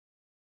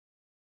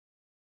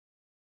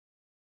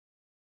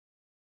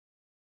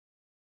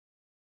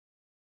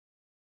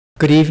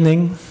Good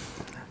evening.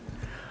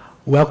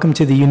 Welcome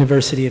to the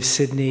University of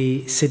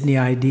Sydney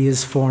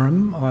Ideas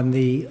Forum on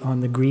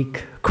the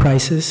Greek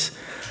crisis.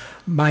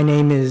 My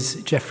name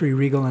is Jeffrey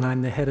Regal, and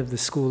I'm the head of the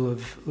School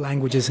of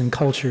Languages and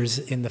Cultures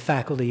in the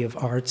Faculty of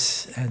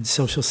Arts and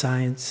Social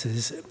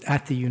Sciences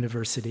at the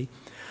university.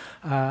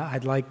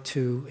 I'd like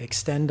to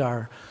extend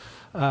our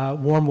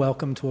warm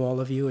welcome to all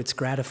of you. It's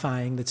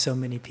gratifying that so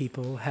many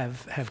people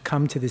have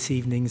come to this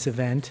evening's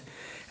event,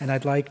 and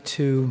I'd like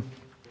to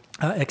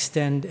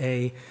extend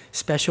a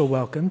special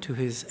welcome to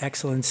His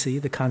Excellency,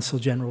 the Consul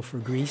General for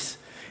Greece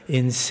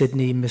in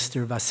Sydney,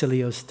 Mr.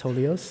 Vasilios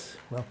Tolios.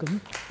 Welcome.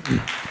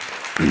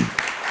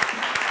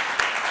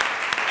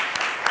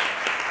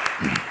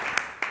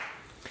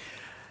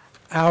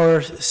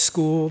 Our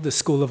school, the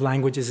School of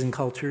Languages and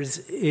Cultures,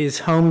 is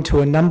home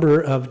to a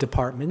number of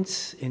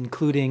departments,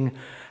 including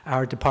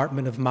our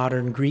Department of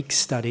Modern Greek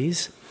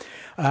Studies.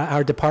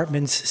 Our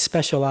departments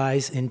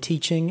specialize in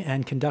teaching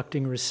and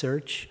conducting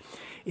research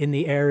in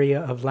the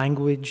area of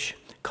language,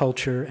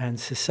 culture, and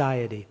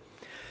society.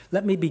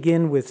 Let me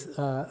begin with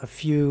a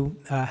few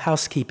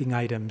housekeeping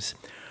items.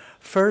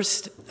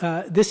 First,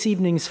 this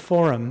evening's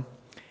forum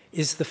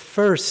is the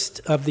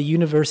first of the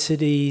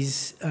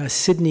university's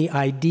Sydney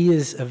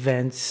Ideas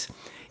events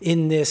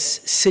in this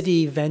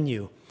city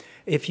venue.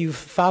 If you've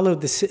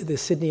followed the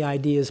Sydney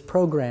Ideas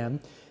program,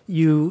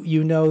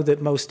 you know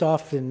that most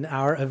often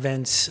our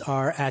events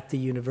are at the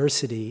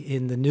university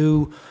in the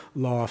new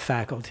law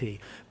faculty.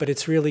 But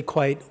it's really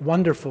quite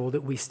wonderful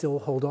that we still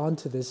hold on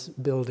to this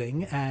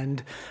building,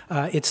 and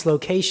its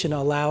location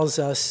allows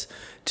us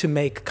to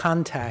make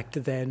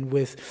contact then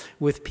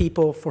with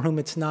people for whom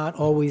it's not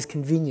always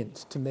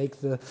convenient to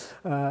make the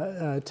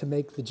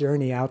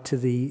journey out to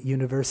the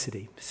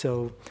university.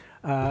 So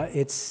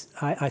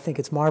I think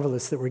it's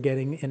marvelous that we're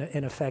getting,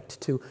 in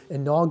effect, to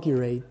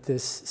inaugurate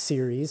this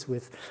series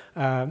with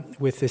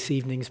this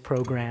evening's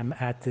program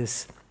at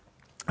this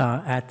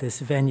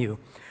venue.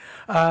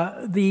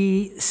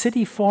 The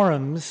city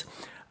forums,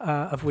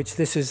 of which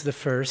this is the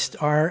first,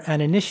 are an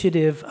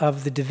initiative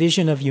of the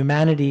Division of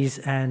Humanities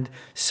and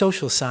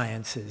Social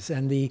Sciences,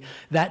 and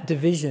that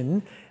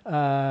division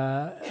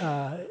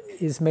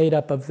is made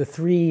up of the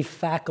three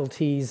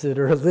faculties that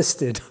are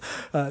listed.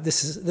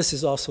 This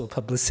is also a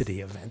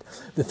publicity event.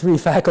 The three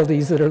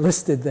faculties that are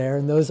listed there,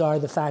 and those are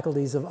the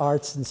faculties of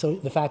arts and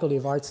the Faculty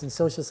of Arts and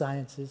Social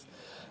Sciences,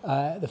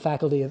 the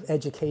Faculty of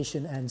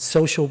Education and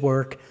Social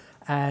Work,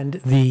 and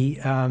the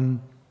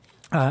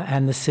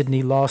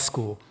Sydney Law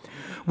School.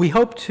 We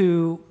hope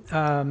to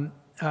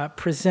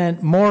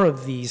present more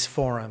of these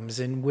forums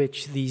in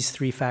which these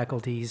three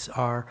faculties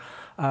are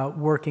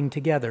working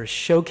together,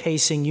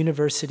 showcasing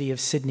University of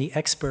Sydney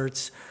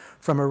experts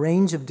from a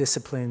range of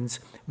disciplines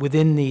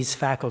within these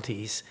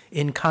faculties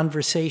in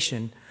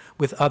conversation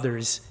with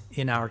others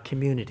in our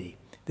community.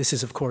 This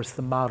is, of course,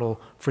 the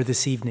model for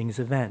this evening's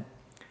event.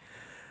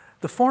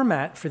 The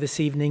format for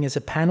this evening is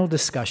a panel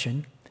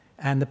discussion,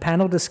 and the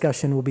panel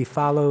discussion will be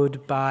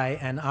followed by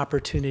an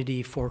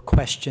opportunity for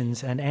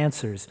questions and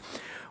answers.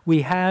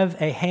 We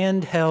have a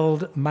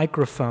handheld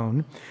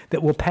microphone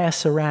that will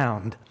pass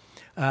around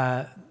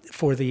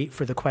for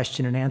the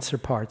question and answer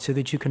part, so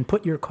that you can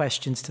put your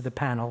questions to the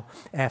panel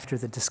after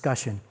the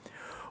discussion.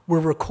 We're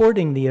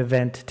recording the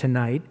event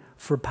tonight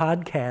for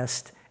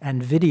podcast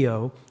and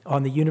video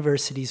on the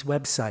university's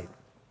website.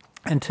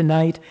 And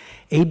tonight,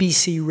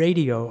 ABC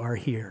Radio are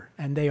here,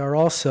 and they are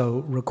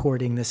also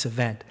recording this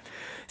event.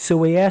 So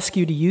we ask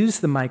you to use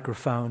the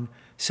microphone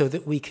so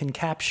that we can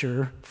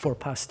capture, for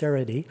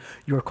posterity,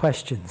 your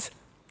questions.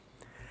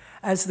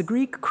 As the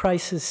Greek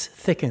crisis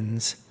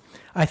thickens,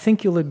 I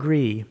think you'll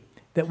agree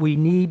that we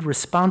need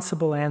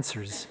responsible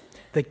answers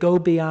that go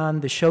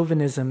beyond the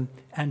chauvinism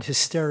and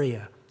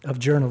hysteria of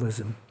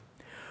journalism.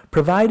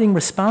 Providing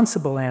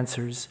responsible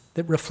answers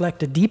that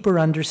reflect a deeper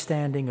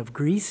understanding of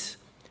Greece,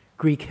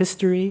 Greek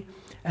history,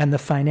 and the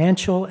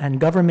financial and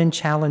government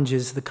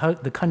challenges the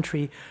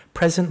country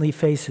presently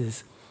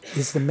faces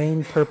is the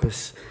main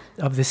purpose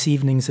of this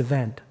evening's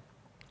event.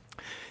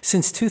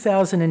 Since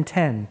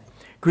 2010,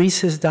 Greece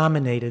has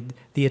dominated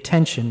the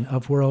attention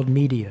of world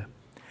media,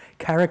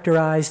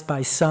 characterized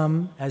by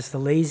some as the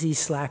lazy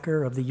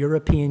slacker of the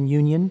European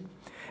Union,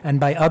 and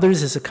by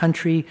others as a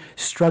country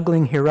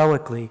struggling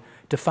heroically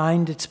to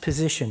find its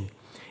position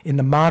in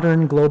the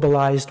modern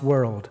globalized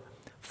world,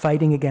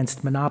 fighting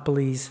against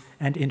monopolies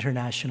and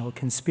international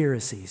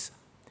conspiracies.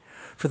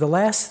 For the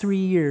last 3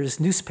 years,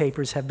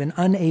 newspapers have been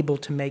unable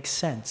to make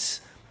sense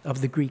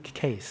of the Greek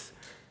case.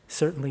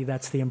 Certainly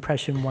that's the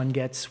impression one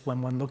gets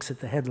when one looks at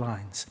the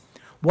headlines.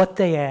 What,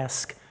 they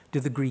ask,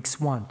 do the Greeks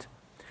want?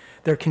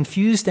 Their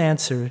confused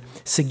answer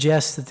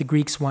suggests that the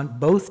Greeks want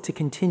both to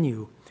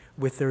continue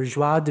with their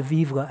joie de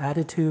vivre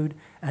attitude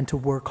and to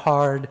work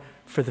hard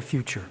for the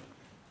future.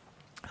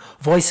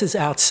 Voices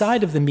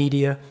outside of the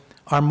media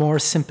are more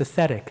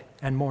sympathetic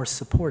and more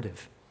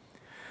supportive.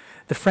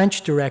 The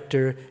French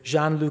director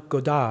Jean-Luc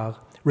Godard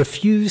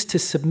refused to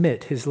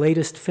submit his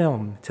latest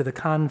film to the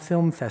Cannes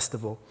Film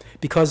Festival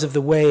because of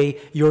the way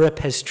Europe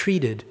has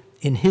treated,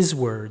 in his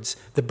words,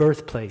 the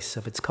birthplace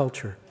of its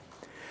culture.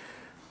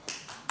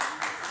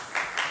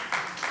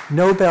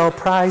 Nobel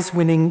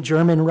Prize-winning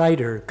German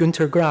writer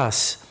Günter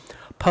Grass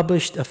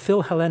published a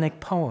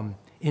Philhellenic poem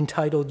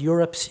entitled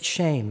Europe's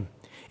Shame,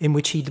 in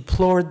which he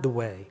deplored the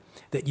way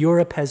that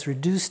Europe has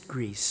reduced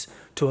Greece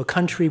to a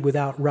country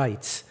without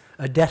rights,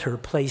 a debtor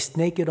placed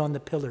naked on the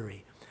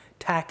pillory,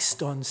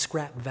 taxed on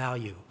scrap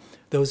value.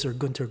 Those are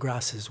Günter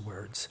Grass's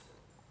words.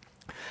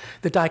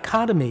 The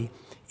dichotomy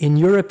in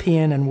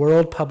European and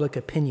world public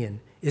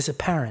opinion is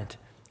apparent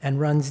and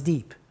runs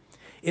deep.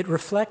 It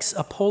reflects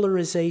a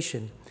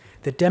polarization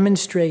that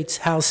demonstrates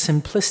how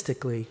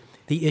simplistically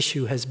the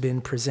issue has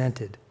been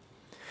presented.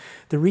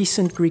 The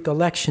recent Greek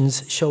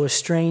elections show a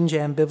strange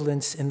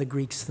ambivalence in the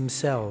Greeks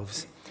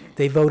themselves.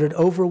 They voted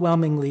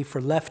overwhelmingly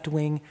for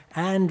left-wing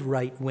and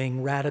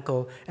right-wing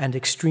radical and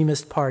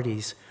extremist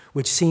parties,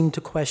 which seem to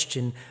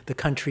question the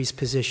country's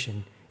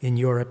position in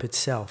Europe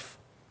itself.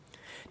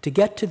 To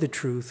get to the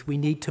truth, we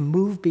need to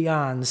move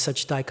beyond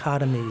such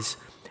dichotomies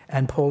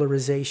and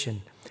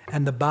polarization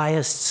and the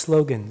biased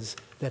slogans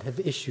that have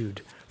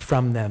issued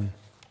from them.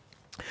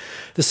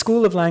 The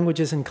School of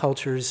Languages and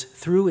Cultures,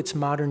 through its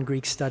Modern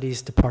Greek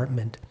Studies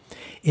Department,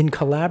 in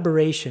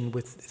collaboration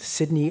with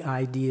Sydney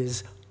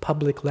Ideas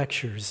Public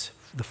Lectures,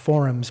 the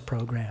Forums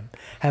program,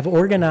 have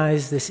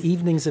organized this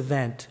evening's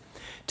event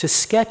to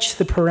sketch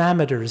the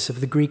parameters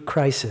of the Greek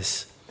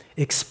crisis,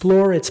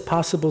 explore its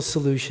possible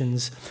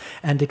solutions,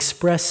 and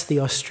express the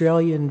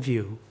Australian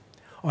view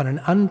on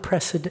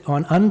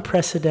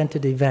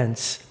unprecedented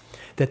events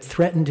that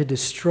threaten to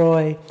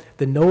destroy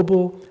the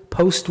noble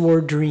post-war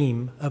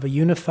dream of a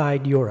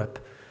unified Europe,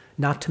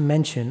 not to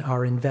mention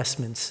our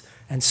investments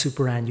and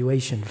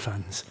superannuation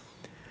funds.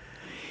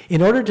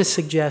 In order to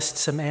suggest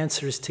some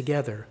answers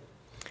together,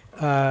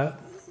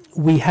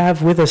 we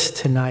have with us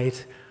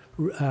tonight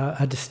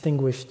a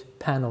distinguished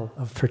panel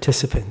of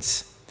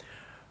participants.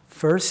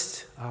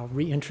 First, I'll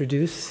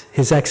reintroduce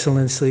His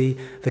Excellency,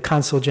 the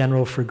Consul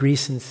General for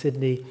Greece in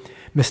Sydney,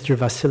 Mr.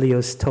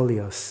 Vasilios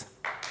Tolios.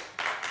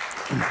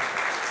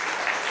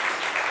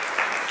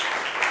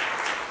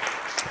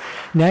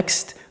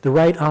 Next, the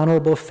Right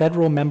Honorable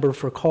Federal Member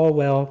for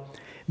Caldwell,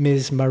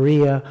 Ms.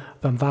 Maria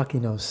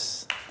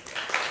Vamvakinos.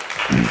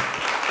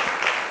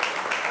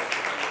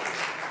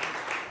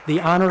 The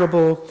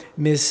Honorable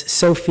Ms.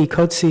 Sophie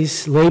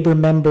Kotsis, Labour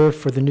Member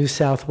for the New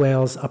South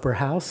Wales Upper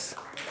House.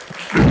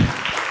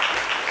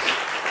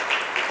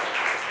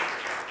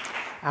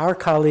 Our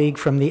colleague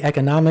from the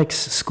Economics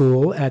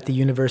School at the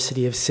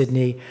University of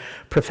Sydney,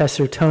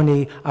 Professor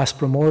Tony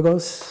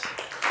Aspromorgos.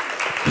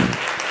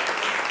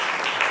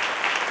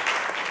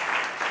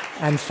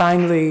 And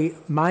finally,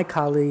 my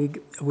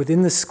colleague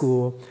within the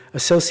school,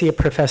 Associate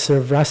Professor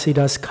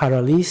Vrasidas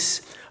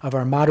Karalis of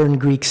our Modern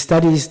Greek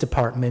Studies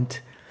Department.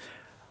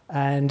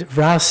 And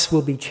Vras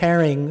will be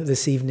chairing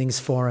this evening's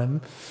forum,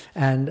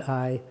 and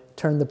I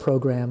turn the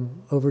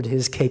program over to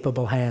his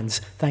capable hands.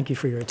 Thank you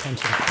for your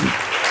attention.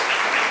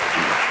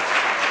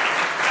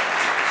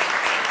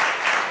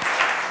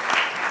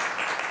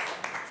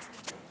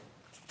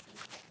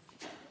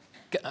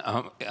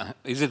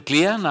 Is it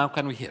clear? Now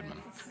can we hear me?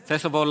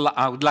 First of all,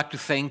 I would like to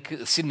thank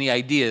Sydney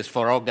Ideas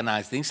for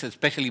organizing this,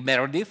 especially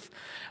Meredith,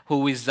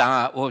 who is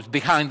was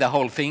behind the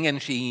whole thing,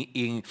 and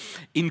she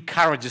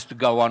encourages to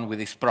go on with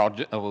this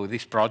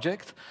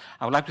project.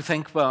 I would like to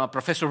thank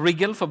Professor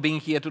Rigel for being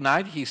here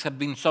tonight. He's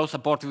been so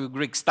supportive of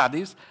Greek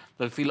studies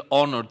that I feel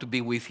honored to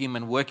be with him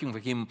and working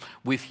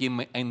with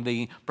him in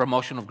the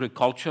promotion of Greek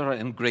culture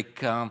and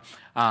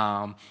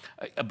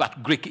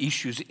about Greek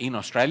issues in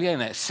Australia,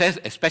 and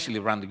especially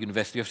around the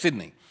University of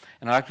Sydney.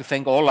 And I'd like to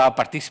thank all our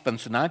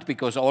participants tonight,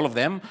 because all of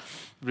them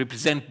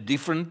represent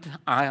different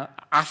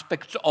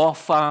aspects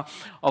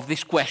of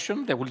this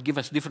question. They will give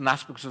us different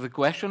aspects of the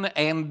question,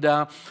 and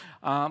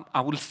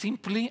I will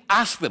simply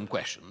ask them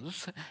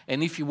questions.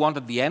 And if you want,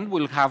 at the end,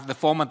 we'll have the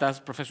format,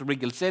 as Professor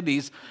Rigel said,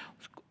 is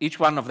each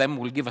one of them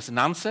will give us an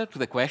answer to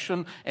the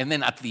question, and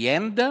then at the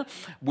end,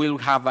 we'll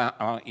have,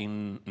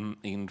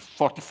 in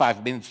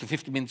 45 minutes to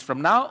 50 minutes from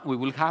now, we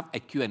will have a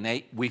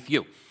Q&A with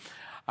you.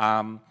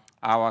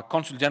 Our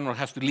Consul General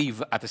has to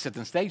leave at a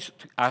certain stage,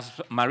 as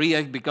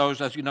Maria,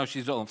 because, as you know,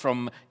 she's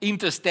from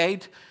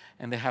interstate,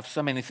 and they have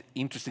so many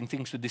interesting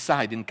things to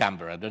decide in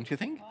Canberra, don't you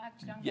think? Well,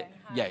 actually,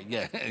 I'm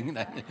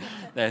yeah.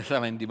 There's so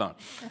many demands.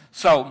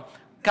 So,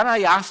 can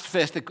I ask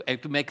first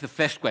to make the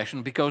first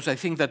question, because I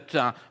think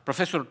that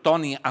Professor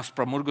Tony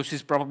Aspromorgos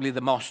is probably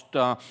the most,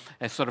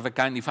 sort of a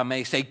kind, if I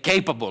may say,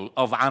 capable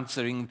of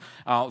answering,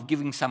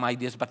 giving some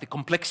ideas about the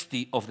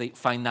complexity of the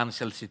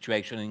financial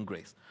situation in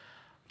Greece.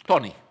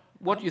 Tony.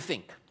 What do you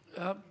think?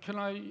 Can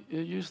I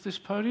use this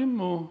podium,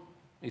 or?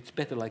 It's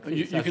better like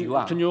this, you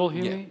are. Can you all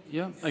hear me?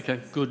 Yeah? Okay,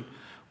 good.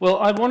 Well,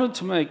 I wanted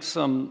to make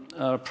some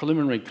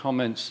preliminary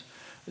comments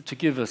to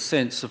give a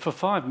sense, for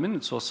 5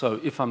 minutes or so,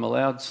 if I'm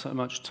allowed so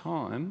much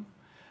time.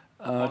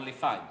 Only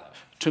 5, though.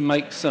 To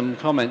make some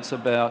comments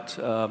about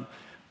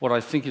what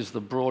I think is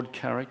the broad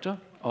character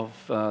of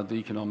the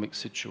economic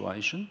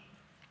situation.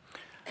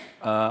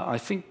 I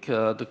think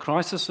the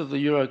crisis of the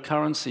euro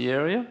currency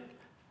area,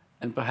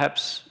 and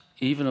perhaps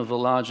even of the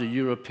larger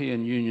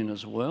European Union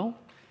as well,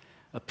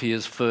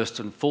 appears first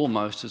and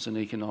foremost as an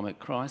economic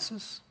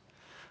crisis,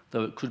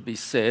 though it could be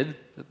said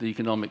that the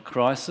economic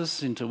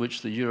crisis into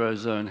which the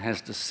Eurozone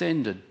has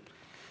descended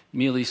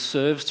merely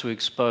serves to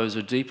expose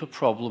a deeper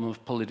problem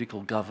of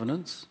political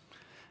governance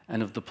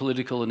and of the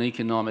political and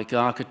economic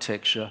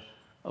architecture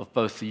of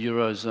both the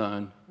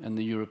Eurozone and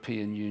the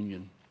European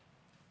Union.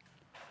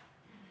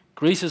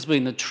 Greece has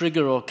been the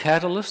trigger or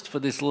catalyst for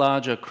this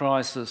larger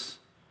crisis,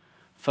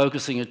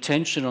 focusing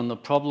attention on the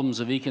problems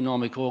of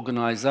economic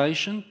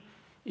organisation,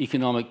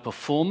 economic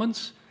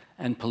performance,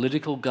 and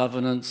political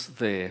governance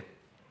there.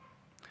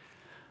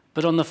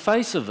 But on the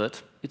face of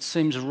it, it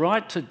seems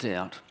right to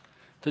doubt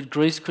that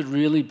Greece could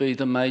really be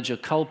the major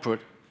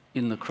culprit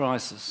in the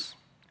crisis,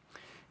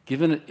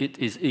 given it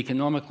is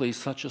economically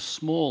such a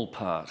small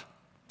part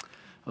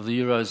of the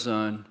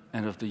Eurozone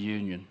and of the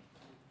Union.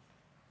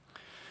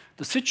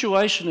 The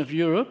situation of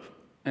Europe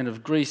and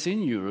of Greece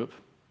in Europe,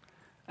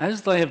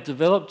 as they have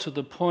developed to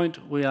the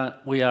point we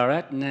are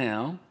at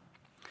now,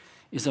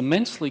 is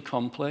immensely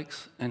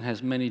complex and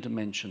has many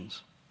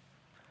dimensions.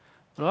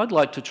 But I'd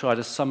like to try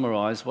to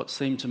summarise what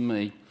seem to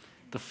me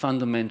the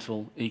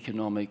fundamental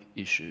economic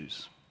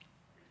issues.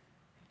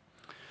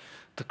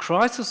 The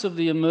crisis of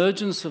the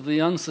emergence of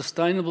the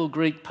unsustainable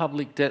Greek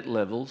public debt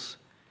levels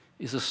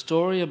is a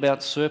story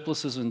about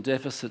surpluses and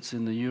deficits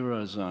in the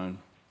Eurozone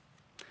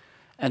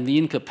and the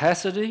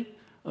incapacity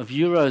of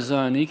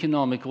Eurozone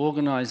economic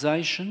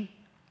organisation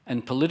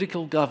and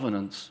political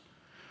governance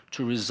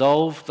to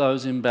resolve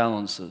those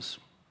imbalances.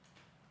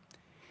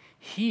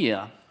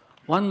 Here,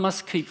 one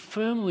must keep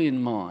firmly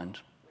in mind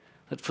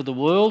that for the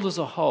world as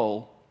a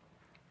whole,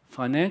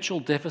 financial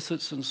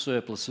deficits and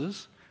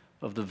surpluses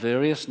of the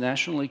various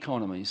national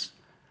economies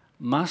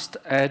must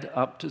add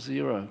up to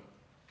zero.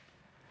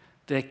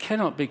 There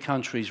cannot be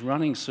countries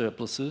running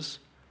surpluses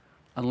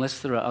unless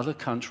there are other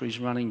countries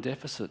running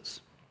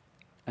deficits,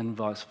 and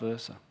vice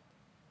versa.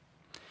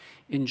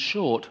 In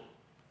short,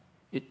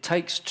 it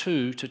takes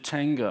two to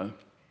tango.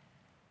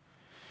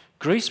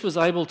 Greece was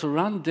able to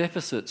run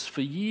deficits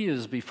for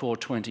years before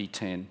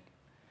 2010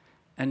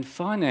 and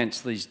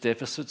finance these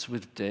deficits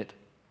with debt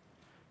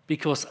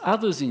because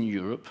others in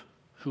Europe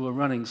who were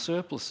running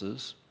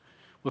surpluses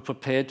were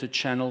prepared to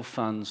channel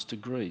funds to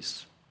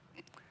Greece.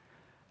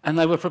 And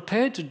they were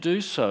prepared to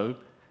do so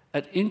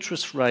at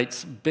interest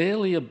rates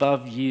barely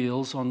above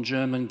yields on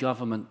German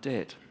government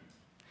debt,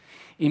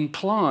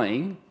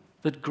 implying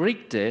that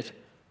Greek debt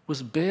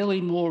was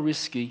barely more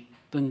risky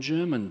than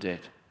German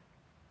debt.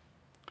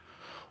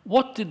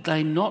 What did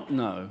they not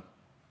know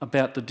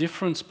about the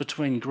difference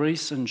between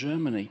Greece and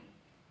Germany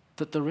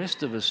that the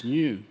rest of us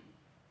knew?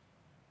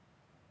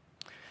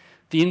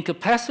 The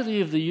incapacity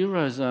of the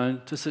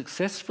Eurozone to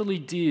successfully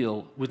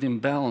deal with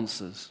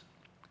imbalances,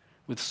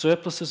 with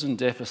surpluses and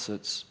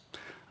deficits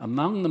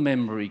among the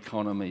member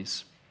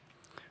economies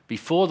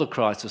before the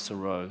crisis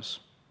arose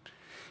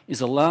is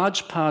a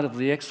large part of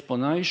the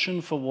explanation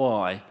for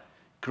why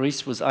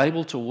Greece was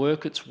able to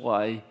work its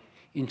way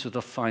into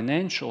the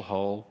financial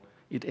hole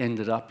it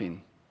ended up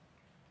in.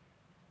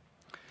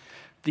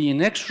 The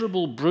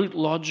inexorable brute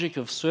logic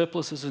of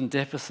surpluses and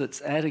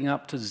deficits adding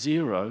up to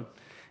zero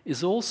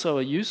is also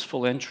a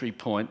useful entry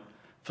point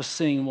for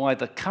seeing why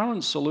the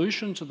current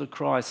solution to the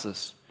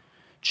crisis,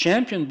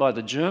 championed by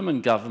the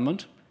German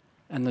government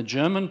and the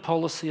German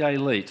policy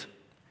elite,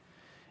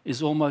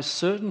 is almost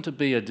certain to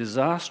be a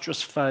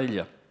disastrous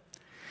failure,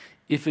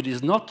 if it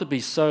is not to be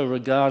so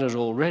regarded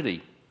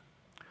already,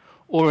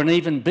 or an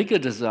even bigger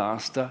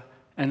disaster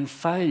and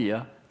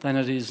failure than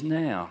it is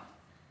now.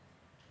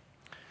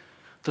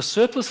 The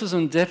surpluses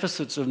and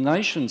deficits of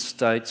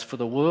nation-states for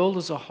the world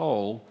as a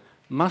whole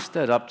must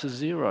add up to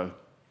zero.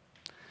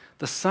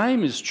 The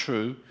same is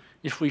true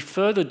if we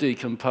further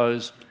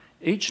decompose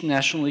each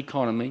national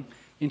economy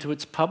into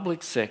its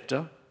public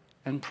sector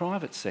and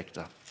private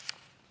sector.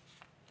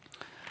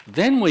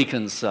 Then we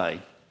can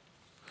say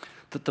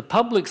that the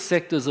public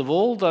sectors of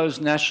all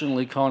those national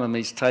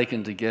economies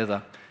taken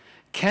together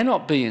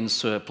cannot be in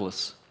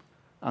surplus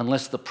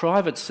unless the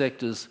private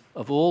sectors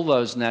of all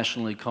those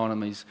national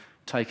economies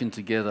taken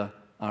together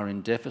are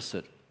in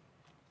deficit.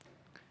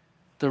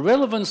 The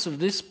relevance of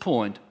this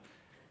point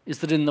is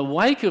that in the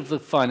wake of the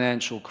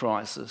financial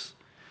crisis,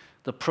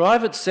 the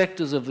private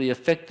sectors of the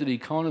affected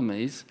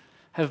economies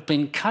have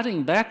been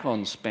cutting back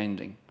on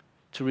spending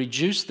to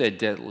reduce their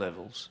debt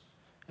levels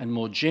and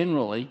more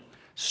generally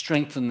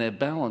strengthen their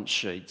balance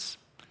sheets.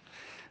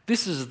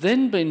 This has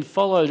then been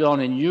followed on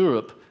in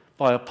Europe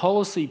by a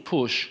policy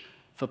push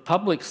for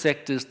public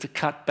sectors to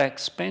cut back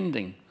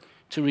spending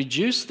to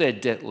reduce their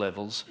debt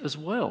levels as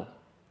well.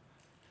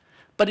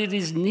 But it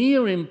is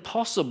near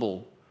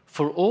impossible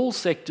for all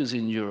sectors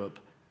in Europe,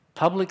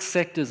 public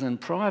sectors and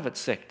private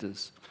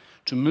sectors,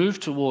 to move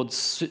towards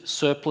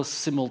surplus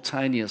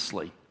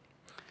simultaneously.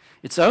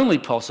 It's only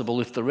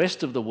possible if the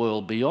rest of the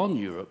world beyond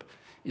Europe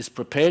is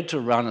prepared to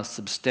run a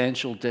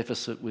substantial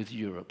deficit with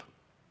Europe.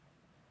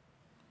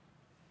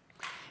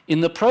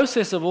 In the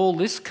process of all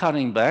this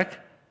cutting back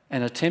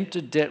and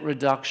attempted debt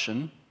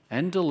reduction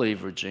and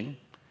deleveraging,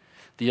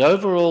 The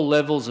overall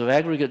levels of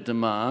aggregate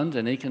demand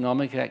and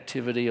economic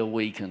activity are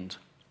weakened.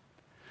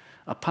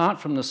 Apart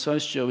from the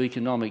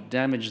socio-economic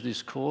damage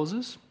this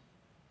causes,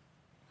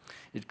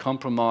 it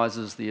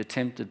compromises the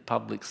attempted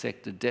public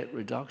sector debt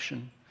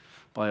reduction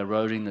by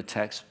eroding the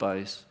tax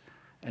base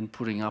and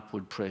putting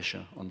upward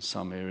pressure on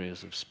some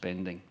areas of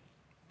spending,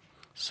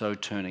 so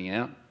turning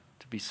out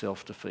to be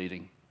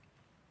self-defeating.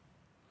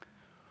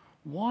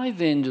 Why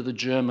then do the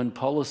German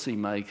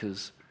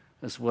policymakers,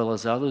 as well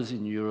as others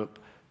in Europe,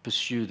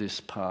 pursue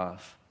this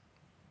path?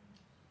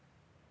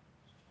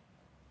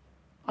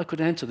 I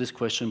could answer this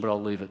question, but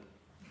I'll leave it.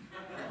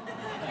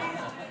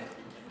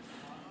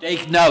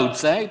 Take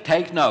notes, eh?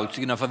 Take notes,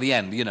 you know, for the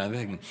end, you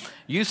know.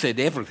 You said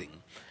everything.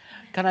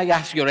 Can I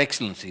ask Your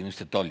Excellency,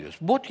 Mr. Tolios,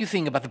 what do you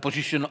think about the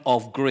position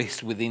of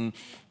Greece within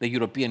the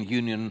European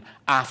Union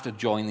after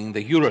joining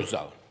the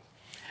Eurozone?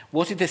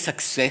 Was it a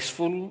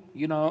successful,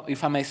 you know,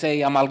 if I may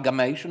say,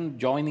 amalgamation,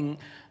 joining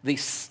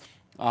this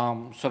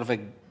sort of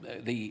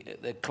the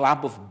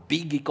club of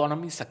big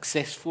economies,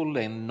 successful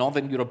and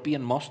Northern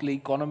European mostly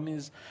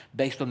economies,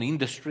 based on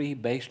industry,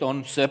 based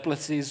on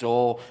surpluses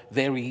or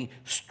very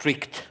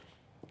strict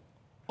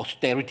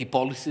austerity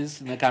policies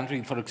in the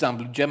country? For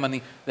example,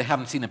 Germany, they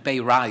haven't seen a pay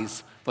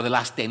rise for the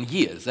last 10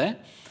 years. Eh?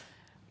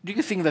 Do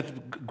you think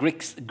that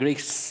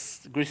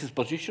Greece's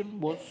position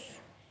was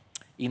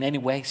in any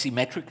way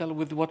symmetrical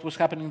with what was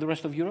happening in the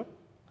rest of Europe?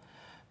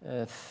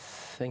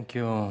 Thank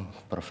you,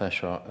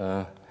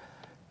 Professor,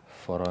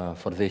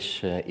 for this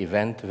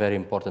event, very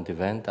important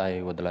event.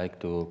 I would like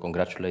to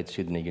congratulate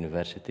Sydney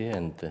University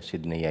and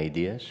Sydney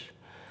Ideas.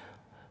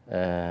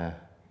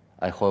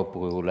 I hope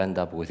we will end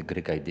up with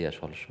Greek ideas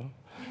also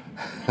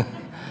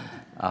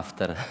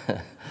after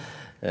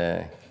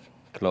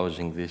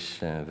closing this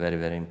very,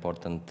 very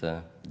important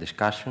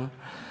discussion.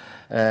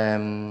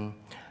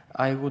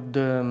 I would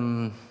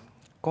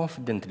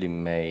confidently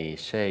may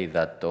say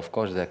that, of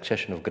course, the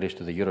accession of Greece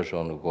to the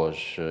Eurozone was,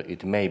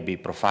 it may be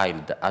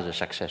profiled as a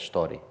success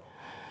story.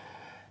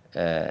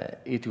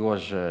 It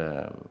was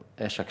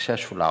a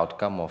successful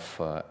outcome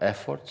of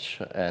efforts,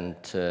 and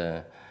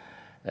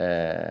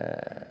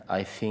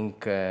I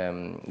think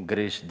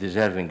Greece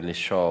deservingly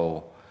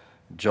so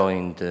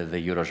joined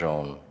the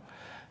Eurozone.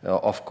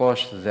 Of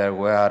course, there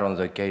were, on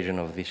the occasion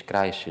of this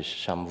crisis,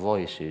 some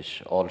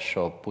voices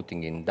also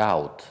putting in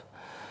doubt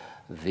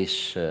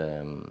this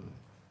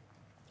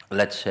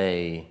let's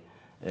say,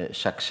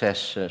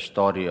 success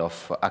story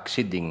of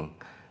acceding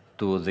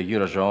to the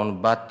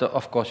Eurozone, but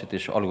of course it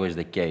is always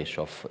the case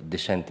of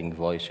dissenting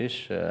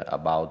voices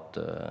about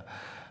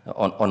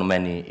on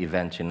many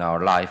events in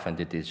our life,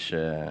 and it is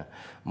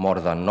more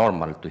than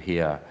normal to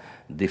hear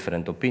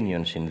different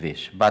opinions in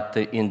this. But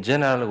in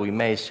general, we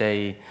may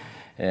say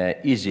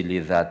easily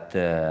that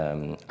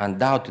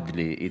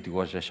undoubtedly it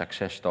was a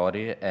success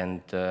story,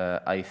 and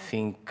I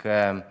think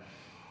the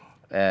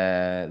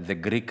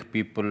Greek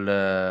people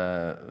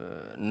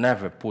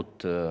never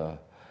put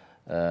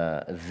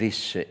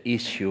this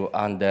issue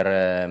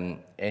under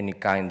any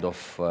kind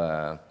of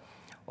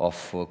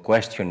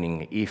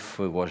questioning if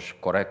it was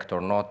correct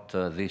or not,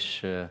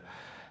 this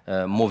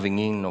moving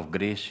in of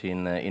Greece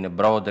in a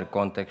broader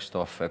context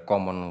of a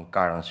common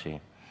currency.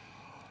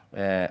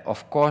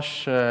 Of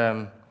course,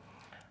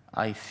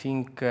 I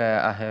think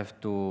I have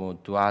to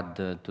add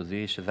to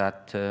this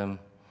that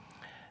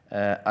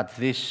at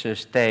this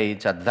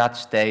stage, at that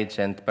stage,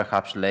 and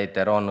perhaps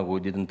later on, we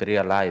didn't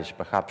realize,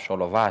 perhaps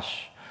all of us,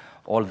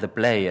 all the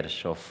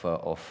players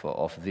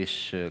of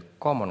this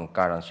common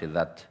currency,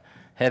 that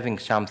having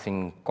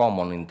something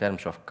common in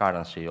terms of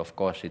currency, of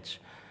course, it's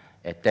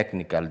a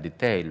technical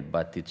detail,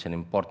 but it's an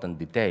important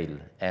detail,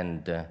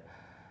 and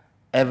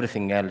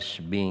everything else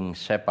being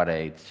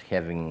separate,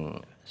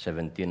 having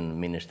 17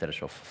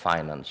 ministers of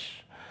finance,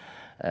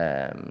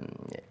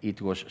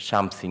 it was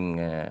something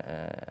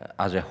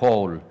as a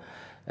whole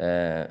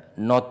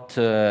not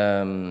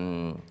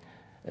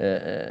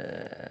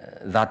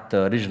that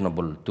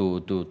reasonable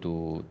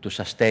to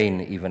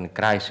sustain even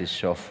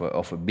crisis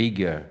of a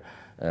bigger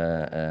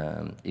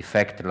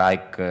effect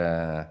like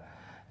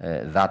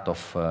that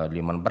of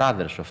Lehman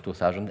Brothers of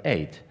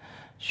 2008.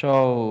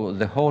 So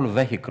the whole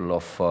vehicle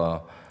of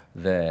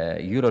the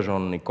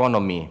Eurozone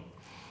economy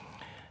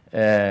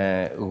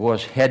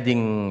was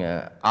heading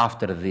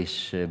after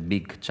this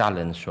big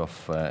challenge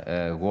of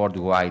a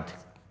worldwide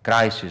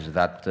crisis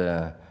that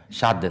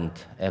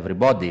saddened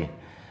everybody,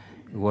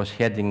 was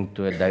heading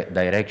to a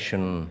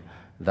direction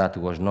that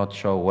was not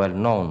so well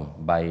known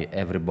by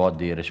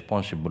everybody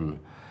responsible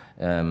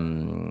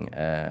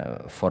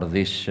for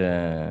this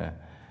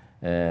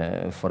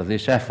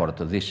effort,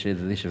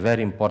 this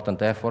very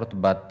important effort,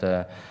 but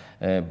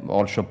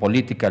also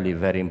politically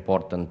very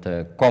important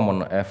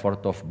common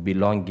effort of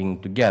belonging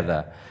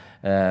together.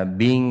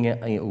 Being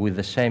with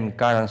the same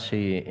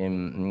currency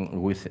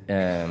with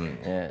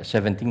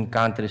 17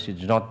 countries,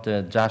 it's not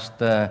just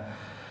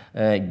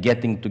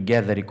getting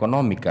together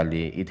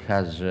economically, it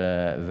has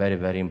very,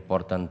 very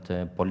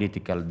important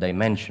political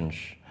dimensions.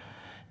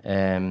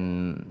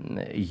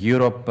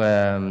 Europe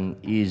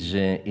is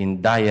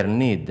in dire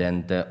need,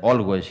 and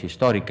always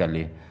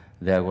historically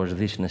there was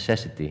this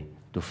necessity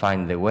to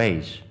find the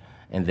ways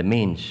and the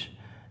means,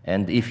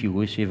 and if you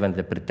wish, even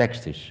the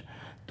pretexts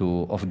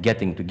of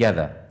getting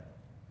together.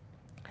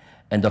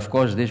 And of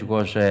course, this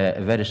was a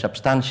very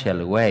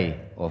substantial way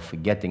of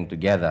getting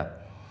together,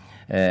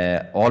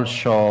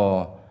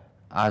 also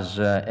as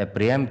a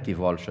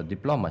preemptive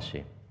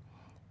diplomacy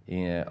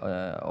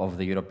of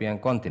the European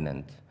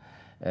continent.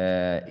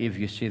 If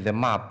you see the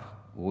map,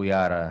 we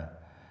are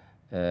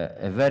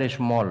a very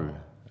small,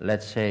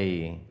 let's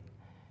say,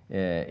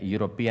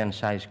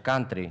 European-sized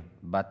country,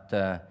 but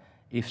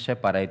if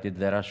separated,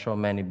 there are so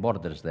many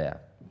borders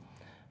there.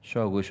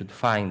 So we should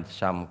find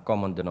some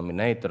common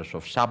denominators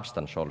of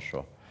substance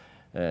also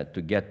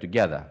to get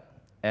together.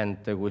 And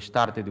we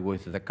started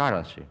with the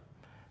currency.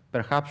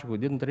 Perhaps we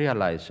didn't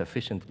realize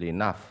sufficiently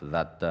enough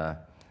that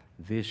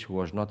this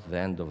was not the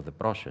end of the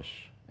process,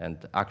 and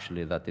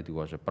actually that it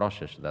was a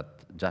process that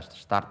just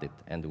started,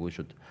 and we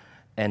should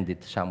end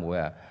it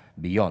somewhere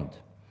beyond.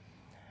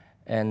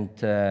 And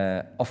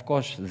of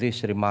course,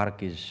 this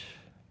remark is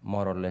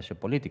more or less a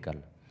political.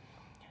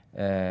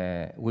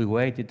 We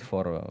waited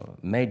for a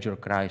major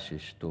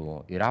crisis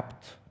to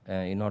erupt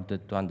in order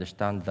to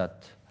understand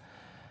that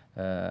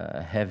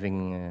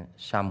having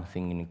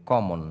something in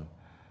common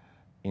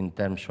in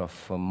terms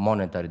of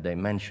monetary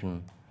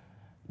dimension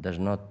does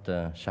not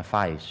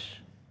suffice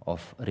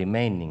of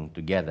remaining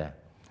together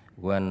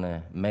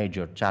when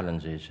major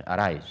challenges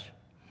arise.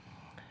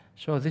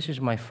 So this is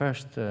my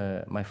first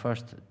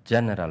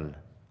general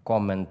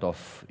comment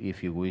of,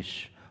 if you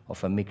wish,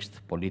 of a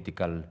mixed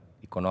political,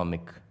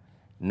 economic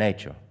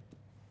nature.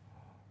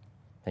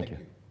 Thank you.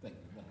 Thank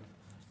you.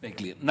 Very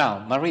clear.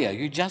 Now, Maria,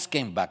 you just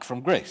came back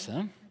from Greece,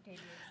 huh?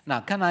 Now,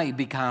 can I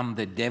become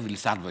the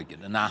devil's advocate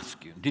and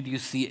ask you, did you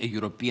see a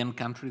European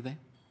country there?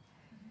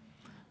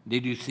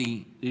 Did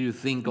you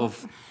think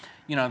of,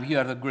 you know, you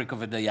are the Greek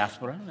of a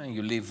diaspora, and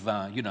you live,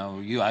 you know,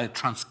 you are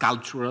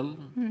transcultural,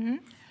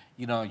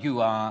 you know, you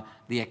are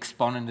the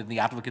exponent and the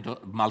advocate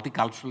of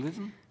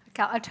multiculturalism?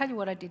 Okay, I'll tell you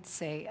what I did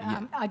see.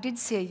 I did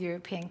see a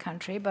European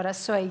country, but I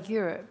saw a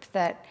Europe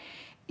that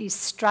is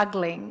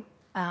struggling,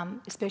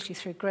 especially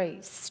through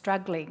Greece,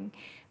 struggling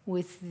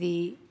with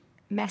the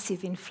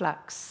massive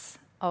influx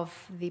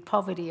of the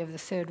poverty of the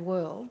third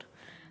world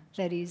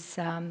that is,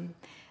 and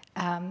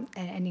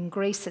in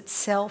Greece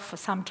itself, for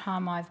some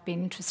time I've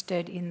been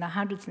interested in the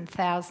hundreds and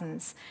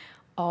thousands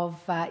of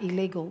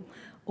illegal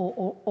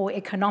or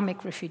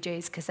economic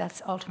refugees, because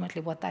that's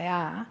ultimately what they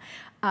are,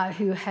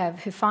 who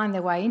find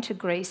their way into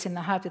Greece in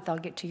the hope that they'll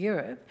get to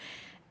Europe.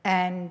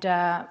 And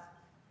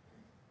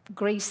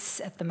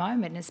Greece at the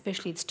moment,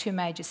 especially its two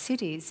major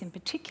cities in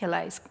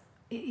particular,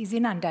 is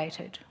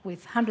inundated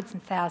with hundreds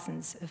and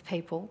thousands of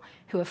people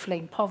who are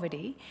fleeing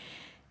poverty.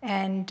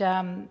 And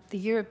the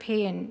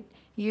European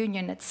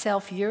Union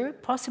itself,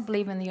 Europe, possibly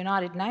even the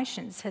United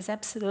Nations, has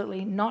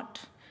absolutely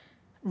not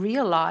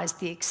realised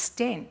the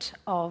extent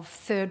of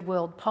third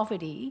world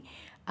poverty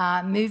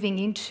moving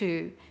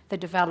into the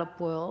developed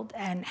world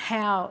and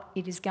how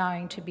it is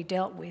going to be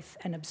dealt with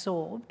and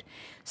absorbed.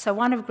 So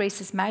one of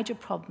Greece's major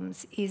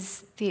problems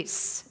is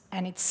this,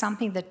 and it's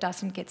something that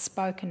doesn't get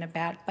spoken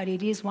about, but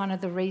it is one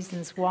of the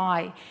reasons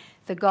why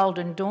the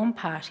Golden Dawn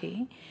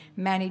Party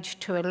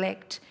managed to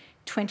elect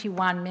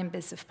 21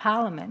 members of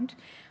parliament.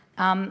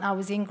 I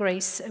was in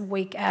Greece a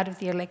week out of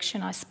the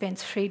election. I spent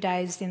 3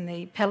 days in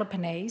the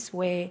Peloponnese,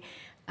 where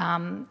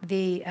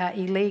the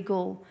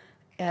illegal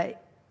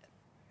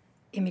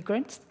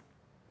immigrants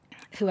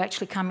who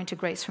actually come into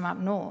Greece from up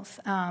north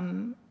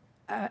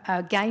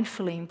are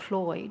gainfully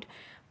employed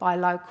by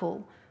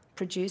local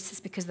producers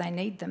because they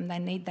need them. They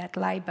need that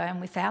labour, and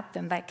without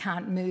them they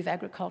can't move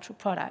agricultural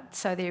products.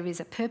 So there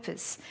is a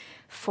purpose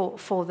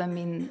for them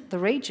in the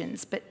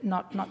regions, but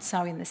not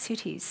so in the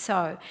cities.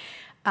 So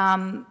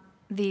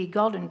the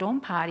Golden Dawn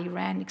Party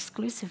ran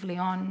exclusively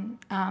on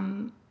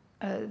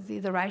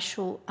the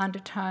racial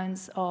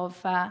undertones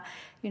of,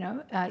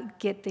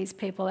 get these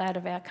people out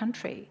of our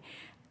country.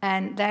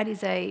 And that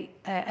is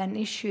an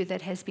issue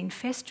that has been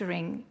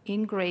festering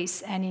in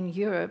Greece and in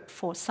Europe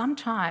for some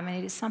time, and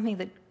it is something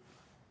that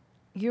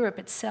Europe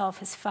itself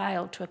has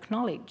failed to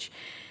acknowledge.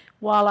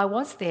 While I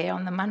was there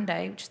on the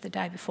Monday, which is the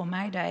day before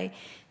May Day,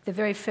 the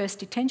very first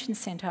detention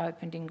centre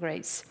opened in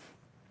Greece,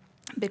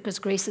 because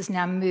Greece has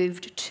now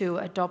moved to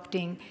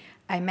adopting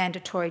a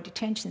mandatory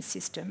detention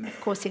system. Of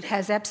course, it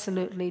has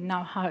absolutely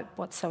no hope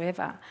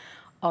whatsoever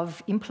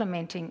of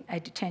implementing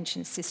a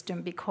detention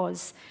system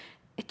because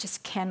it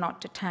just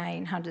cannot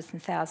detain hundreds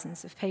and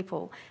thousands of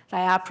people.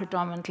 They are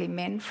predominantly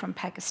men from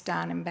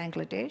Pakistan and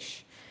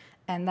Bangladesh,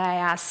 and they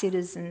are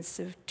citizens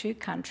of two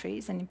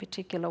countries, and in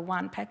particular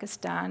one,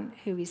 Pakistan,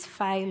 who is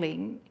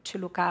failing to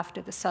look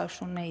after the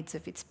social needs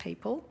of its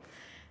people.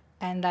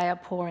 And they are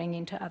pouring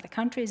into other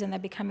countries, and they're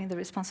becoming the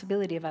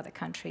responsibility of other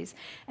countries.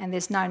 And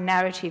there's no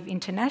narrative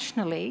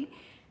internationally,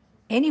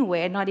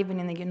 anywhere, not even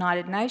in the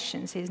United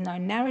Nations, there's no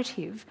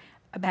narrative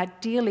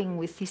about dealing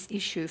with this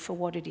issue for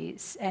what it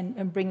is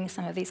and bringing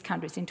some of these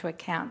countries into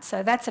account.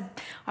 So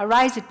I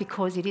raise it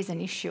because it is an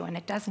issue and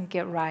it doesn't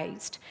get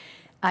raised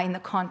in the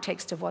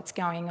context of what's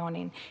going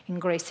on in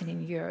Greece and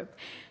in Europe.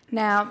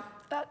 Now,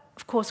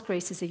 of course,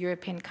 Greece is a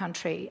European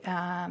country.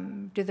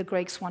 Do the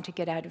Greeks want to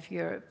get out of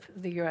Europe,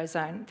 the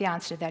Eurozone? The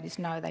answer to that is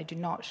no, they do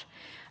not.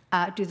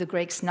 Do the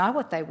Greeks know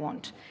what they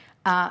want?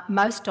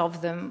 Most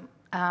of them,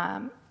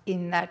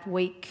 in that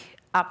week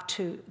up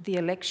to the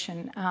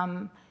election,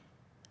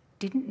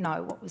 didn't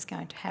know what was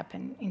going to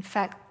happen. In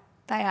fact,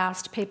 they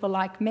asked people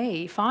like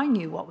me if I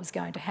knew what was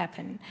going to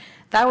happen.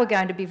 They were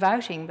going to be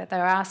voting, but they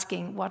were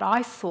asking what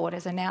I thought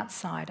as an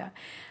outsider.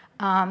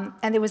 And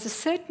there was a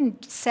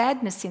certain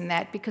sadness in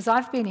that, because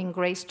I've been in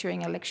Greece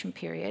during election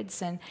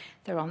periods and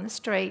they're on the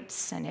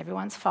streets and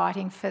everyone's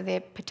fighting for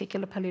their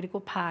particular political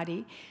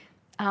party.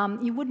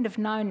 You wouldn't have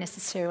known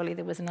necessarily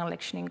there was an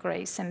election in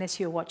Greece unless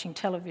you were watching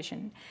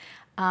television.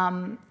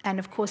 And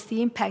of course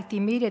the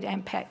immediate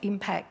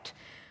impact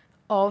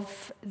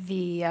of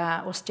the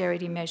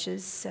austerity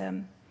measures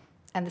and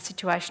the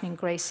situation in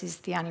Greece is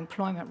the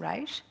unemployment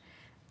rate.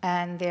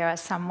 And there are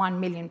some 1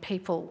 million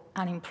people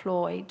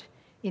unemployed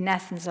in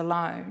Athens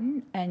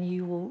alone, and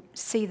you will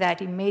see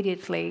that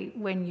immediately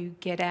when you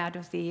get out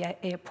of the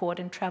airport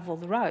and travel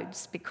the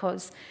roads,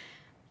 because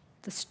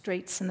the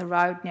streets and the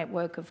road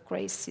network of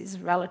Greece is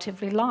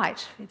relatively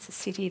light. It's a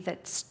city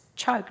that's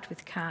choked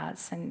with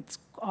cars, and it's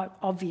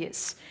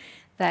obvious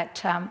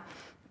that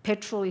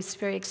petrol is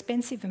very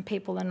expensive and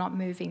people are not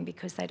moving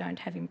because they don't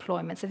have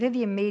employment. So they're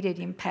the immediate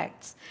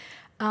impacts.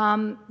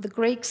 The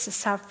Greeks are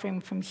suffering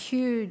from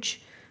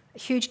huge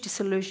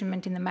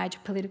disillusionment in the major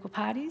political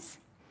parties,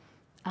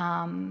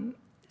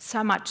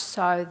 so much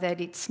so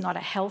that it's not a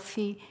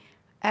healthy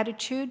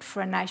attitude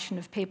for a nation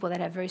of people that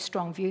have very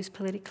strong views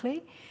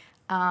politically.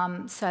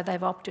 So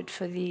they've opted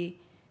for the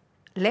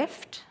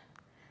left,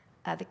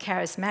 the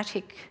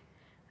charismatic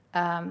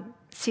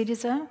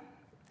Syriza,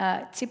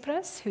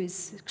 Tsipras,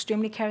 who's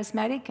extremely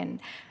charismatic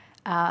and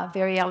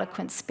very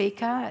eloquent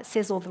speaker,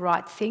 says all the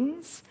right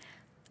things.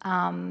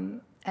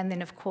 And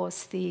then, of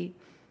course, the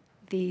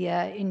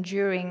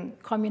enduring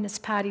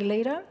Communist Party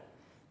leader.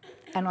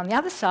 And on the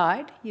other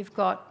side, you've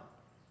got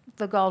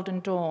the Golden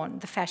Dawn,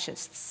 the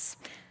fascists.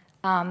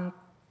 And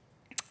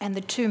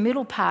the two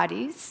middle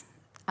parties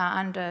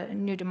under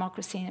New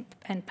Democracy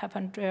and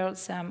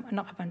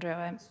PASOK,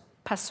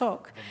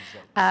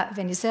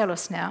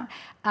 Venizelos now,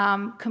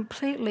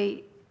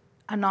 completely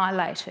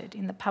annihilated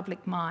in the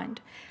public mind.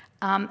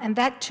 And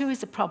that too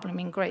is a problem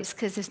in Greece,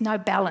 because there's no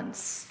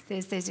balance,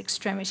 there's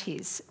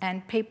extremities,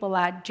 and people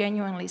are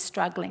genuinely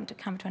struggling to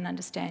come to an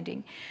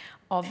understanding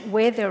of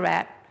where they're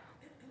at.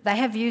 They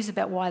have views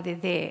about why they're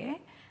there,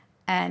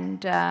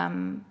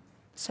 and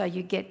so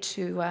you get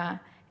to,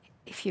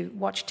 if you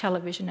watch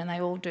television, and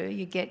they all do,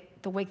 you get,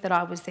 the week that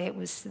I was there, it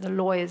was the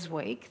lawyers'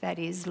 week, that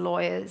is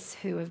lawyers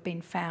who have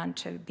been found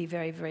to be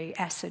very, very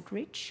asset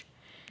rich,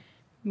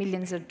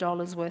 millions of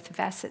dollars worth of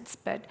assets,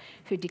 but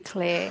who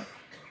declare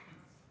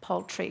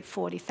paltry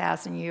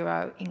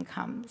 €40,000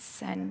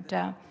 incomes.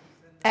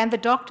 And the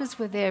doctors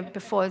were there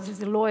before. This is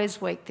the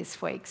lawyers' week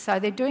this week. So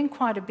they're doing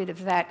quite a bit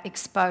of that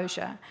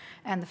exposure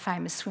and the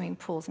famous swimming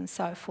pools and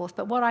so forth.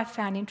 But what I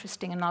found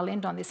interesting, and I'll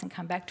end on this and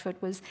come back to it,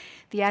 was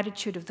the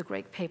attitude of the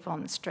Greek people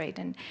on the street.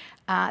 And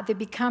they're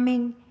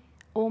becoming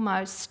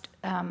almost,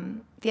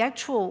 the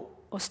actual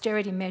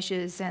austerity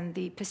measures and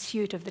the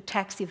pursuit of the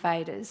tax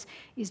evaders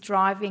is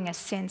driving a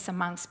sense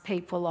amongst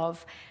people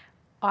of,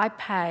 I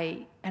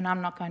pay and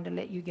I'm not going to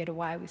let you get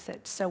away with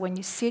it. So when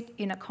you sit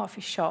in a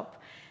coffee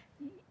shop,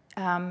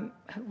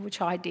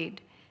 which I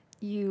did,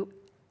 you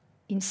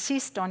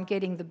insist on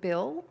getting the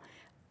bill.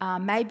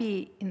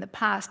 Maybe in the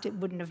past it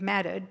wouldn't have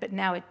mattered, but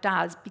now it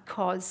does,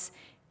 because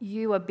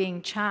you are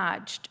being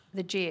charged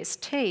the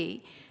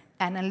GST,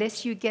 and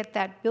unless you get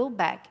that bill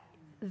back,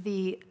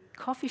 the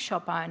coffee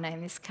shop owner in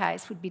this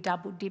case would be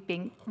double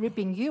dipping,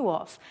 ripping you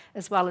off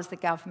as well as the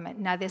government.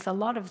 Now there's a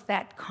lot of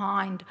that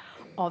kind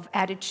of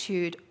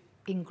attitude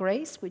in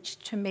Greece, which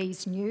to me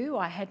is new.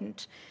 I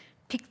hadn't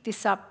picked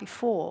this up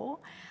before.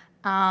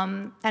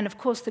 And of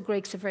course the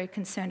Greeks are very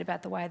concerned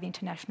about the way the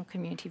international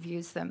community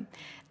views them.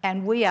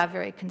 And we are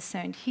very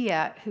concerned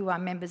here, who are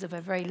members of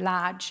a very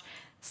large,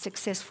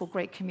 successful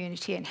Greek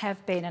community, and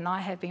have been, and I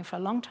have been for a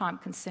long time,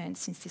 concerned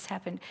since this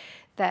happened,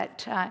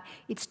 that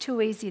it's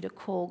too easy to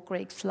call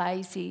Greeks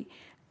lazy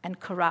and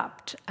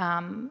corrupt.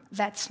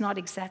 That's not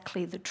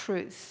exactly the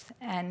truth.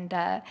 And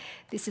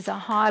this is a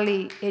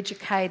highly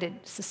educated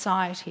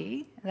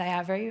society. They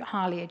are very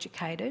highly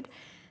educated.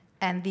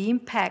 And the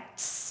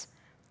impacts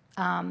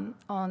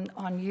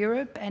on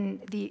Europe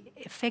and the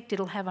effect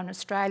it'll have on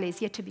Australia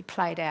is yet to be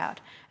played out.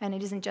 And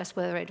it isn't just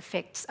whether it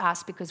affects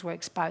us because we're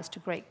exposed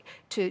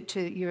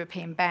to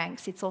European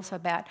banks. It's also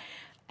about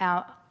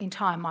our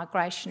entire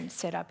migration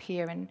setup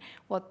here and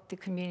what the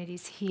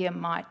communities here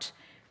might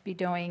be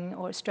doing,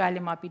 or Australia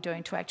might be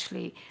doing, to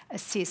actually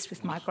assist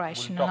with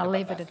migration. And I'll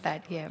leave it at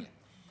that, yeah.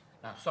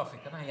 Now, Sophie,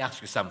 can I ask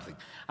you something?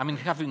 I mean,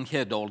 having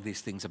heard all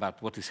these things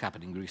about what is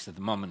happening in Greece at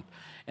the moment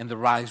and the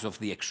rise of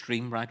the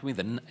extreme right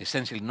wing,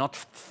 essentially not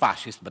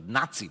fascist but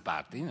Nazi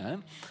party, you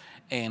know,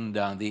 and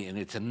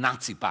it's a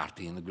Nazi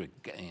party in the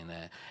Greek,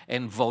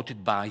 and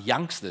voted by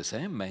youngsters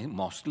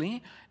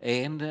mostly,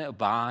 and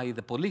by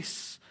the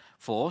police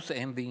force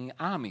and the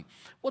army.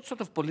 What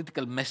sort of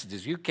political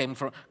messages? You come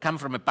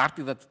from a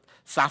party that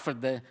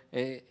suffered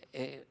a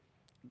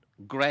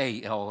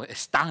grey or a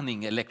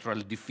stunning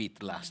electoral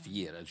defeat last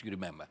year, as you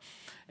remember.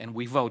 And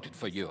we voted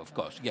for you, of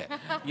course, yeah,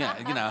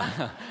 you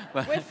know.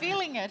 We're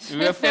feeling it.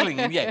 We're feeling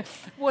it, yeah.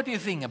 What do you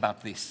think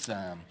about this?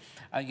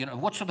 You know,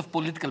 what sort of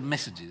political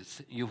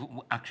messages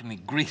actually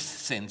Greece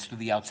sends to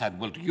the outside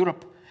world, to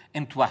Europe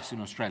and to us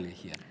in Australia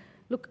here?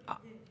 Look,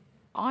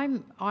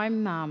 I'm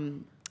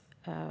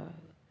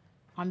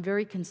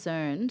very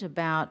concerned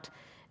about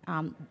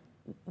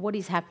what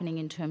is happening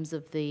in terms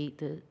of the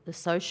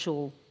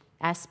social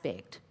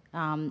aspect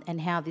and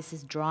how this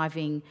is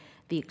driving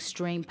the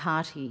extreme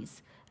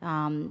parties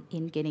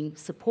in getting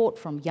support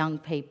from young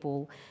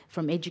people,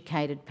 from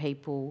educated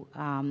people,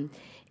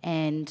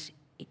 and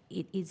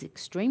it is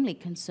extremely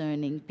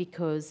concerning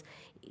because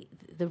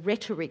the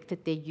rhetoric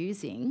that they're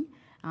using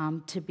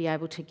to be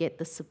able to get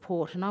the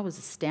support, and I was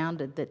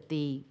astounded that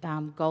the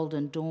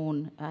Golden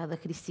Dawn, the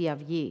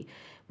Christiavie,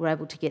 were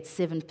able to get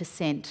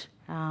 7%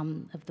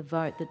 of the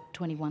vote, the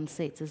 21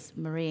 seats, as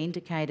Maria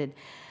indicated.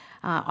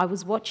 I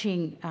was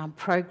watching a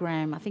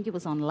program, I think it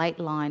was on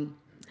Lateline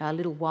a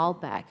little while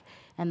back,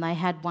 and they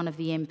had one of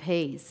the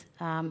MPs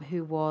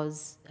who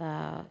was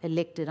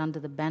elected under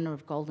the banner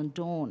of Golden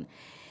Dawn.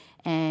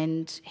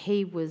 And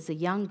he was a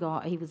young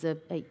guy, he was a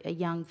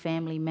young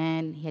family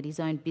man, he had his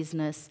own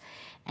business,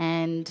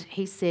 and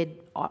he said,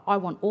 I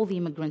want all the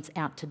immigrants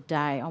out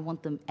today, I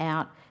want them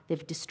out,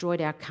 they've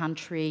destroyed our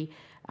country,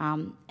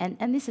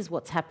 and this is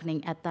what's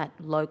happening at that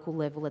local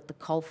level, at the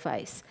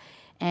coalface.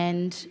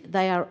 And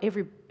they are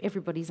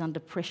everybody's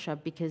under pressure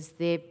because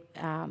they're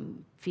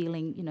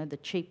feeling, you know, the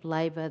cheap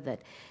labour,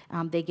 that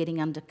they're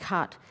getting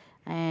undercut,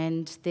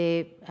 and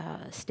their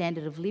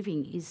standard of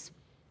living is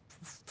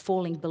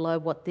falling below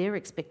what their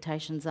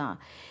expectations are.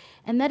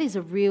 And that is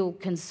a real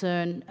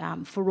concern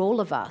for all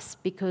of us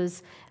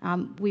because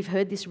we've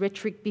heard this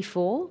rhetoric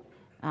before.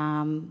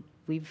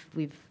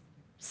 We've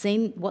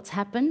seen what's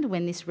happened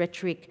when this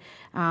rhetoric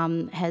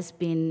has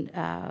been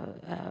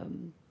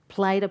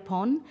played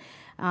upon.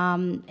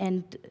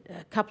 And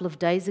a couple of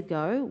days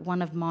ago,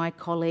 one of my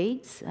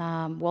colleagues,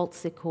 Walt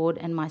Secord,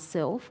 and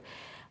myself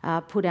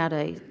put out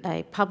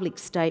a public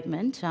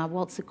statement.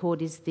 Walt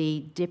Secord is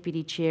the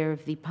Deputy Chair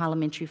of the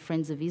Parliamentary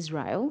Friends of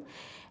Israel,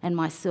 and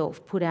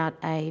myself put out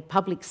a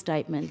public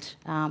statement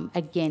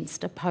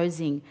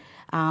opposing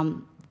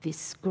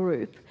this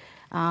group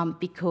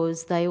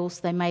because they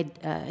made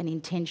an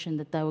intention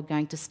that they were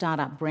going to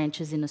start up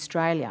branches in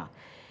Australia.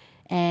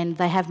 And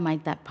they have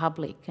made that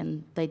public,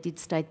 and they did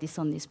state this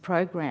on this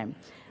program.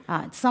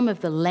 Some of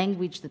the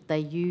language that they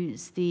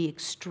use, the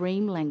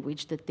extreme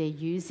language that they're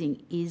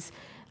using, is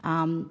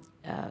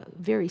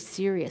very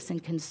serious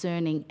and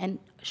concerning. And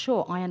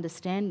sure, I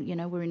understand, you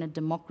know, we're in a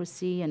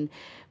democracy,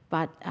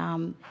 but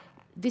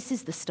this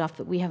is the stuff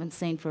that we haven't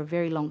seen for a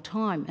very long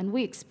time. And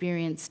we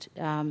experienced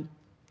in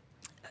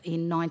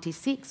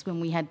 '96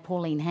 when we had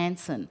Pauline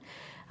Hanson,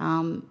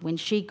 when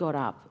she got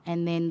up,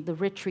 and then the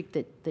rhetoric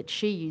that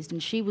she used,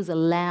 and she was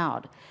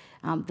allowed,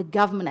 the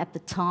government at the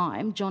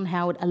time, John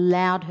Howard,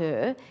 allowed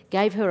her,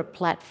 gave her a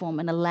platform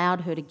and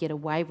allowed her to get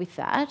away with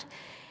that.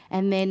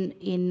 And then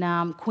in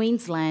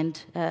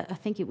Queensland, I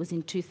think it was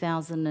in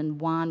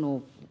 2001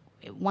 or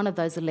one of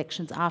those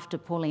elections after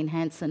Pauline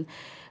Hanson,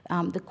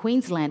 the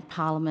Queensland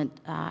Parliament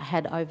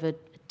had over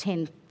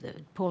 10,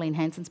 Pauline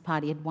Hanson's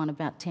party had won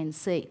about 10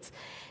 seats.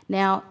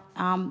 Now,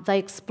 they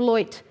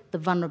exploit the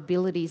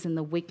vulnerabilities and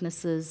the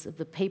weaknesses of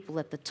the people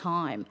at the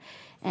time.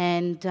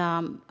 And,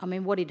 I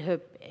mean, what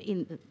did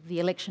in the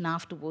election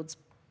afterwards,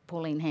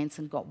 Pauline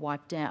Hanson got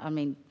wiped out. I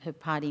mean, her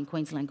party in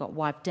Queensland got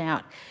wiped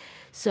out.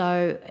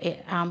 So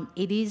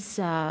it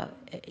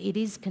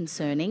is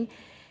concerning.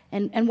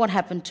 And what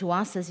happened to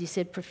us, as you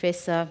said,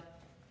 Professor,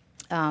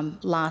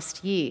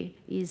 last year,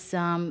 is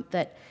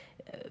that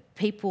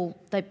people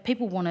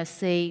want to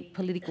see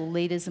political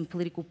leaders and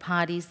political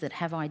parties that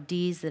have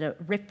ideas that are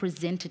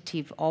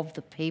representative of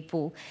the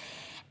people,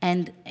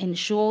 and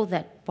ensure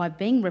that by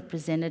being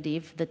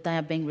representative that they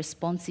are being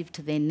responsive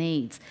to their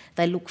needs.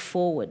 They look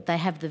forward, they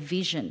have the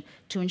vision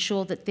to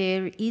ensure that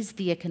there is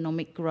the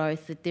economic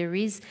growth, that there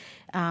is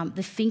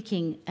the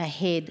thinking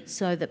ahead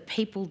so that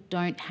people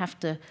don't have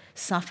to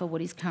suffer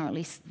what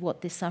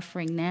they're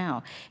suffering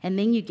now. And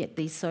then you get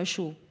these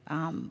social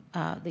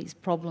these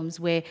problems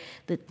where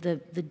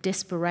the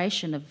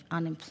desperation of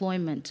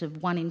unemployment,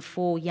 of 1 in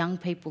 4 young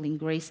people in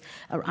Greece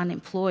are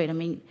unemployed. I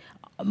mean,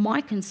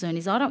 my concern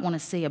is I don't want to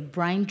see a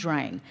brain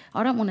drain.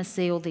 I don't want to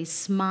see all these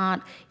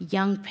smart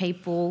young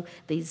people,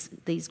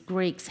 these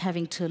Greeks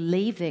having to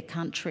leave their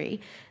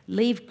country,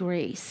 leave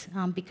Greece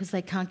because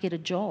they can't get a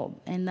job.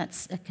 And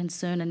that's a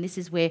concern. And this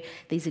is where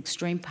these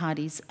extreme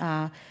parties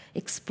are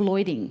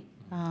exploiting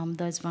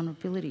those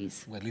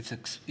vulnerabilities? Well,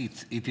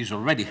 it is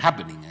already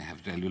happening, I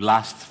have to tell you.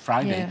 Last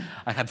Friday,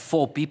 I had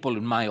 4 people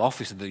in my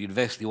office at the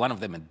university, one of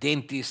them a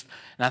dentist,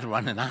 another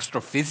one an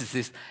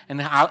astrophysicist,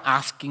 and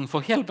asking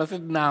for help. I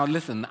said, now,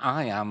 listen,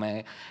 I am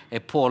a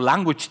poor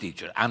language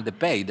teacher,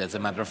 underpaid, as a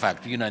matter of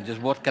fact. You know, just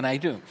what can I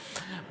do?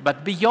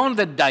 But beyond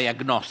the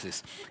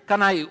diagnosis,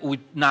 can I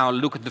now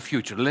look at the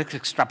future? Let's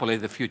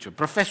extrapolate the future.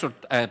 Professor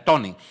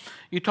Tony,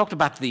 you talked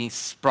about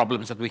these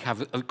problems that we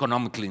have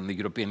economically in the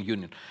European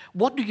Union.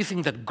 What do you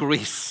think that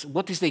Greece,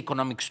 what is the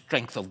economic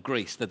strength of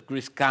Greece, that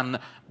Greece can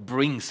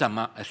bring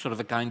some sort of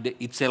a kind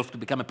itself to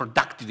become a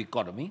productive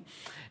economy?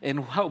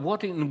 And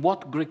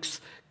what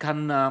Greeks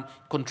can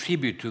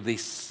contribute to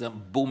these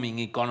booming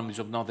economies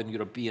of Northern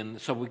European,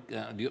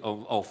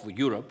 of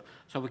Europe,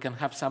 so we can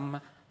have some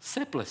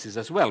surpluses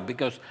as well,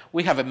 because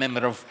we have a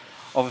member of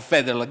a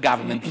federal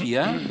government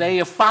here.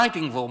 They are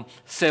fighting for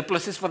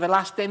surpluses for the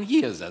last 10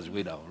 years, as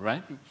we know,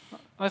 right?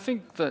 I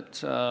think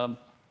that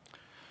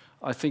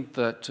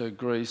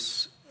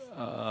Greece,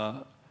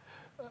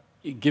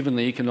 given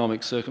the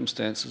economic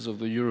circumstances of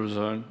the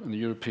Eurozone and the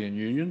European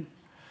Union,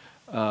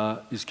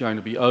 is going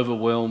to be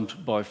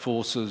overwhelmed by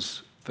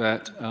forces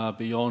that are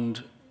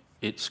beyond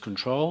its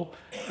control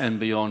and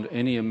beyond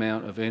any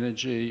amount of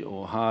energy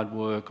or hard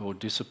work or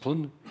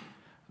discipline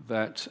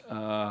that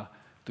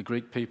the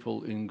Greek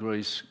people in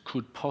Greece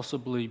could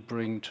possibly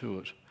bring to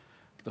it.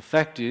 The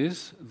fact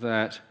is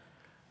that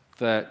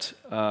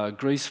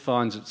Greece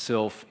finds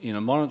itself in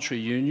a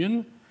monetary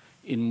union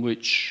in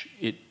which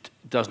it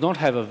does not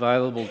have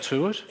available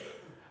to it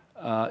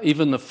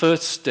even the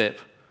first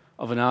step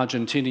of an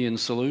Argentinian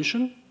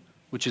solution,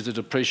 which is a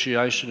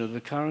depreciation of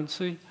the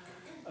currency.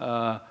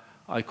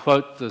 I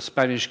quote the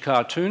Spanish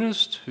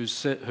cartoonist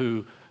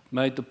who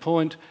made the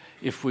point,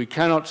 if we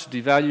cannot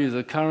devalue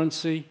the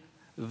currency,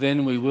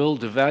 then we will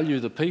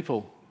devalue the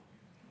people.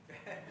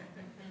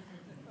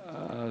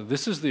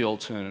 This is the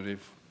alternative.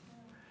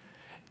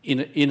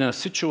 In a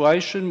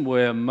situation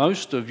where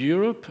most of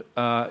Europe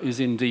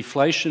is in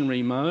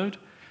deflationary mode,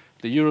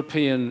 the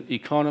European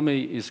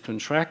economy is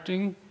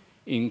contracting,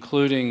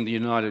 including the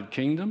United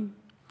Kingdom.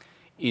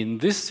 In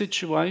this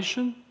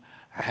situation,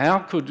 how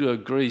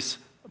could Greece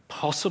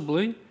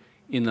possibly,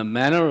 in the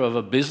manner of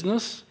a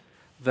business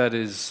that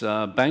is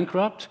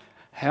bankrupt,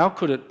 how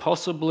could it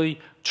possibly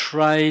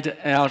trade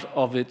out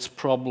of its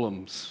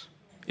problems?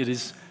 It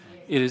is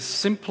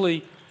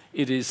simply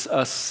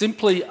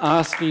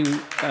asking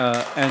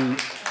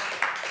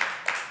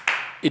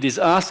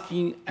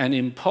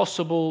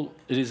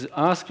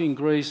asking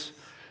Greece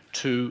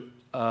to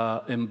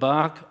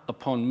embark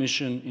upon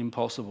mission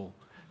impossible.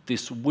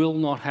 This will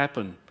not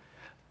happen.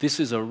 This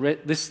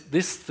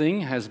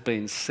thing has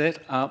been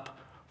set up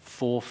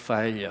for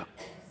failure.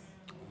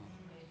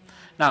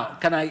 Now,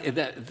 can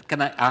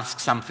I ask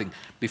something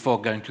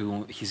before going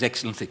to His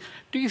Excellency?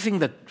 Do you think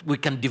that we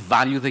can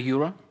devalue the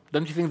euro?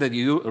 Don't you think that the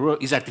euro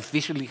is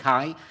artificially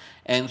high?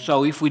 And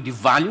so if we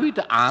devalue it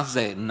as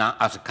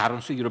a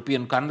currency,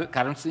 European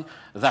currency,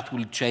 that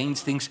will change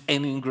things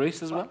in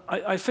Greece as well?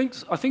 I think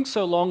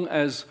so long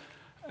as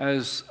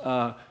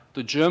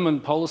the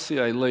German policy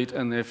elite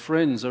and their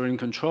friends are in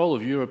control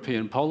of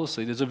European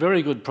policy, there's a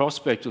very good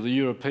prospect of the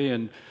euro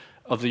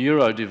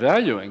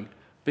devaluing,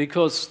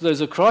 because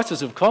there's a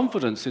crisis of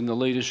confidence in the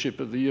leadership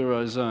of the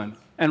Eurozone,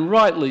 and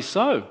rightly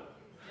so.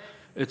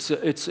 It's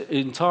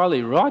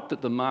entirely right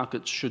that the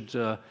markets should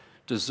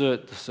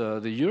desert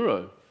the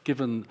euro,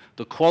 given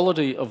the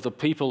quality of the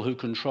people who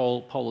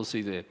control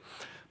policy there.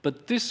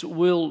 But this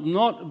will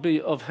not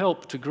be of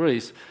help to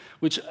Greece,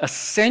 which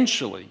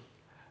essentially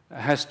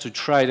has to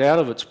trade out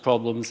of its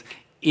problems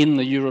in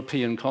the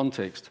European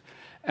context.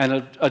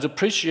 And a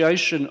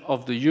depreciation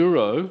of the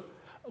euro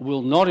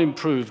will not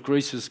improve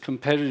Greece's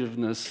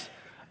competitiveness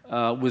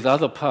with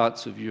other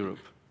parts of Europe.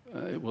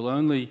 It will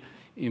only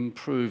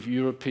improve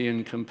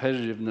European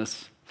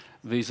competitiveness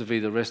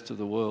vis-à-vis the rest of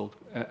the world.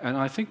 And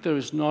I think there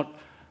is not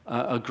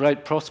a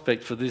great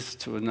prospect for this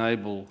to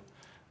enable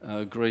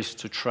Greece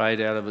to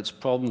trade out of its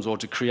problems or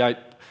to create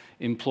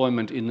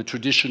employment in the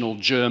traditional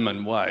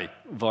German way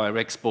via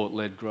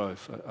export-led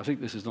growth. I think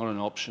this is not an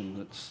option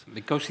that's...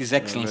 Because His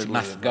Excellency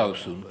must go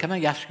soon, can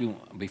I ask you,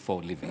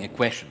 before leaving, a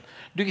question?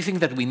 Do you think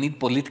that we need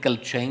political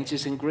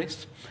changes in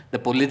Greece? The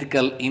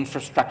political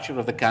infrastructure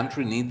of the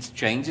country needs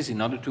changes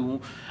in order to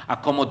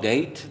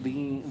accommodate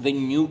the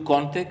new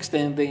context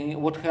and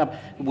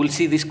we'll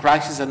see this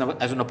crisis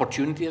as an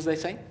opportunity, as they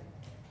say?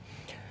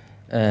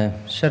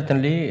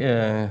 Certainly,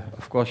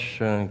 of course,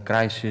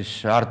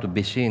 crises are to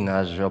be seen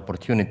as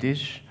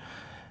opportunities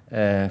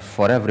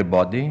for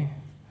everybody,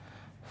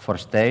 for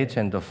states,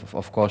 and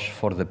of course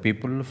for the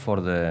people, for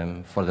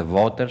the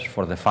voters,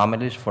 for the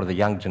families, for the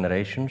young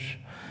generations.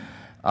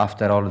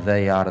 After all,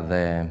 they are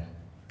the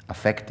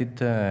affected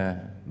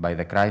by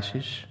the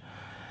crisis.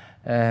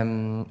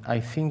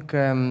 I think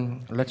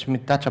let me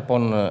touch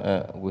upon,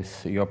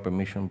 with your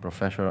permission,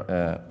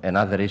 Professor,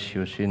 another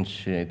issue,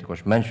 since it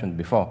was mentioned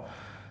before,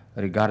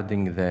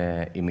 regarding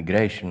the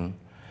immigration.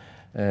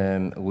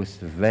 with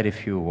very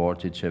few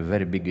words. It's a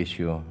very big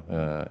issue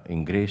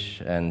in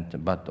Greece,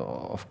 but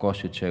of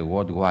course it's a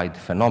worldwide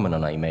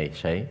phenomenon, I may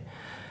say.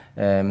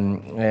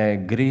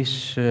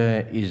 Greece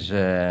is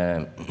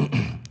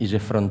a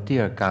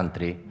frontier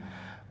country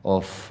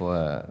of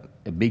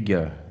a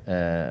bigger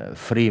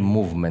free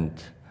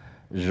movement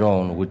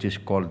zone, which is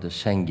called the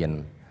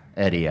Schengen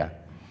area.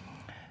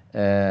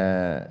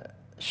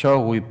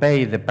 So we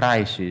pay the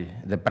price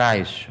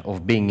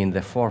of being in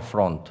the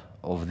forefront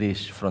of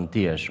these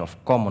frontiers,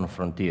 of common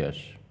frontiers.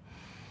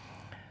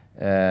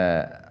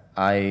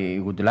 I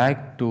would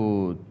like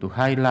to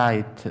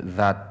highlight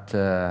that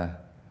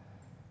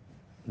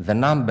the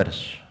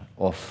numbers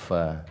of,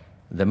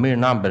 the mere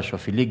numbers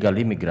of illegal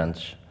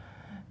immigrants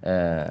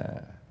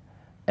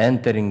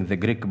entering the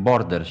Greek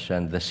borders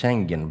and the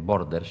Schengen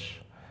borders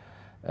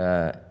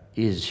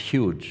is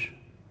huge.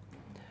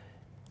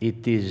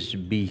 It is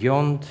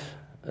beyond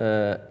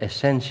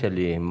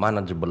essentially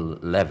manageable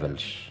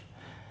levels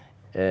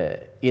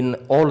in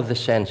all the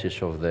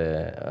senses of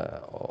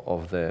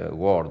the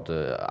word,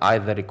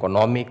 either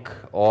economic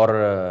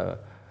or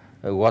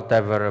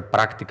whatever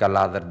practical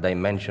other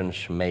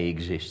dimensions may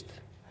exist.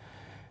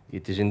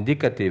 It is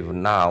indicative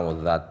now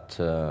that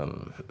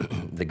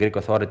the Greek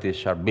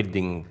authorities are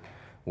building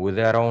with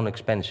their own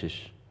expenses,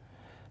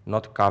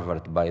 not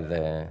covered by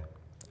the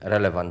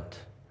relevant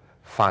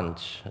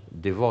funds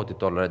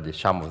devoted already,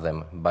 some of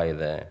them by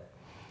the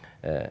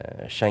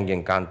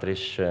Schengen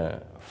countries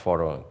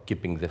for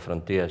keeping the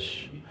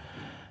frontiers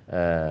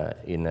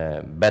in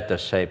a better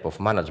shape of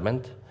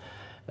management.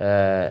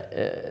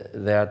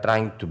 They are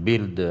trying to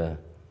build a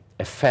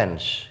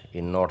fence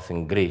in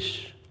northern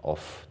Greece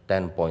of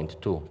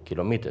 10.2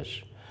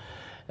 kilometers.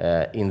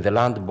 In the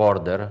land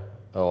border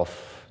of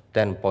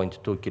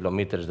 10.2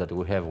 kilometers that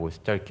we have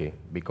with Turkey,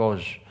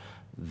 because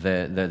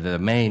the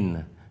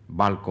main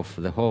bulk of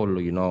the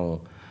whole, you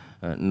know,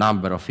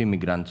 number of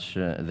immigrants,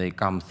 they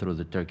come through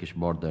the Turkish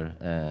border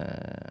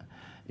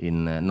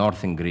in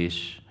northern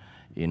Greece,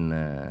 in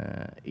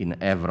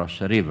Evros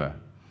River.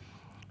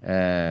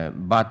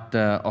 But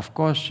of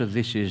course,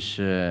 this is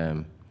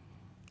an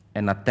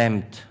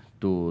attempt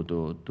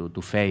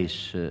to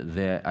face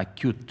the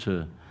acute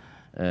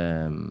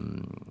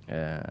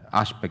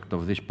aspect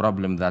of this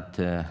problem that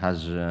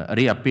has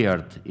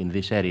reappeared in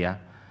this area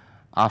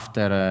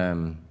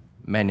after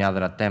many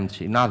other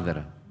attempts in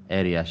other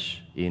areas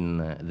in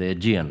the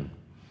Aegean.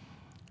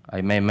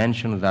 I may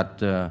mention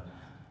that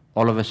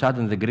all of a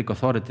sudden the Greek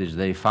authorities,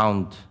 they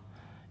found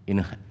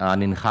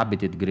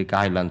uninhabited Greek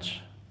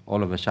islands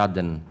all of a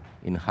sudden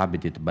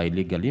inhabited by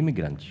illegal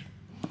immigrants.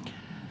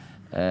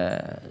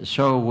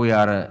 So we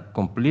are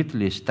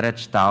completely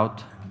stretched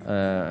out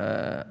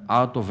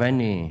of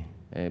any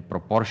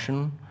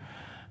proportion,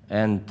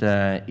 and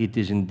it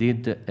is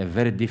indeed a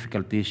very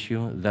difficult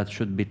issue that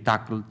should be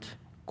tackled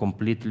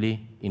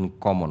completely in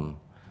common,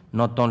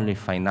 not only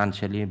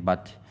financially,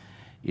 but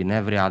in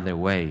every other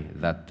way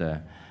that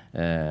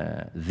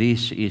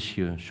this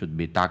issue should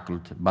be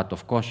tackled, but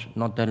of course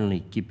not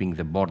only keeping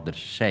the borders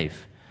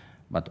safe,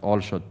 but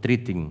also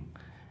treating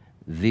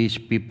these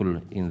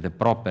people in the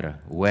proper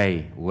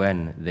way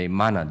when they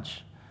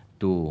manage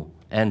to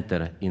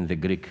enter in the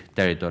Greek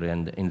territory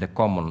and in the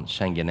common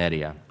Schengen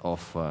area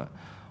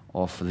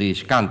of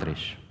these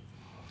countries.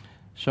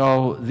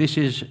 So this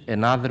is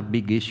another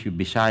big issue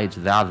besides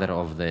the other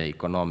of the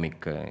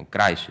economic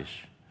crisis.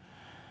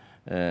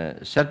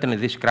 Certainly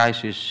this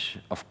crisis,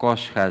 of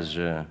course, has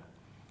a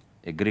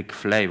Greek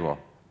flavor,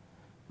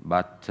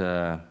 but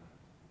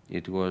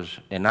it was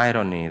an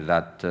irony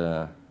that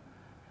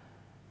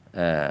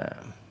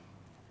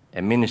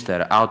a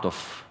minister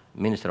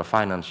of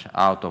finance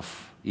out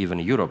of even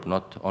Europe,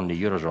 not only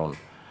Eurozone,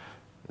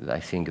 I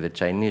think the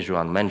Chinese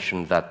one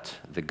mentioned that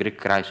the Greek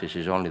crisis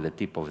is only the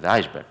tip of the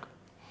iceberg.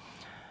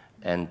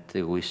 And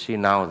we see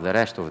now the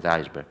rest of the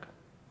iceberg.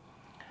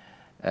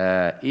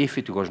 If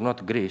it was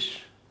not Greece,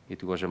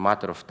 it was a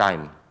matter of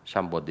time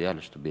somebody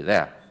else to be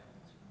there.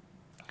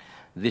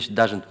 This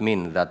doesn't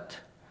mean that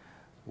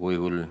we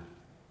will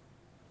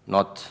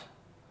not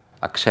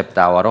accept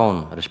our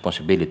own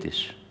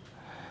responsibilities,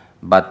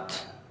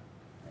 but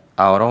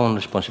our own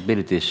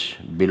responsibilities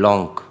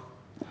belong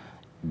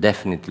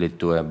definitely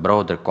to a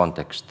broader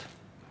context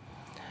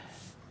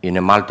in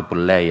a multiple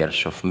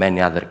layers of many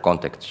other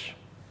contexts,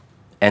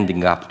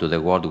 ending up to the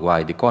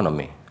worldwide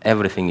economy.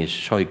 Everything is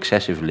so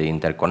excessively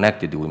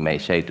interconnected, we may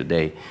say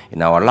today,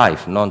 in our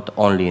life, not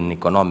only in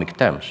economic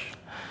terms.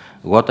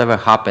 Whatever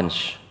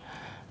happens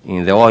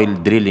in the oil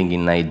drilling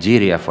in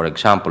Nigeria, for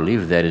example,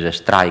 if there is a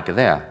strike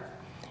there,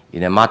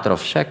 in a matter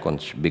of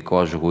seconds,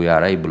 because we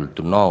are able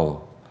to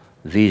know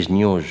this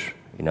news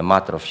in a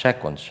matter of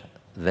seconds,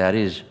 there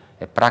is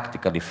a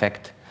practical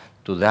effect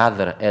to the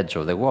other edge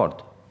of the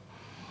world.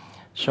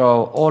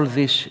 So all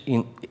this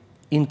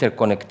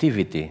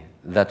interconnectivity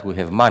that we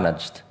have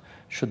managed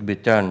should be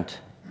turned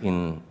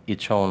in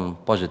its own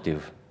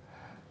positive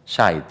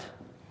side,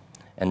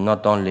 and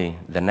not only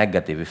the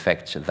negative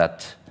effects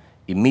that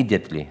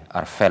immediately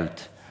are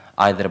felt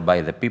either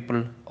by the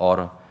people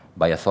or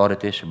by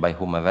authorities, by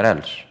whomever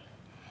else.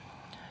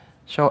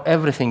 So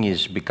everything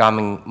is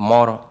becoming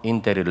more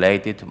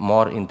interrelated,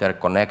 more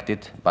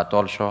interconnected, but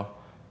also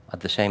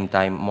at the same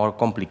time more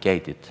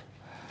complicated.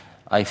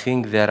 I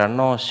think there are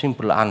no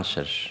simple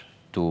answers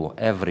to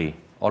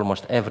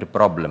almost every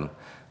problem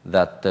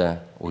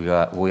that we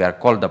are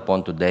called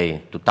upon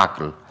today to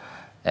tackle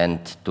and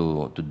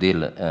to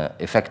deal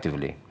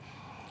effectively.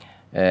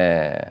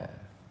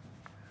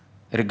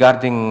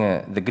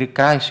 Regarding the Greek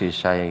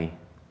crisis, I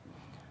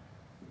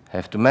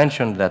have to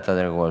mention that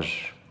there was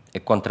a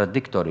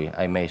contradictory,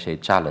 I may say,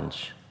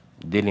 challenge,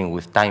 dealing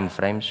with time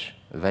frames,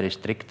 very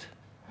strict,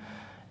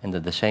 and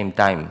at the same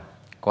time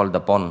called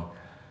upon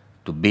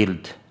to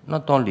build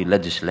not only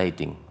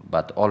legislating,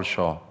 but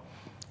also,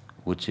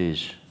 which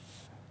is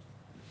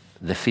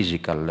the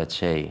physical, let's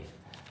say,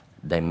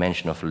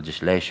 dimension of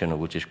legislation,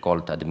 which is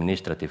called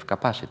administrative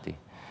capacity.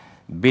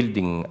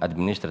 Building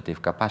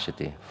administrative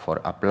capacity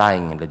for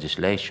applying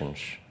legislations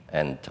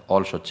and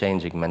also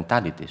changing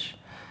mentalities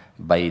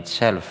by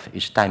itself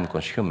is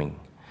time-consuming.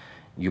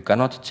 You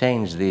cannot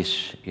change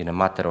this in a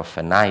matter of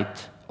a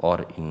night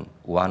or in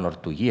 1 or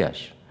 2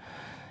 years.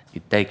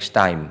 It takes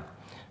time.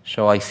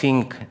 So I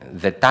think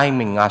the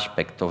timing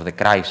aspect of the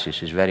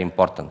crisis is very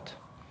important.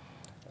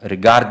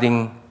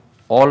 Regarding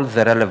all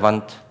the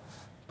relevant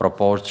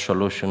proposed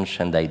solutions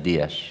and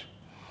ideas,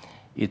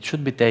 it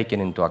should be taken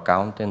into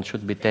account and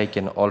should be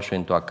taken also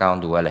into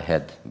account well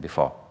ahead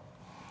before.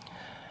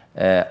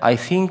 I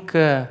think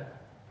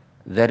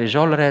there is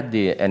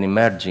already an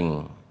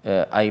emerging,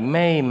 I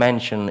may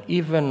mention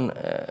even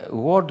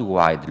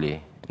worldwidely,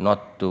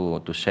 not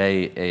to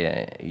say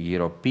a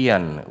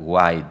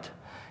European-wide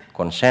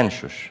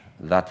consensus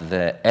that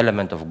the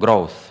element of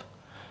growth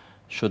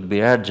should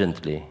be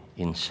urgently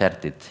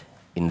inserted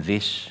in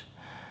this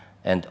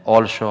and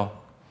also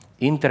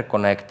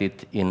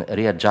interconnected in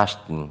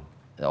readjusting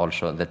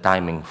also the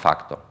timing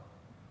factor.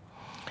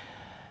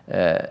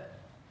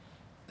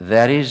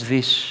 There is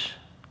this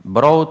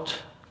broad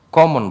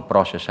common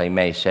process, I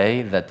may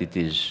say, that it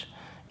is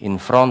in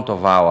front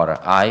of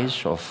our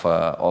eyes of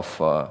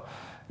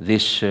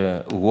this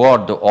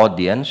world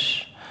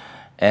audience,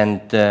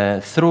 and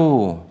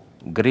through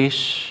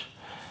Greece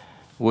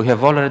we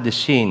have already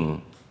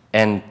seen,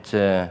 and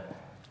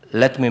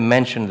let me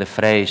mention the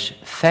phrase,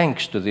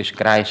 thanks to this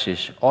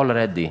crisis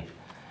already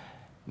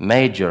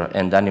major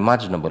and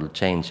unimaginable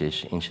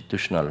changes,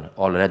 institutional,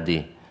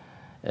 already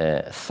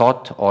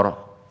thought or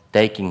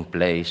taking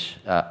place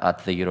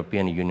at the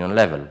European Union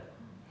level.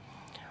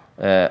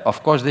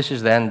 Of course, this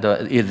is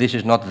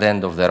not the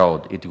end of the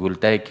road. It will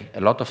take a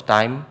lot of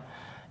time,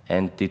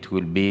 and it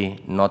will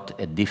be not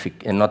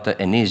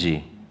an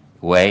easy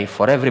way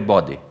for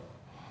everybody,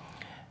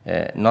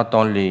 not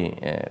only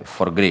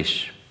for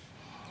Greece.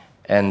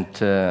 And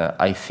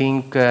I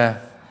think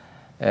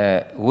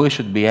we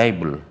should be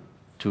able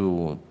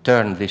to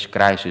turn this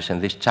crisis and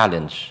this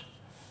challenge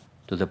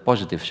to the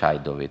positive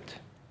side of it.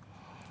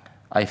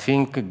 I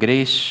think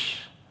Greece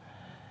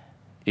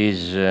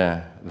is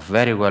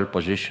very well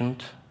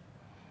positioned,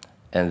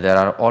 and there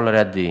are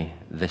already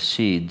the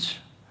seeds,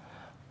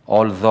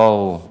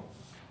 although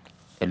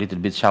a little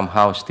bit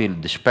somehow still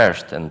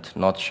dispersed and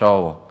not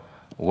so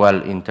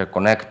well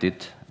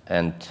interconnected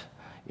and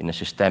in a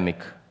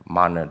systemic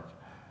manner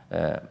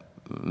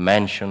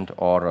mentioned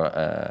or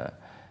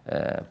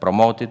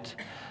promoted,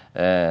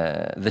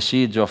 the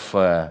seeds of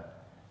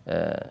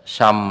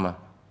some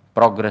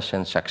progress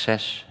and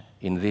success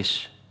in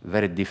this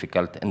very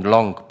difficult and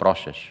long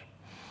process.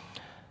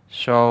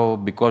 So,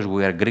 because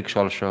we are Greeks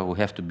also, we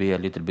have to be a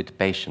little bit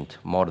patient,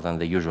 more than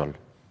the usual.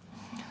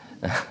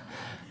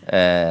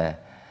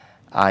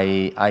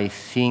 I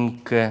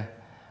think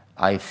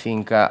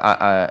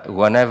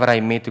whenever I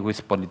meet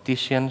with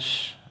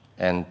politicians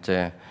and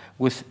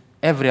with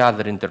every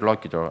other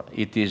interlocutor,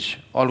 it is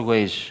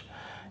always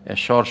a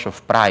source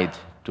of pride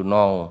to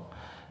know,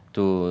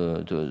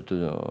 to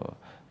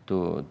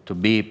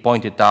be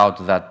pointed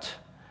out that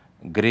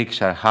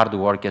Greeks are hard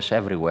workers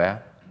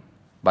everywhere,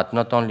 but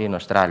not only in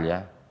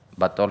Australia,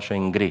 but also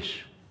in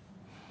Greece.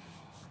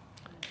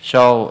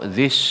 So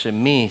this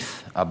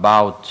myth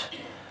about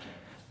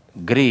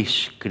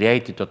Greece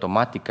created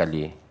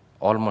automatically,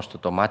 almost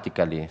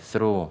automatically,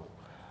 through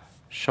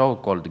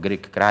so-called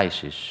Greek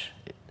crisis,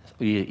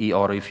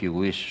 or if you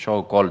wish,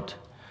 so-called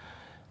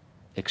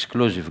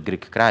exclusive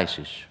Greek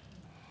crisis,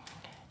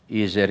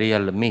 is a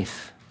real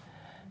myth.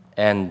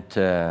 And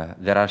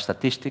there are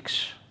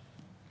statistics,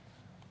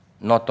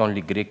 not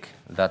only Greek,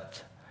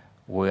 that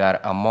we are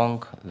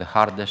among the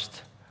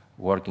hardest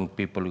working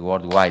people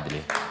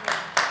worldwide.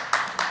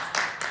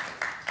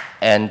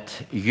 And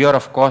you're,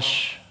 of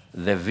course,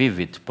 the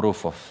vivid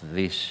proof of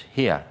this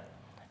here.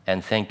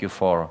 And thank you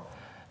for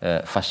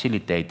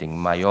facilitating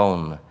my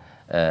own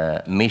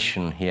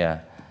mission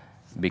here,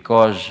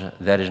 because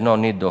there is no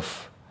need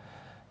of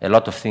a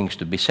lot of things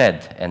to be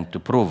said and to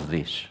prove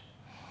this.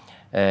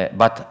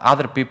 But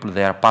other people,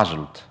 they are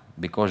puzzled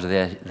because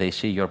they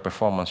see your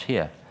performance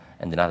here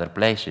and in other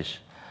places,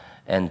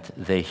 and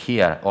they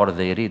hear or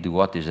they read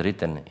what is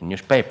written in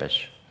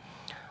newspapers.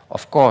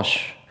 Of course,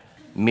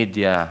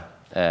 media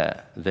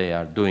they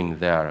are doing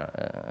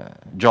their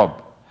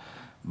job.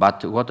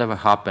 But whatever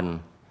happened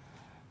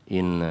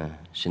in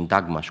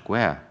Syntagma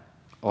Square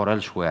or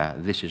elsewhere,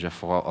 this is,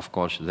 of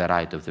course, the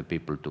right of the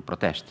people to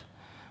protest.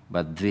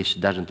 But this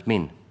doesn't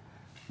mean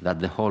that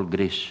the whole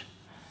Greece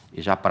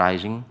is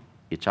uprising,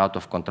 it's out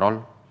of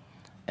control,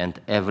 and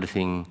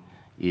everything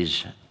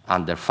is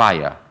under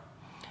fire.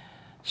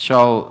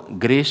 So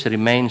Greece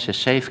remains a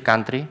safe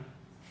country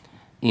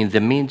in the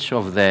midst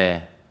of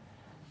the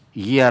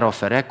year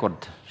of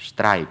record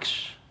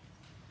strikes.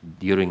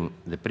 During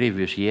the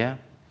previous year,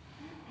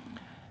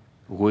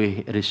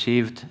 we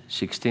received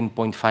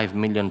 16.5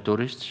 million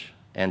tourists,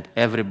 and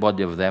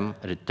everybody of them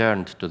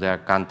returned to their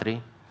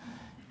country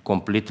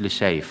completely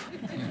safe.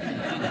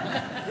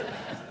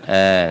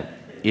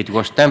 It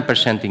was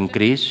 10%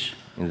 increase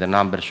in the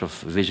numbers of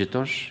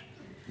visitors.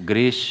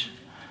 Greece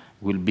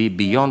will be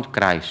beyond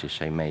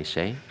crisis, I may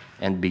say,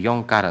 and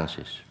beyond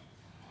currencies.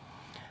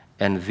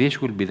 And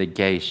this will be the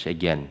case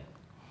again.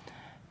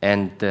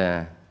 And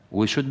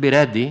we should be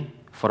ready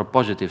for a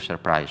positive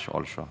surprise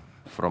also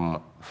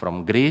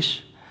from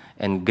Greece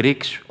and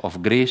Greeks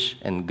of Greece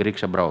and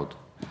Greeks abroad.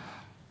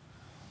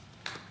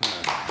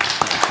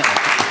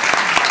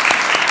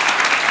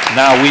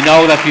 Now, we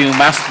know that you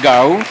must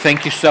go.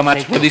 Thank you so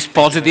much for this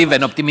positive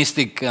and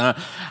optimistic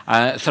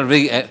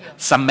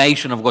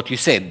summation of what you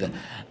said.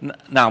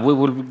 Now, we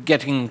will be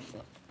getting,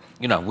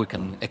 we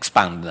can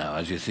expand now,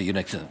 as you see.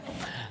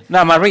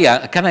 Now,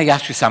 Maria, can I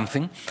ask you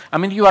something? I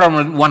mean, you are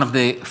one of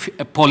the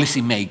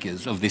policy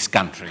makers of this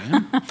country.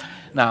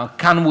 Now,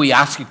 can we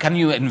ask you, can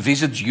you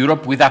envisage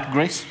Europe without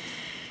Greece?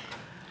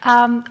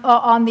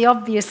 On the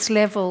obvious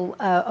level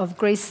of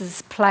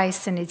Greece's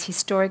place and its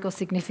historical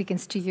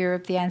significance to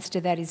Europe, the answer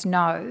to that is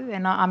no.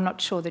 And I'm not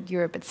sure that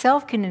Europe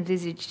itself can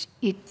envisage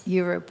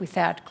Europe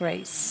without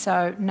Greece.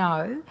 So,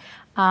 no.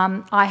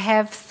 I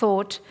have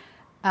thought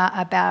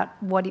about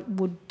what it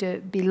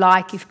would be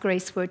like if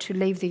Greece were to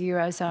leave the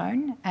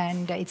Eurozone.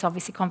 And it's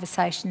obviously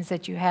conversations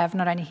that you have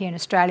not only here in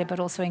Australia but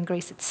also in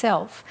Greece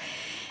itself.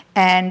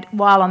 And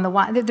while on the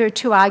one, there are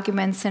two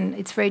arguments, and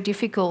it's very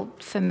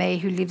difficult for me,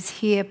 who lives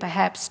here,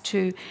 perhaps,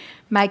 to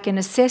make an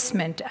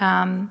assessment.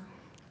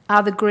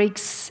 Are the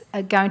Greeks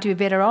going to be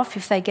better off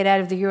if they get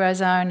out of the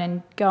Eurozone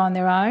and go on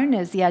their own,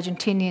 as the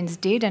Argentinians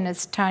did? And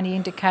as Tony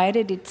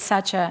indicated, it's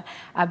such a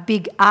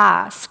big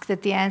ask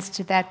that the answer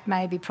to that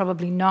may be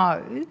probably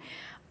no.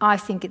 I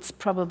think it's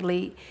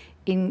probably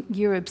in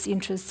Europe's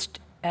interest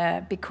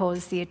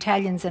because the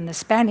Italians and the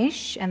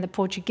Spanish and the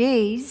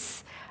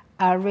Portuguese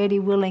are ready,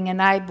 willing and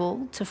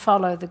able to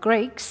follow the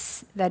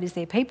Greeks, that is,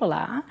 their people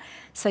are.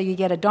 So you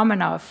get a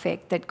domino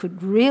effect that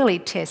could really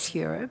test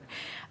Europe.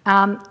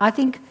 I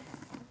think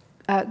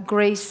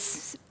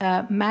Greece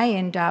may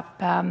end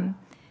up,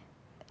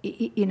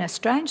 in a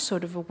strange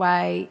sort of a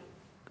way,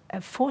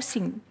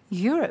 forcing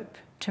Europe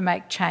to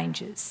make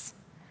changes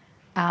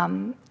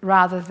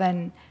rather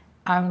than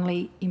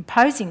only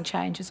imposing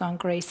changes on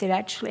Greece. It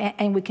actually,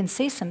 and we can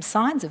see some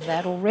signs of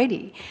that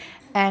already.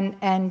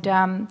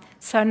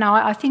 So no,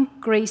 I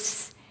think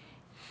Greece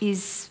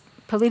is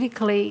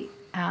politically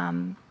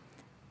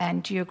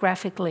and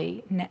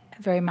geographically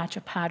very much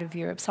a part of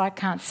Europe. So I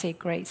can't see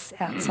Greece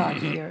outside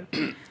of Europe.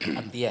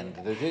 At the end,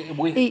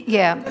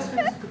 yeah.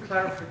 Just for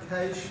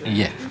clarification,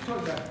 yeah. We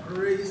talk about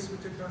Greece, we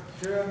talk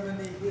about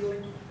Germany, Italy.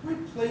 Can we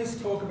please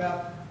talk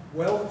about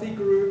wealthy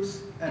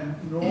groups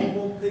and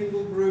normal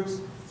people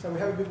groups, so we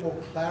have a bit more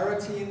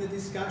clarity in the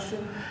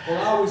discussion? Or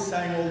are we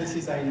saying all this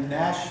is a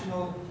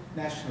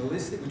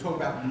nationalistic? We talk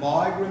about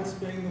migrants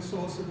being the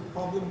source of the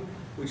problem,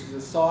 which is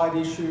a side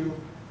issue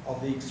of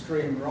the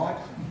extreme right.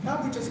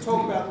 Can't we just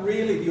talk about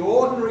really the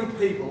ordinary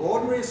people,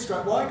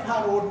 why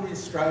can't ordinary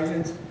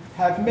Australians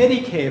have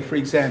Medicare, for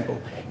example?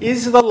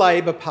 Is the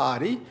Labor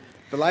Party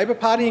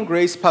in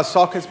Greece,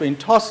 PASOK, has been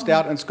tossed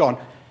out and it's gone.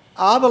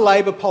 Are the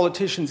Labor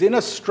politicians in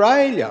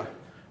Australia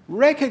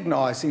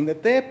recognising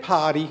that their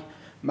party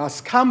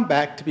must come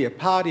back to be a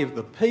party of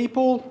the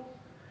people?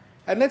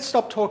 And let's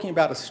stop talking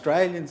about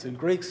Australians and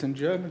Greeks and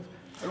Germans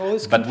and all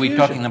this confusion. But we're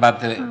talking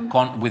about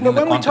within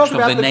the context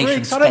of the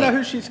nation state. I don't know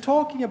who she's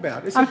talking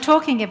about. I'm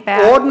talking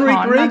about ordinary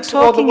Greeks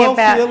or the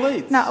wealthy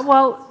elites? No,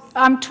 well,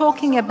 I'm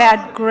talking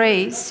about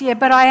Greece, yeah,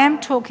 but I am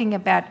talking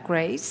about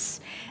Greece.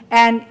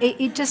 And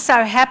it just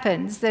so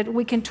happens that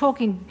we can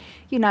talk in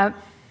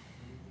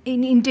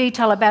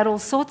detail about all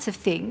sorts of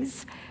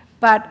things,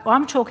 but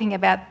I'm talking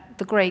about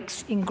the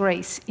Greeks in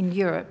Greece, in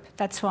Europe.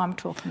 That's who I'm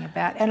talking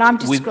about. And I'm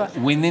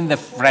within the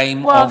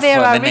frame well, of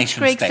there are the rich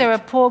nation Greeks, state. there are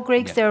poor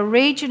Greeks, yeah. There are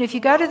region. If you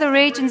go to the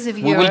regions of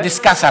Europe... We will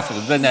discuss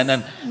afterwards. We'll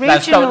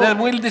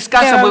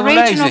discuss and we will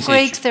raise this issue. There are regional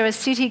Greeks, there are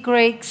city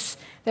Greeks,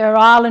 there are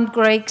island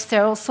Greeks,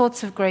 there are all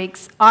sorts of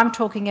Greeks. I'm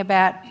talking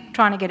about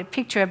trying to get a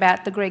picture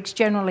about the Greeks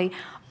generally.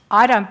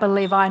 I don't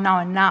believe I know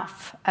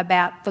enough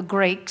about the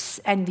Greeks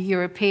and the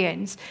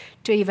Europeans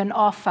to even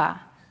offer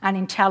an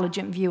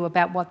intelligent view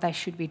about what they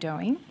should be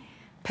doing.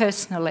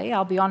 Personally,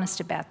 I'll be honest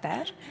about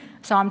that.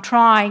 So I'm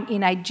trying,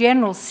 in a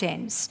general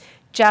sense,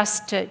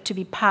 just to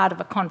be part of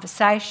a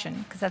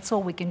conversation, because that's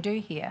all we can do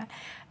here,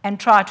 and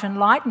try to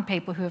enlighten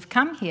people who have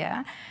come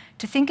here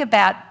to think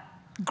about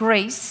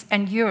Greece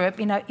and Europe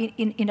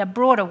in a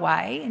broader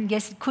way. And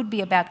yes, it could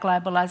be about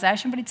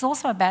globalisation, but it's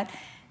also about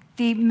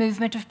the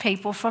movement of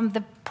people from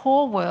the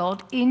poor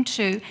world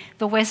into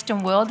the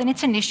Western world, and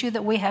it's an issue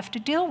that we have to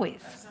deal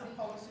with.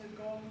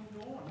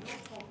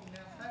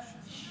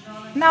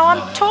 No,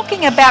 I'm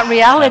talking about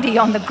reality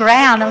on the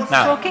ground. I'm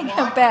talking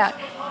about...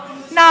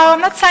 No, I'm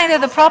not saying they're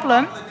the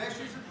problem.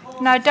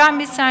 No, don't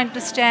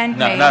misunderstand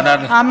me. No.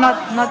 I'm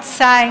not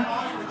saying...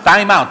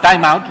 Time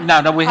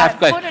out. No, we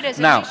have... I put it as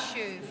an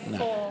issue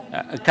for...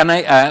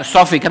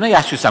 Sophie, can I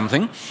ask you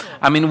something?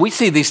 I mean, we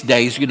see these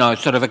days,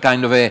 sort of a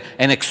kind of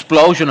an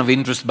explosion of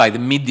interest by the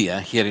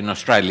media here in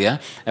Australia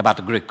about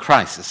the Greek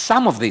crisis.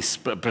 Some of these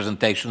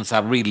presentations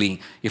are really,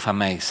 if I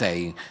may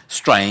say,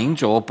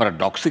 strange or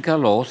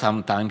paradoxical or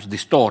sometimes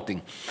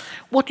distorting.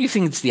 What do you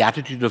think is the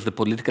attitude of the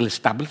political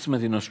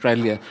establishment in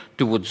Australia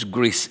towards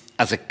Greece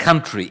as a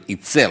country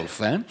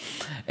itself, and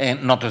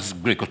not as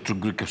Greek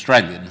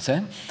Australians?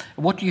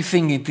 What do you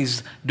think it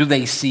is? Do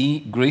they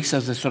see Greece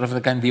as a sort of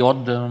the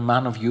odd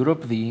man of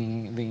Europe?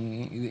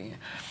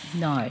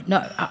 No.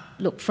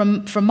 Look,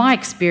 from my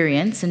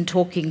experience and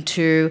talking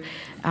to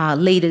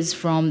leaders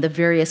from the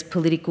various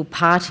political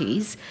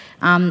parties,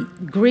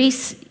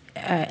 Greece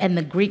and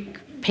the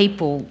Greek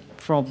people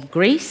from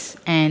Greece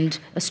and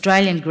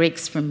Australian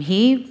Greeks from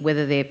here,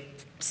 whether they're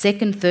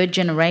second, third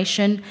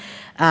generation,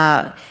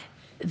 they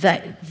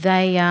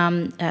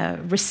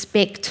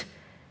respect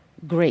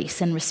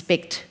Greece and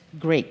respect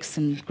Greeks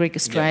and Greek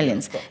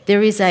Australians. Yeah.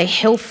 There is a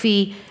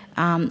healthy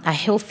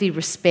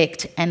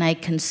respect and a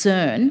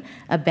concern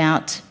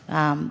about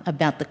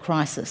the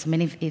crisis. I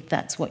mean, if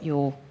that's what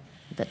you're...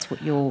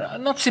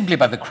 Not simply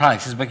about the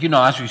crisis, but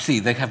as you see,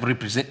 they have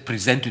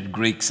presented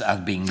Greeks as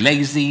being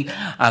lazy,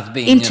 as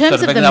being in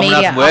terms of the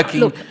media. Not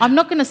working. Look, I'm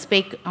not going to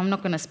speak on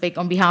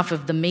behalf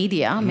of the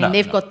media. I mean,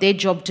 they've got their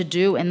job to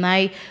do, and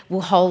they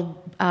will hold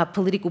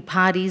political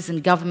parties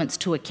and governments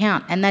to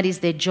account, and that is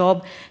their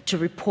job to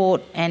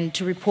report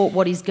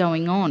what is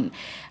going on.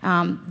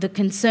 The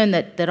concern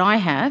that I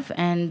have,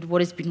 and what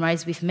has been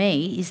raised with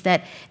me, is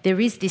that there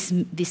is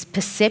this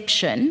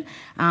perception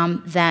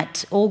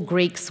that all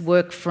Greeks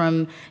work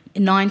from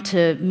 9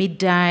 to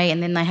midday,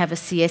 and then they have a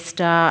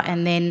siesta,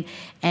 and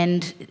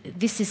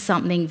this is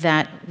something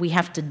that we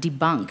have to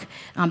debunk,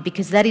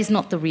 because that is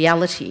not the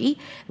reality.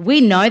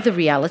 We know the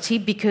reality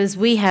because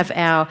we have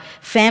our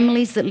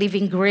families that live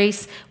in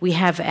Greece, we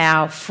have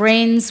our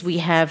friends, we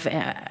have...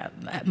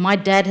 my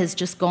dad has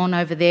just gone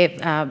over there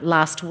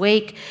last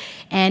week,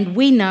 and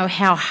we know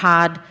how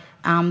hard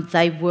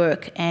they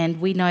work,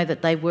 and we know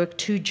that they work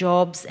 2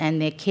 jobs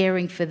and they're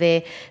caring for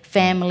their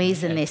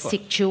families and their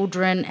sick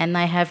children, and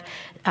they have...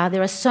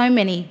 there are so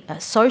many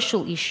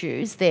social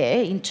issues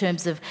there in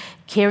terms of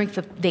caring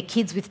for their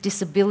kids with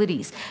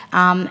disabilities,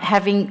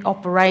 having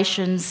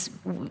operations.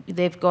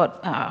 They've got...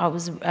 I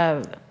was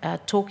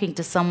talking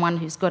to someone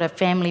who's got a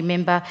family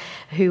member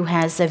who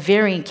has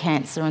ovarian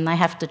cancer, and they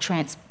have to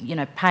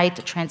pay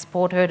to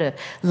transport her to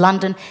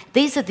London.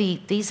 These are the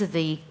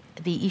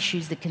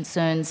issues, the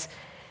concerns.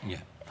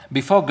 Yeah.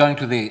 Before going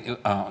to the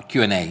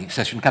Q&A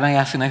session, can I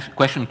ask a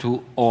question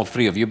to all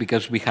 3 of you,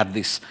 because we had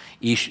this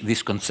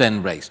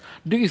concern raised.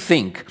 Do you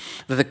think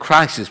that the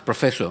crisis,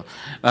 Professor,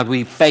 that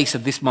we face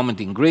at this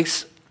moment in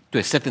Greece, to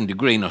a certain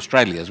degree in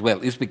Australia as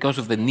well, is because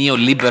of the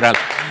neoliberal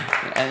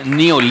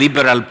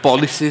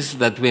policies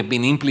that we have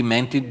been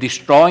implemented,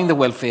 destroying the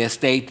welfare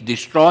state,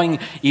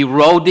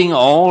 eroding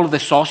all the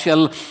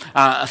social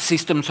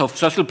systems of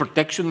social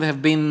protection that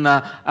have been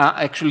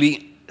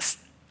actually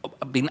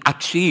been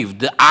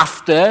achieved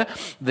after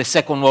the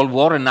Second World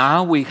War, and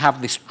now we have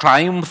this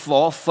triumph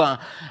of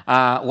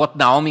what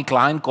Naomi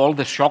Klein called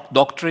the shock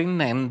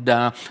doctrine, and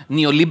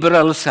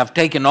neoliberals have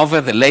taken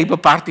over the Labour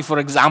Party, for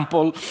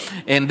example,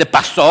 and the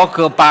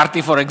PASOK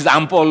Party, for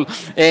example,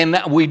 and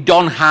we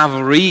don't have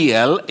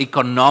real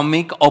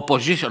economic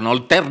opposition,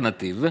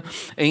 alternative,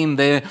 in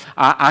the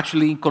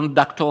actually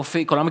conduct of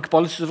economic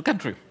policies of the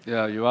country.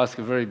 Yeah, you ask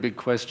a very big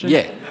question.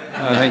 Yeah.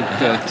 I think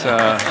that...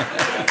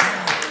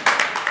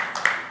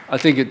 I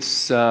think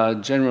it's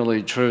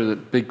generally true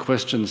that big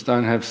questions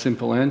don't have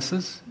simple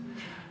answers,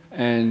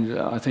 and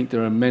I think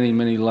there are many,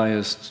 many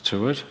layers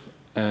to it,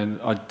 and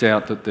I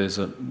doubt that there's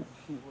a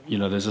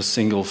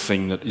single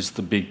thing that is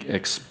the big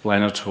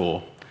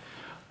explanator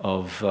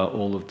of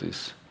all of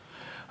this.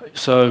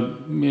 So,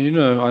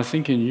 I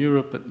think in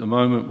Europe at the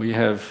moment we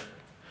have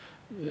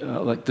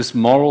like this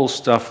moral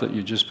stuff that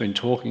you've just been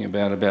talking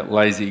about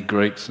lazy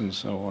Greeks and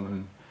so on,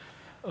 and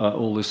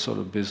all this sort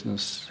of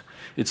business.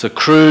 It's a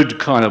crude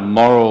kind of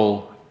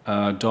moral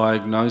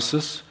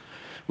diagnosis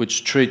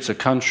which treats a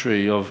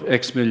country of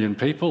X million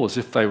people as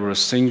if they were a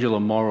singular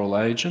moral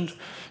agent.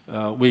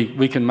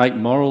 We can make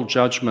moral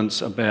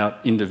judgments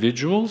about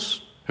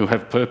individuals who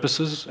have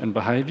purposes and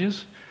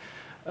behaviours.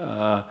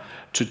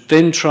 To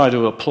then try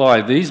to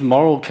apply these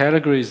moral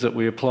categories that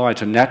we apply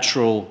to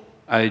natural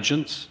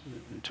agents,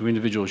 to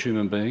individual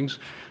human beings,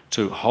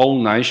 to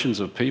whole nations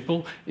of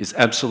people is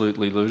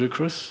absolutely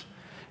ludicrous.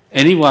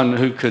 Anyone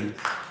who could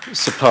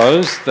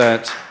suppose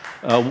that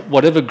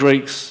whatever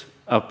Greeks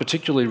are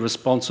particularly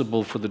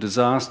responsible for the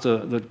disaster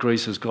that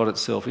Greece has got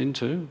itself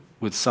into,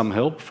 with some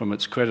help from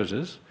its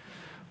creditors,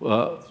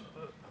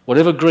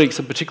 whatever Greeks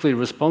are particularly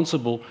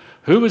responsible,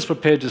 who is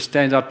prepared to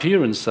stand up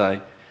here and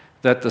say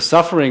that the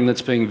suffering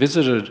that's being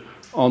visited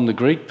on the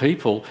Greek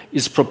people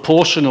is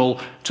proportional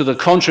to the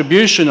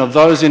contribution of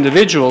those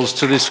individuals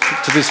to this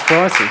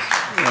crisis?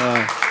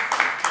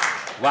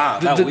 Wow,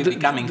 now we're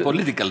becoming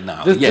political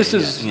now. This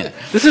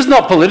is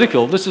not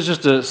political. This is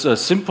just a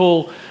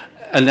simple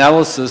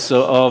analysis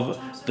of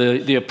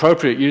the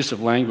appropriate use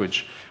of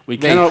language. We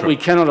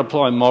cannot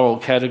apply moral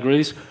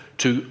categories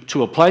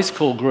to a place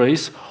called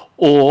Greece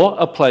or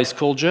a place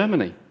called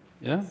Germany.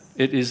 Yeah?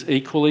 It is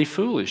equally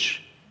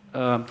foolish.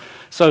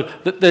 So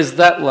there's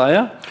that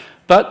layer.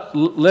 But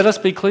let us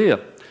be clear.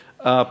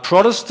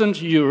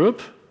 Protestant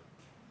Europe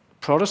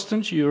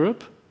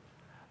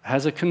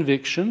has a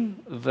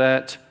conviction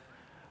that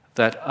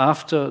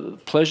after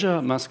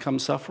pleasure must come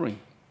suffering.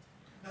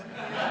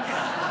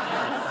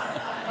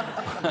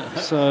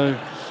 So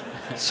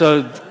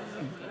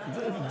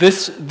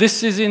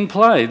this is in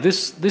play.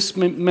 This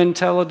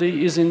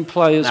mentality is in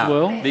play as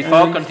well.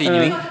 Before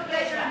continuing,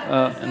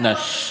 no,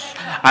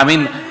 I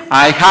mean,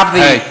 I have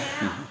the.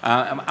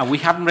 We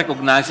haven't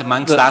recognised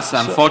amongst us.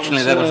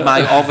 Unfortunately, that was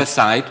my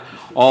oversight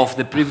of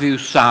the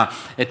previous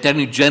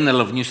Attorney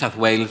General of New South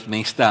Wales,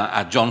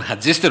 Mr. John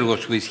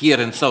Hadjisteros, who is here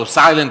and so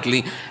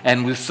silently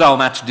and with so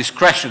much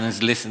discretion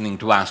is listening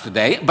to us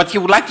today. But he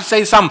would like to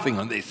say something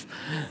on this.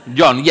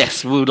 John,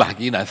 yes, we would like,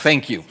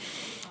 thank you.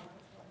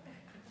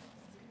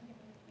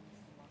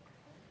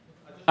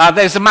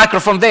 There's a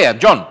microphone there,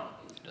 John.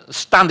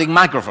 Standing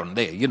microphone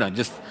there,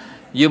 just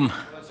you.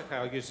 That's okay,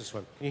 I'll use this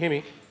one. Can you hear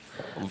me?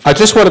 I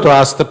just wanted to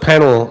ask the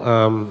panel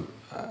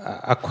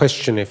a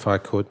question, if I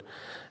could.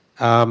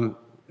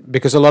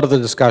 Because a lot of the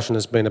discussion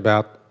has been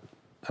about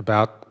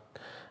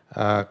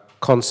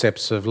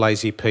concepts of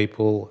lazy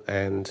people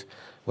and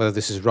whether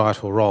this is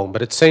right or wrong.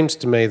 But it seems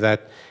to me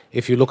that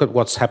if you look at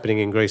what's happening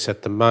in Greece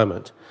at the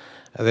moment,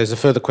 there's a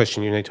further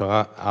question you need to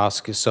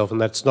ask yourself, and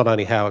that's not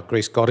only how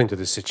Greece got into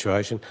this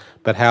situation,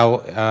 but how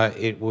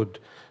it would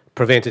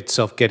prevent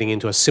itself getting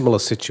into a similar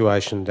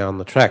situation down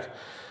the track.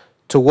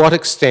 To what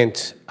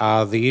extent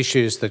are the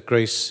issues that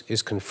Greece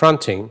is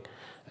confronting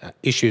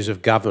issues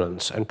of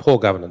governance and poor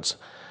governance?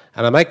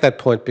 And I make that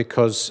point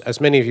because,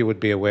 as many of you would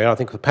be aware, I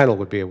think the panel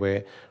would be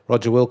aware,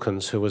 Roger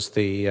Wilkins, who was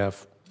the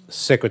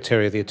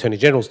Secretary of the Attorney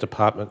General's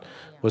Department,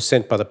 was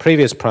sent by the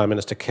previous Prime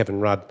Minister, Kevin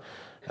Rudd,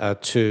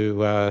 to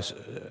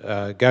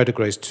go to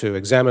Greece to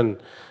examine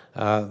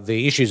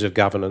the issues of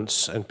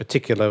governance, in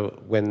particular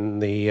when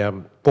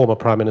the former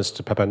Prime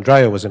Minister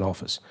Papandreou was in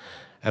office.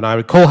 And I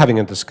recall having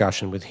a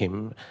discussion with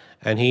him,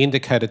 and he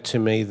indicated to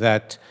me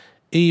that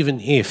even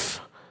if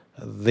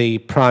the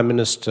Prime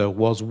Minister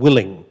was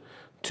willing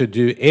to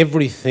do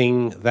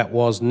everything that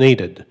was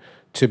needed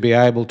to be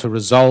able to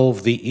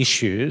resolve the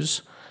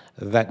issues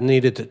that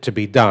needed to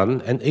be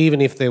done, and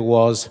even if there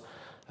was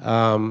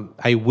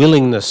a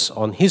willingness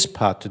on his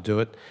part to do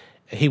it,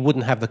 he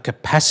wouldn't have the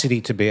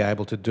capacity to be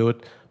able to do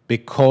it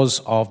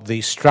because of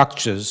the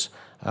structures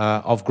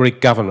of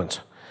Greek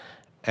government.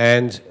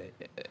 And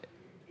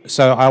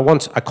so I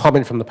want a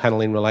comment from the panel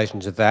in relation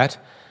to that.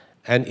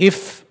 And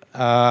if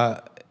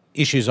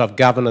issues of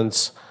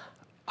governance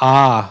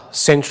are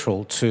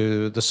central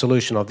to the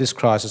solution of this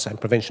crisis and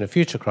prevention of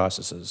future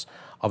crises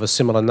of a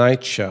similar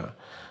nature,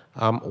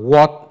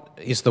 what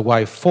is the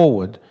way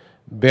forward,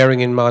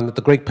 bearing in mind that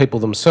the Greek people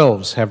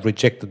themselves have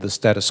rejected the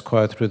status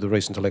quo through the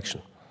recent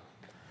election?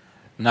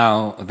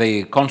 Now,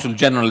 the Consul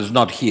General is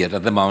not here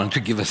at the moment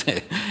to give us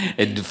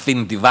a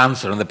definitive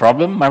answer on the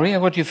problem. Maria,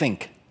 what do you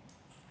think?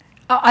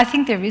 I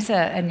think there is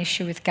an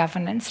issue with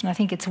governance, and I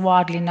think it's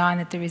widely known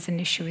that there is an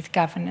issue with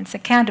governance.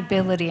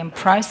 Accountability and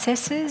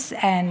processes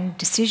and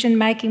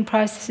decision-making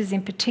processes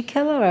in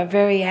particular are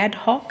very ad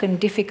hoc and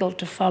difficult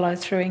to follow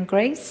through in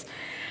Greece.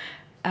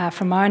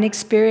 From my own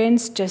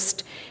experience,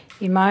 just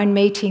in my own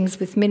meetings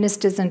with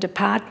ministers and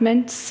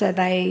departments,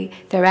 their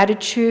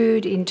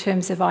attitude in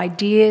terms of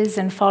ideas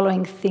and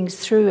following things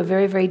through are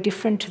very, very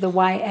different to the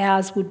way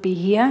ours would be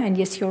here. And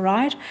yes, you're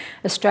right,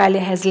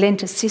 Australia has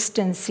lent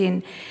assistance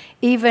in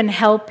even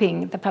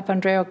helping the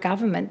Papandreou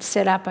government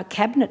set up a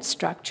cabinet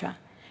structure,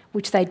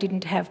 which they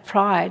didn't have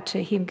prior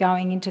to him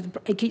going into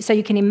the... So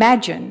you can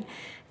imagine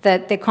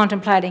that they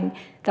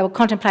were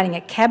contemplating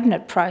a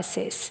cabinet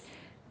process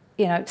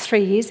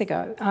 3 years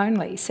ago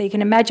only. So you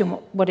can imagine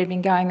what had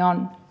been going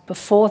on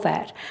before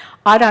that.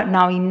 I don't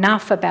know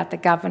enough about the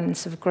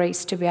governance of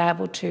Greece to be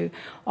able to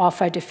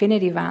offer a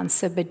definitive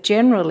answer, but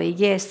generally,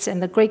 yes,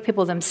 and the Greek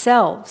people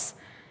themselves,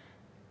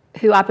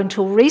 who up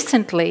until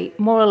recently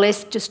more or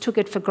less just took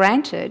it for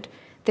granted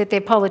that their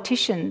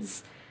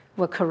politicians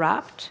were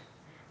corrupt,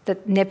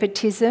 that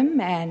nepotism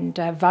and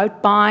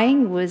vote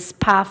buying was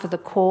par for the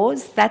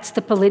cause. That's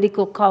the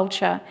political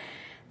culture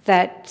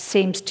that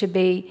seems to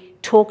be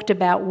talked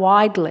about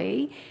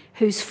widely,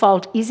 whose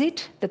fault is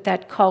it that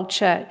that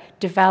culture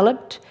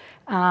developed?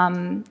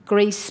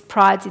 Greece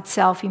prides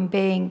itself in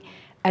being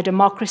a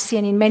democracy,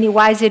 and in many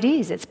ways it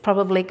is. It's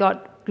probably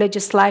got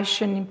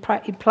legislation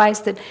in place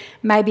that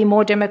may be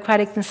more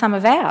democratic than some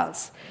of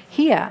ours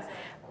here.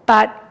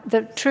 But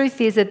the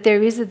truth is that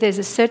there's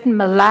a certain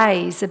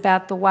malaise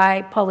about the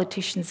way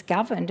politicians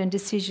governed and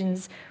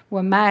decisions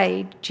were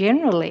made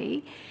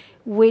generally,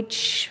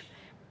 which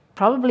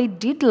probably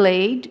did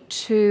lead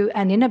to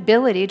an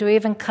inability to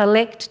even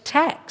collect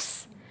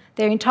tax.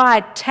 Their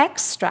entire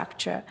tax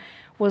structure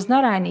was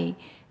not only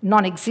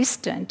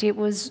non-existent, it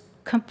was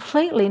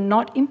completely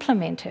not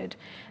implemented.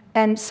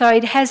 And so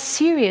it has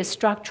serious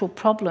structural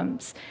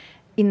problems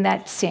in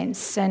that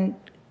sense. And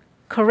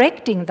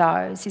correcting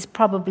those is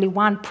probably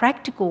one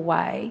practical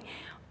way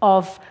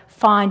of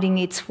finding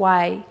its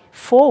way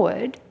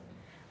forward.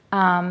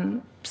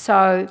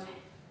 So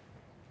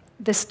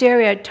the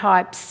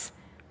stereotypes,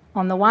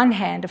 on the one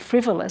hand, are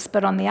frivolous,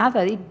 but on the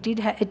other,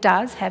 it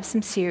does have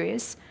some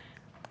serious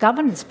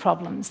governance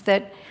problems.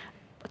 That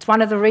it's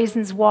one of the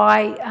reasons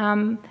why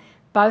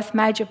both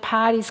major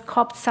parties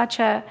copped such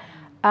a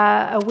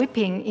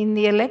whipping in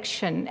the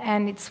election.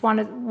 And it's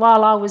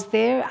while I was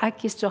there,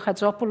 Akis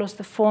Georgopoulos,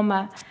 the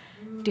former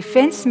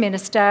Defence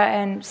Minister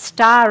and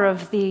star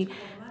of the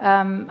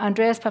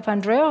Andreas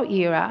Papandreou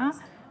era,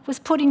 was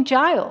put in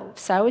jail.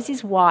 So was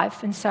his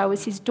wife and so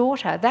was his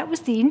daughter. That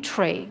was the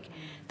intrigue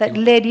that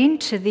led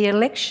into the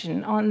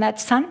election on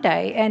that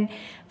Sunday. And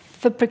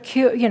for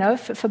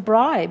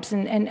bribes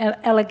and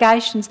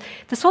allegations,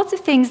 the sorts of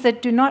things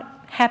that do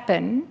not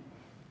happen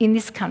in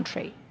this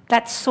country.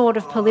 That sort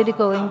of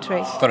political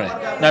intrigue. Sorry.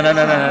 No.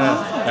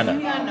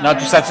 Not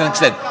to such an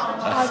extent.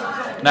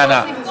 No.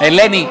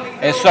 Eleni,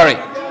 sorry.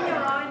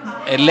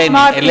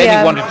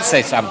 Eleni wanted to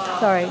say something.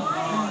 Sorry.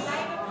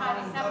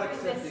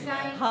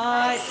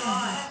 Hi.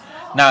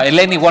 Now,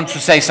 Eleni wants to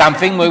say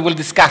something. We will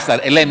discuss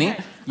that.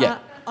 Eleni? Yeah.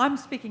 I'm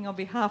speaking on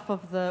behalf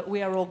of the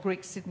We Are All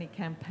Greek Sydney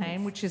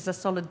campaign, which is a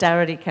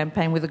solidarity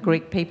campaign with the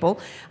Greek people.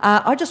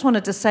 I just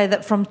wanted to say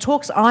that from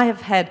talks I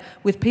have had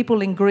with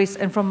people in Greece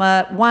and from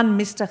one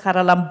Mr.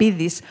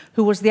 Charalambidis,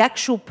 who was the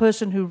actual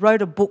person who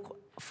wrote a book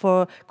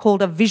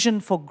called A Vision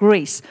for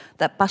Greece,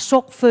 that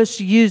PASOK first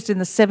used in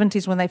the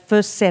 70s when they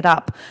first set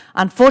up.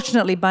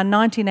 Unfortunately, by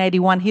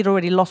 1981, he'd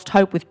already lost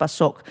hope with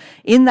PASOK.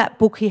 In that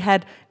book, he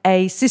had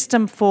a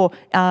system for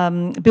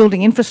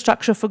building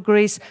infrastructure for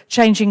Greece,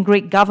 changing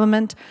Greek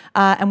government,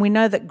 and we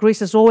know that Greece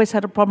has always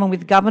had a problem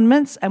with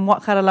governments, and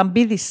what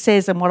Charalambidis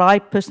says, and what I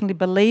personally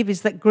believe,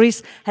 is that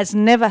Greece has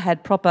never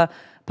had proper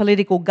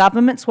political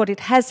governments. What it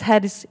has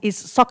had is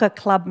soccer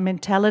club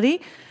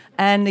mentality.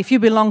 And if you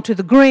belong to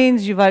the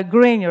Greens, you vote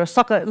Green, you're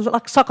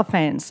like soccer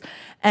fans.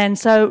 And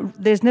so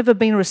there's never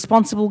been a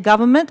responsible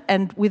government,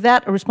 and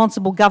without a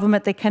responsible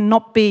government, there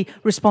cannot be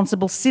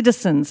responsible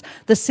citizens.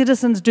 The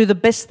citizens do the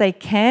best they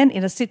can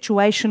in a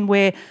situation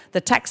where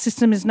the tax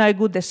system is no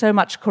good, there's so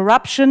much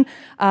corruption.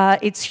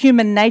 It's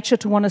human nature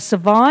to want to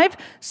survive.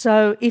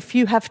 So if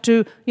you have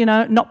to,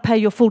 not pay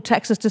your full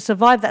taxes to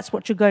survive, that's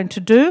what you're going to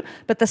do.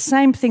 But the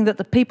same thing that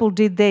the people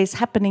did there is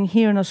happening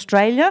here in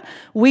Australia.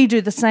 We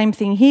do the same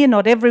thing here.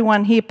 Not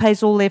everyone here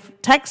pays all their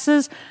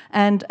taxes.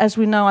 And as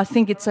we know, I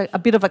think it's a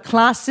bit of a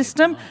class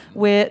system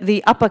where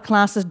the upper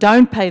classes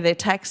don't pay their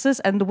taxes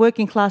and the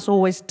working class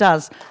always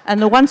does. And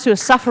the ones who are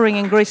suffering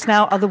in Greece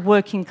now are the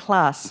working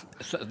class.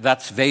 So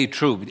that's very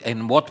true.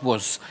 And what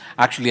was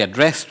actually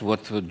addressed,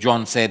 what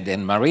John said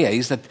and Maria,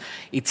 is that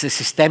it's a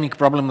systemic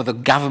problem of the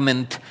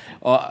government,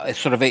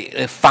 sort of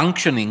a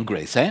functioning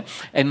Greece. And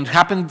it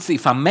happens,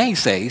 if I may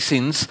say,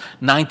 since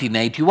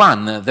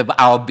 1981.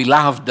 Our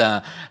beloved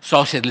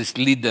socialist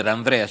leader,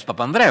 Andreas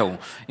Papandreou,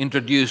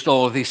 introduced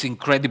all these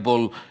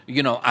incredible,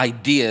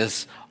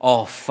 ideas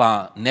of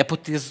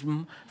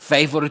nepotism,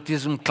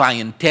 favoritism,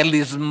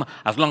 clientelism.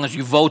 As long as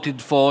you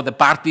voted for the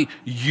party,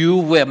 you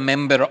were a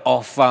member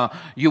of,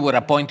 you were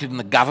appointed in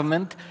the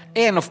government.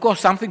 And of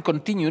course, something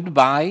continued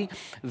by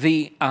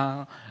the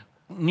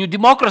New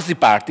Democracy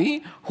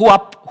Party,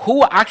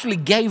 who actually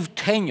gave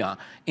tenure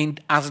in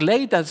as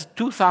late as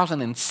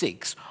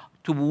 2006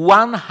 to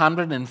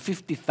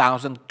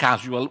 150,000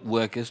 casual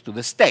workers to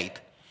the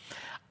state.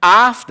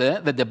 After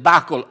the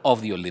debacle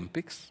of the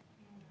Olympics,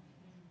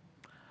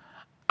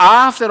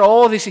 after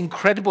all this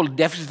incredible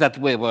deficit that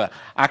we were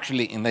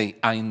actually in the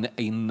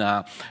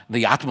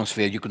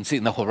atmosphere, you can see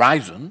in the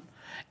horizon,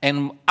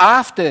 and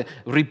after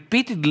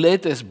repeated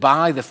letters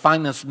by the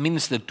finance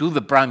minister to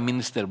the prime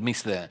minister,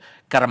 Mr.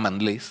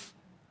 Karamanlis,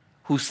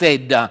 who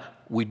said,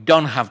 we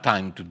don't have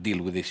time to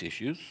deal with these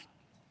issues.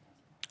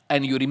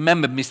 And you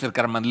remember Mr.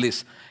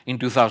 Karamanlis in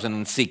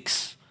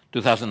 2006,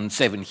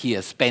 2007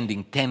 here,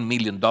 spending $10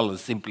 million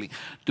simply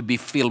to be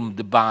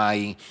filmed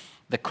by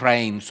the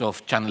cranes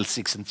of Channel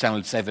 6 and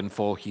Channel 7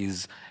 for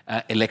his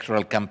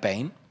electoral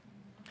campaign.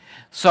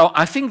 So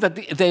I think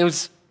that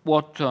there's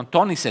what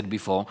Tony said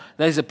before,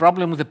 there's a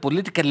problem with the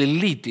political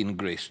elite in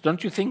Greece.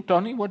 Don't you think,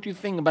 Tony? What do you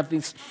think about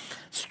this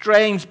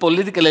strange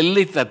political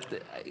elite that...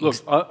 Look,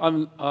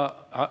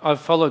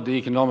 I've followed the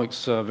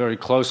economics very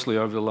closely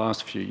over the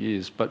last few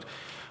years, but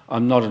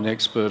I'm not an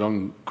expert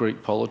on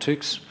Greek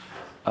politics,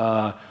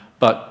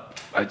 but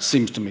it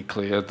seems to me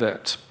clear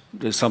that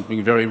there's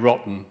something very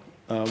rotten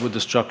with the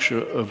structure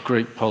of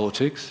Greek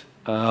politics.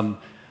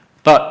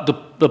 But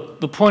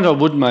the point I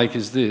would make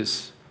is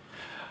this.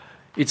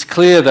 It's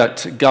clear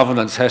that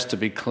governance has to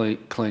be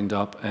cleaned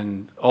up,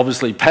 and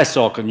obviously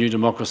PASOK and New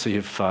Democracy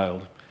have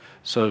failed.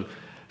 So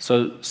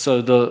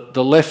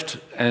the left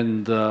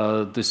and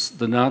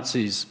the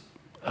Nazis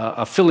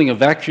are filling a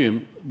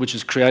vacuum which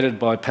is created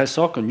by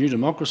PASOK and New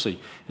Democracy.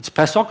 It's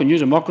PASOK and New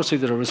Democracy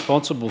that are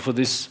responsible for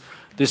this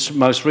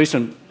most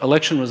recent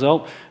election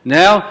result.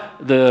 Now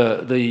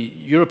the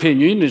European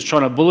Union is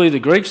trying to bully the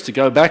Greeks to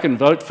go back and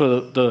vote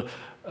for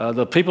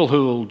the people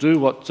who will do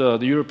what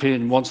the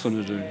European wants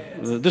them to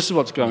do. This is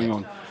what's going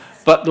on.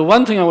 But the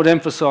one thing I would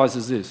emphasise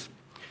is this.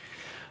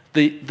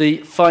 The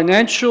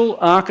financial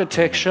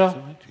architecture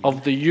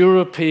of the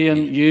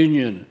European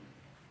Union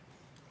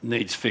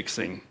needs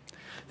fixing.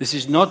 This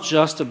is not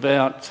just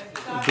about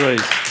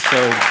Greece.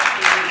 So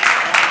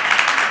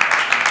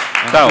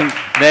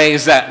there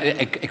is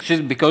excuse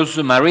me, because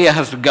Maria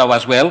has to go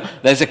as well,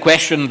 there's a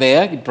question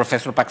there,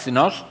 Professor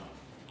Paxinos.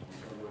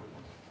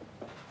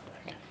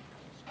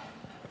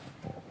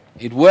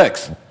 It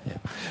works.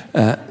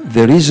 Yeah.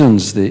 The reason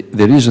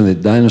the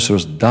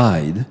dinosaurs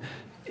died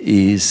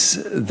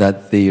is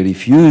that they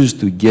refused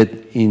to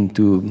get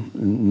into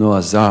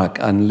Noah's Ark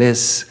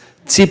unless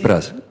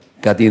Tsipras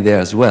got in there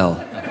as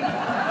well.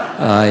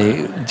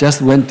 I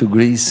just went to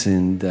Greece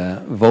and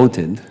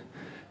voted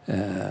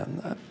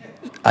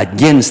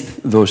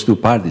against those two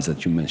parties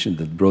that you mentioned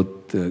that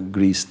brought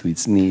Greece to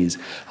its knees.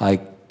 I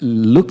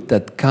looked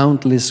at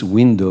countless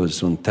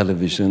windows on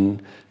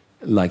television,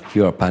 like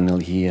your panel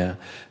here,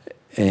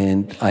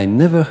 and I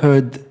never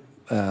heard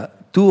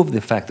two of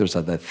the factors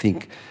that I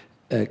think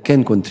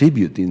can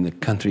contribute in the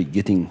country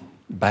getting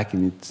back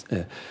in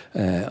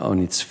on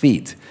its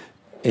feet.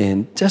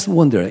 And just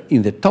wonder,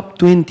 in the top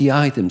 20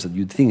 items that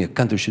you'd think a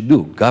country should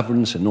do,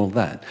 governance and all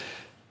that,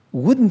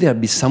 wouldn't there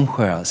be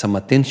somewhere some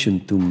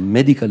attention to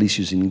medical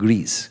issues in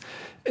Greece?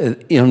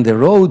 On the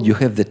road, you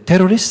have the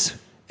terrorists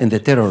and the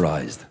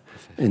terrorized.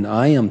 And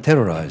I am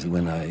terrorized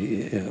when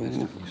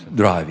I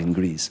drive in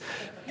Greece.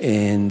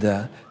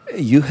 And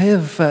you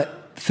have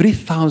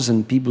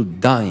 3,000 people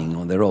dying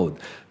on the road.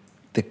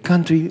 The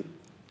country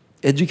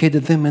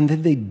educated them and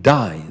then they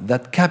die.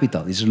 That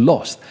capital is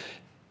lost.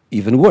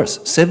 Even worse,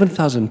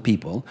 7,000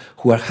 people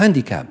who are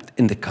handicapped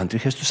and the country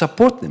has to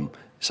support them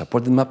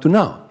up to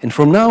now. And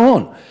from now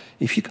on,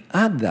 if you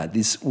add that,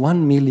 it's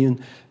 1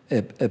 million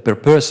per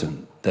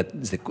person, that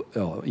is the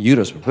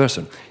euros per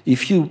person.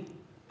 If you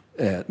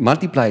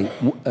multiply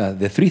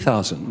the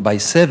 3,000 by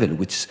 7,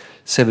 which is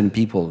 7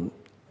 people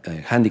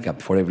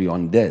handicapped for every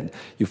one dead,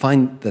 you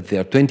find that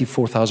there are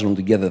 24,000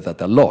 altogether that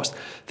are lost.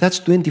 That's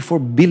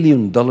 $24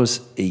 billion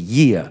a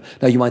year.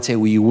 Now you might say,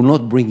 well, you will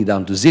not bring it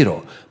down to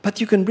zero, but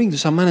you can bring it to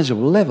some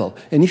manageable level.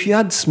 And if you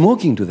add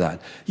smoking to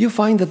that, you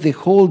find that the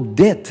whole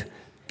debt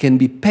can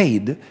be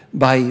paid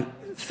by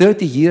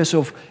 30 years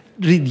of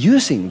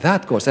reducing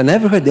that cost. I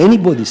never heard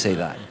anybody say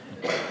that.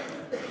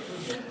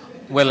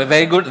 Well,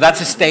 very good. That's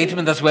a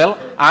statement as well.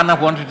 Anna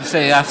wanted to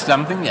say ask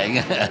something.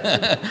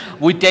 Yeah.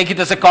 We take it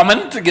as a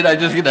comment.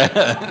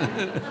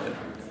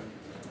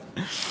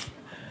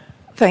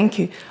 Thank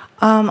you.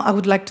 I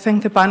would like to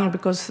thank the panel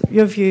because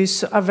your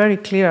views are very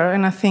clear,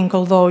 and I think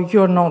although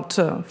you're not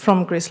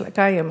from Greece like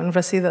I am and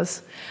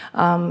Vrasidas,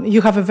 you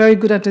have a very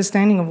good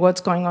understanding of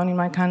what's going on in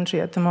my country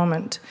at the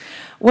moment.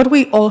 What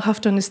we all have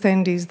to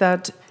understand is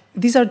that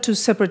these are two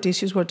separate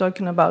issues we're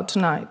talking about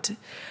tonight.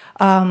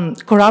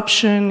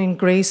 Corruption in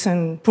Greece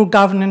and poor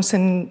governance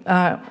and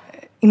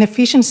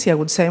inefficiency, I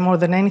would say, more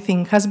than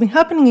anything, has been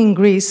happening in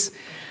Greece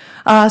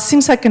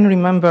since I can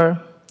remember.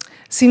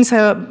 Since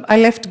I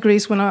left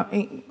Greece when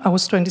I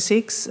was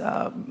 26,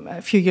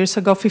 a few years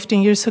ago,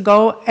 15 years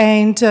ago,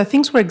 and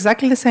things were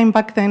exactly the same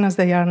back then as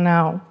they are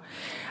now.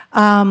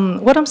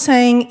 What I'm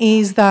saying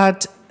is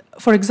that,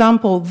 for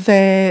example,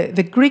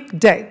 the Greek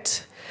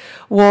debt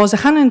was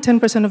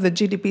 110% of the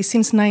GDP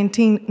since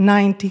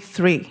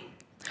 1993.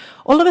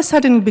 All of a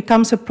sudden, it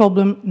becomes a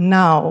problem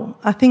now.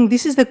 I think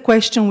this is the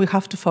question we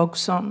have to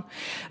focus on,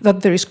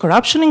 that there is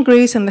corruption in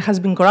Greece, and there has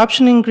been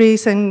corruption in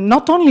Greece, and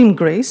not only in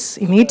Greece,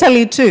 in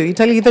Italy too.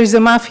 Italy, there is a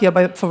mafia,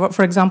 but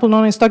for example, no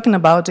one is talking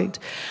about it.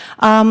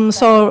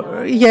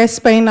 So yes,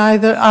 Spain,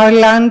 either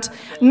Ireland,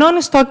 no one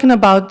is talking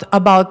about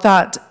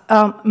that.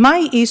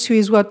 My issue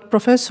is what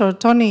Professor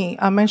Tony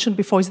mentioned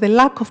before, is the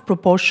lack of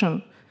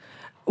proportion.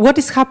 What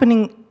is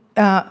happening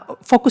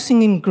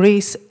focusing in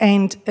Greece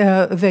and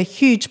the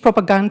huge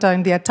propaganda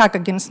and the attack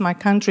against my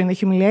country and the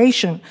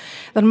humiliation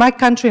that my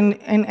country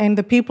and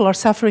the people are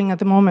suffering at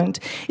the moment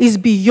is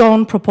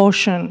beyond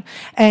proportion.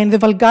 And the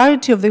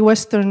vulgarity of the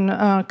Western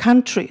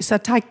countries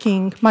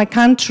attacking my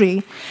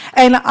country.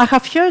 And I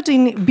have heard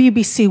in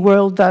BBC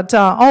World that,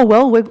 oh,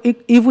 well,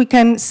 if we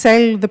can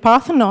sell the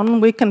Parthenon,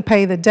 we can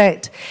pay the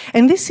debt.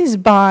 And this is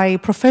by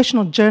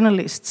professional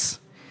journalists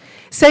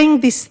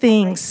saying these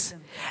things.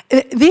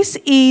 This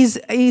is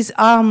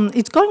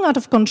it's going out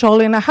of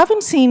control, and I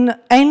haven't seen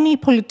any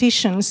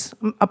politicians,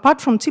 apart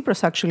from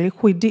Tsipras actually,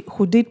 who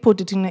did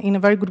put it in a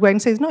very good way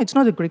and says, no, it's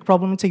not a Greek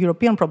problem, it's a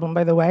European problem,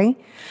 by the way.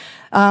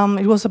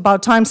 It was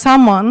about time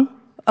someone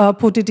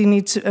put it in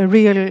its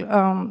real,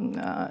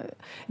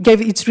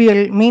 gave its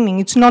real meaning.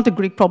 It's not a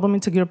Greek problem,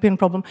 it's a European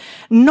problem.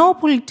 No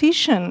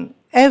politician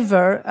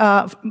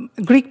ever,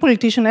 Greek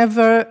politician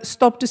ever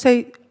stopped to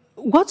say,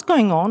 what's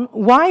going on?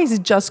 Why is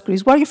it just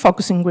Greece? Why are you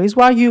focusing Greece?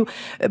 Why are you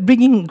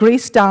bringing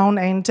Greece down?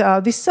 And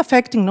this is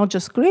affecting not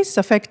just Greece, it's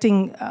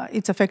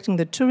affecting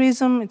the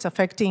tourism, it's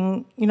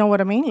affecting, you know what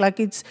I mean? Like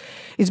it's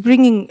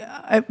bringing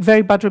a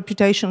very bad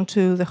reputation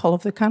to the whole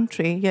of the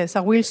country. Yes,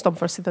 I will stop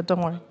for Sita, don't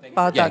worry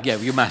about that. Yeah,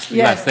 you must.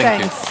 Yes,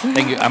 Thank thanks. you.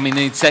 Thank you. I mean,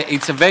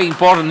 it's a very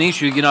important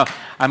issue, you know.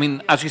 I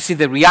mean, as you see,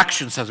 the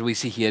reactions as we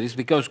see here is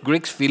because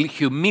Greeks feel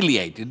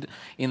humiliated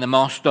in the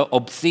most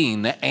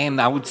obscene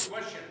and I would...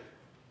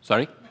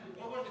 Sorry?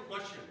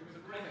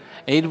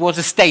 It was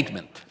a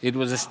statement. It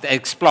was an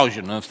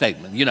explosion of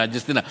statement. You know,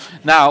 just you know.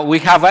 Now we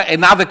have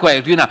another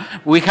question. You know,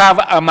 we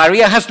have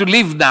Maria has to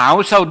leave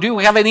now. So, do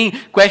we have any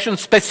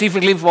questions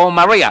specifically for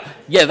Maria?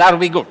 Yeah, that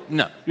would be good.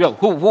 No,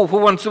 who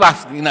wants to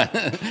ask? You know,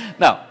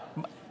 no,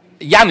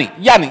 Yanni,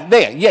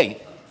 there, yeah.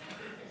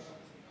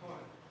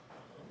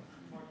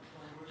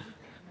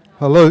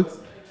 Hello.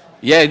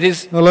 Yeah, it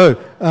is. Hello.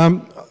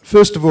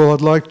 First of all, I'd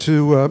like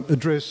to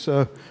address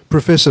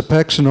Professor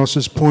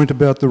Paxinos's point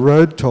about the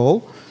road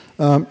toll.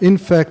 In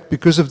fact,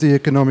 because of the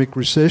economic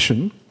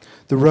recession,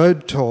 the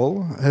road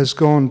toll has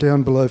gone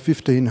down below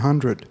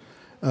 1,500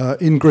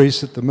 in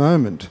Greece at the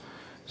moment.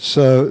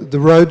 So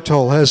the road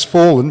toll has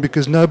fallen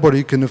because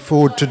nobody can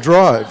afford to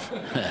drive.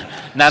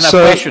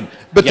 Question.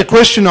 But the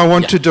question I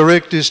want to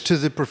direct is to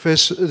the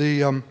professor,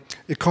 the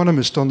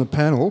economist on the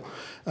panel.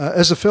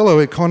 As a fellow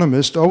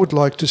economist, I would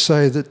like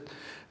to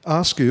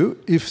ask you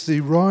if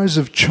the rise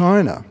of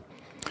China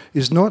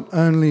is not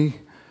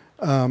only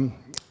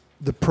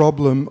the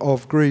problem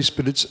of Greece,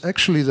 but it's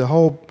actually the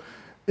whole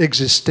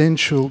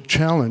existential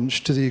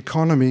challenge to the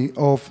economy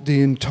of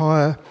the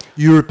entire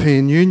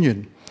European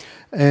Union.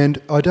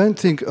 And I don't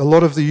think a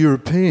lot of the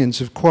Europeans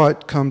have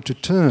quite come to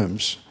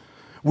terms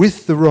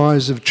with the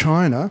rise of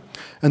China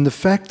and the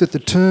fact that the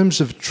terms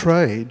of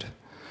trade,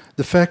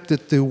 the fact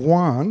that the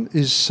yuan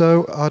is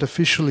so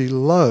artificially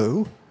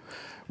low,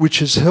 which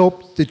has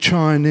helped the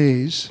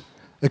Chinese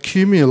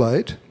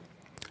accumulate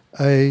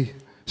a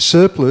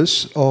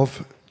surplus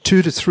of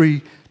 $2 to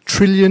 $3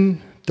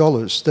 trillion.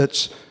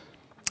 That's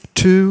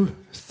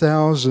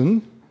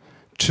 2,000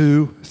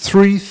 to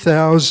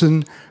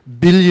 3,000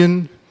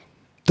 billion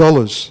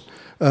dollars.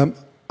 I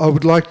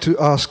would like to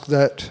ask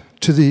that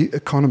to the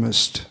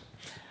economist.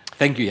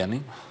 Thank you,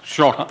 Yanni.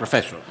 Short,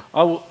 Professor.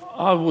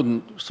 I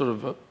wouldn't sort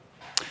of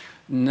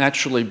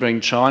naturally bring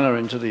China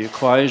into the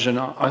equation.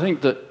 I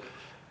think that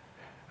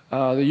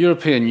the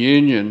European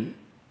Union,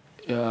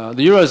 the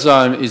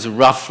Eurozone is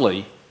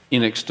roughly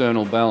in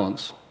external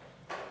balance.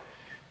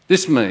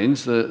 This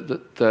means that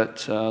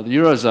the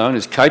Eurozone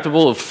is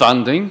capable of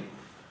funding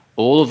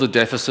all of the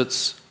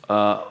deficits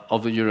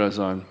of the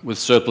Eurozone with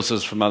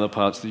surpluses from other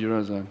parts of the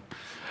Eurozone.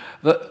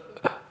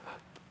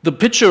 The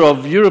picture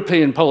of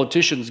European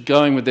politicians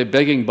going with their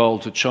begging bowl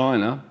to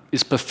China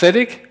is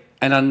pathetic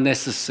and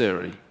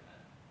unnecessary.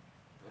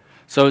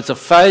 So it's a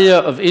failure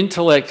of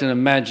intellect and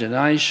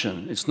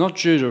imagination. It's not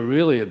due to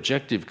really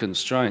objective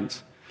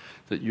constraints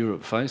that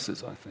Europe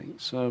faces, I think.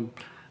 So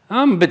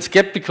I'm a bit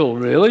sceptical,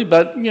 really,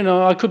 but, you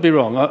know, I could be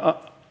wrong.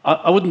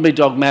 I wouldn't be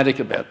dogmatic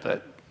about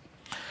that.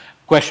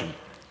 Question.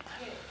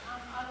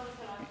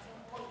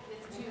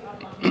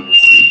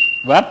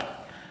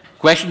 What?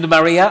 Question to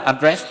Maria,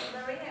 addressed?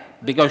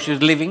 Because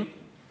she's leaving?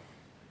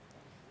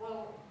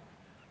 Well,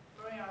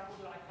 Maria, I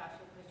would like to ask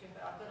you a question,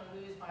 but I'm going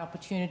to lose my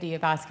opportunity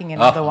of asking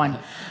another one.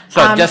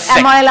 So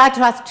am I allowed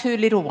to ask two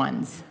little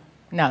ones?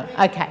 No,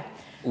 okay.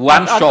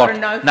 One short.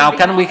 Now,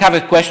 can we have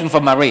a question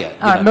for Maria?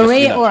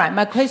 Maria, all right.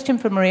 My question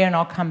for Maria, and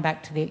I'll come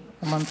back to the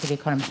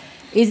economy.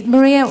 Is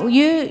Maria,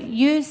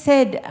 you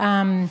said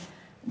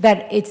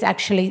that it's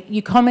actually,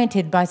 you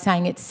commented by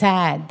saying it's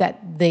sad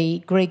that the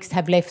Greeks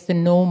have left the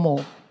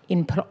normal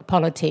in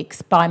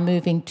politics by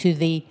moving to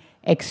the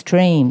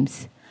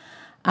extremes.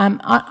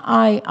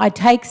 I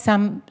take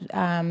some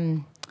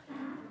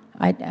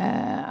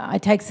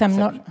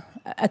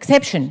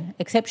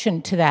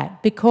exception to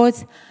that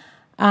because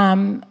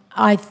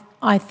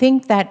I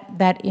think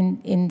that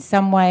in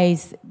some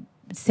ways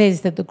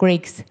says that the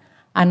Greeks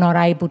are not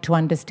able to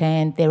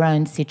understand their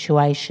own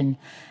situation.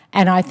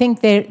 And I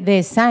think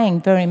they're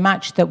saying very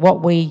much that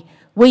what we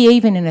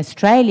even in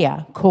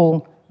Australia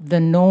call the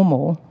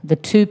normal, the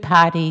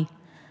two-party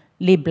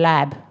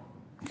lib-lab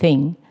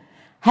thing,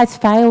 has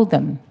failed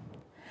them.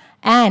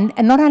 And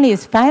not only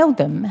has failed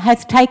them,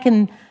 has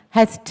taken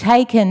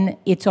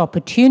its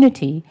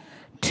opportunity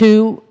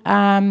to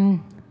no,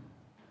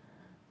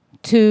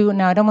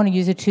 I don't want to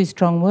use a too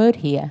strong word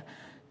here,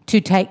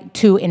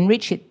 to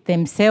enrich it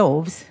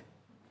themselves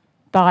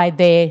by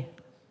their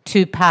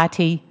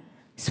two-party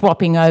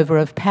swapping over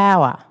of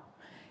power.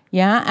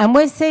 Yeah, and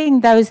we're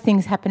seeing those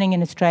things happening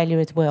in Australia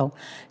as well.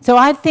 So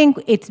I think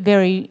it's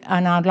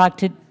and I'd like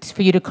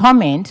for you to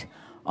comment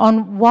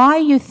on why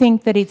you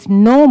think that it's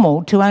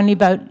normal to only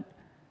vote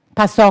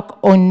PASOK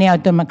or Nea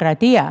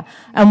Dimokratia,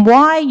 and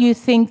why you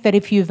think that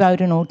if you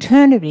vote an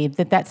alternative,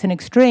 that's an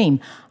extreme.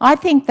 I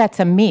think that's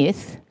a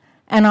myth,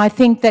 and I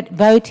think that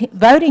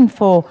voting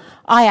for...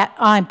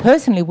 I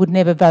personally would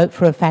never vote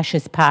for a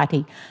fascist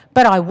party,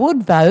 but I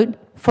would vote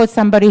for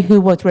somebody who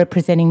was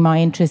representing my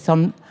interests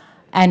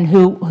and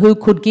who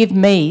could give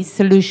me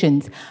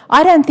solutions.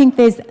 I don't think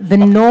there's the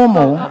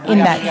normal in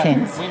that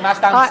sense. We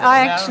must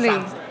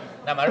answer.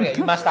 Now, Maria,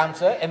 you must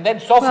answer, and then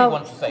Sophie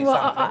wants to say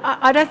something.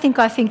 I don't think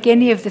I think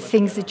any of the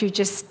things that you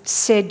just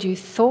said you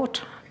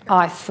thought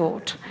I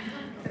thought.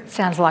 It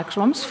sounds like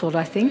Romsford,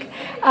 I think.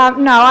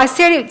 No, I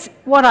said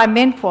what I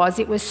meant was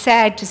it was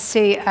sad to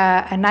see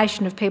a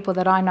nation of people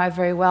that I know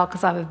very well,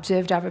 because I've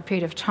observed over a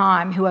period of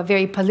time, who are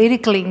very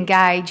politically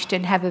engaged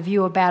and have a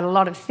view about a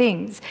lot of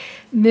things,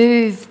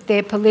 move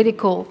their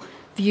political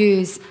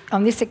views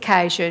on this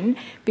occasion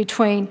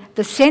between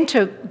the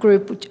centre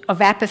group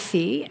of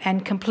apathy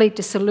and complete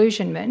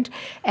disillusionment,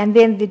 and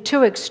then the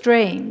two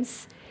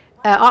extremes.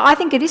 I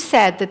think it is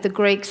sad that the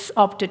Greeks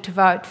opted to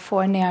vote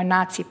for a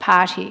neo-Nazi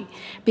party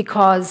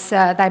because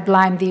they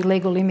blamed the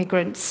illegal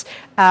immigrants.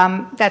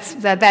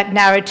 That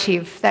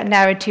narrative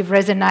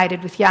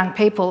resonated with young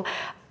people.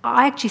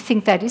 I actually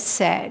think that is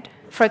sad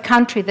for a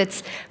country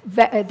that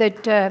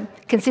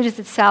considers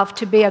itself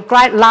to be a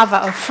great lover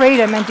of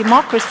freedom and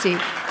democracy.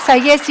 So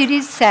yes, it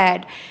is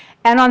sad.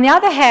 And on the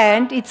other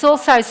hand, it's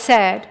also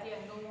sad.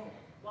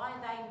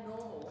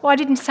 Well, I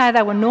didn't say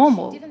they were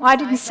normal. I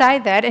didn't say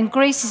that. And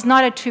Greece is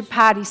not a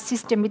two-party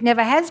system. It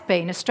never has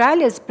been.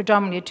 Australia is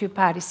predominantly a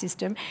two-party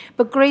system,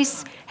 but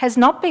Greece has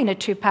not been a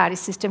two-party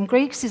system.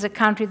 Greece is a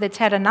country that's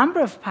had a number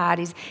of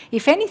parties.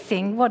 If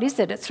anything, what is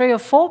it, a 3-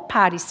 or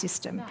 4-party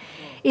system?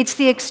 It's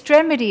the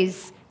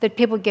extremities that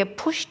people get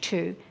pushed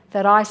to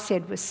that I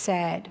said was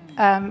sad.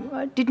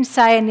 I didn't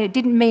say any, it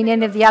didn't mean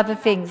any of the other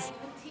things.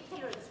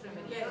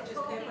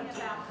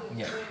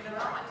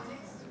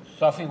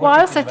 Sophie, well, I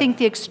also think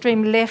the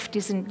extreme left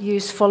isn't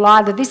useful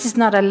either. This is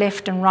not a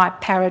left and right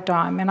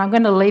paradigm, and I'm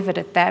going to leave it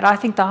at that. I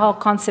think the whole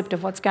concept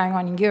of what's going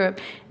on in Europe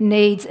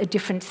needs a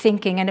different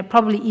thinking, and it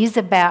probably is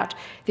about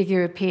the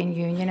European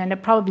Union, and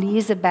it probably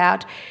is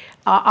about...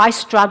 I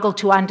struggle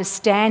to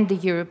understand the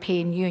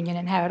European Union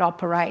and how it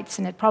operates,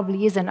 and it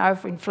probably is an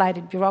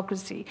overinflated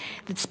bureaucracy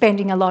that's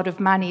spending a lot of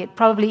money. It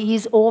probably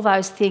is all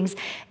those things.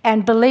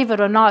 And believe it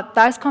or not,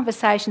 those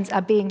conversations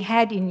are being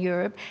had in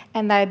Europe,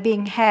 and they're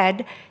being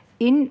had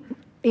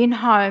in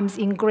homes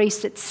in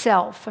Greece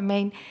itself. I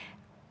mean,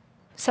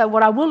 so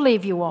what I will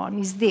leave you on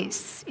is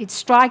this. It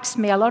strikes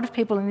me, a lot of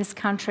people in this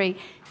country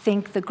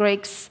think the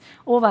Greeks,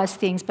 all those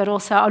things, but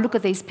also I look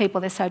at these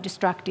people, they're so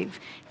destructive.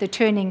 They're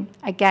turning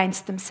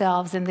against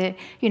themselves, and they're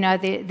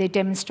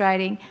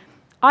demonstrating.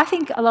 I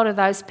think a lot of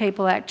those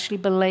people actually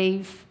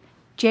believe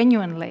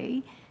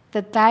genuinely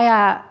that they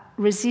are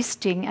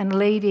resisting and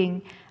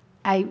leading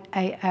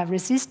a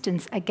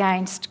resistance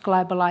against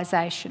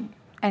globalisation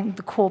and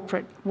the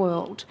corporate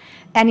world.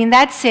 And in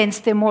that sense,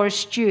 they're more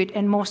astute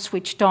and more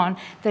switched on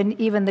than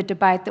even the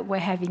debate that we're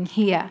having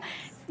here.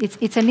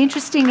 It's an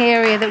interesting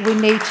area that we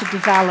need to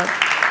develop.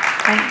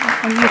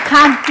 And you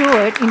can't do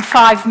it in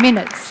 5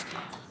 minutes.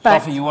 But,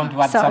 Sophie, you want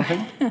to add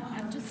something?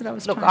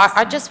 Look,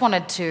 I just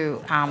wanted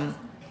to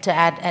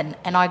add,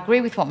 and I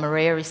agree with what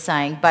Maria is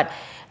saying, but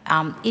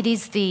it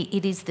is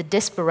the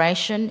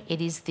desperation,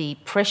 it is the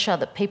pressure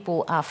that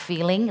people are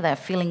feeling. They're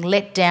feeling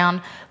let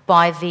down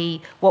by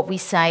the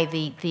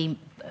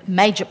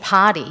major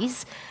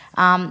parties.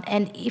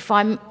 And if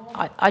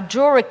I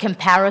draw a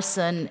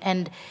comparison,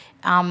 and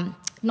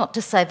not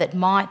to say that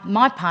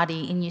my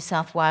party in New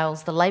South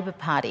Wales, the Labor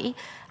Party,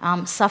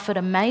 suffered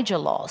a major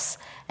loss,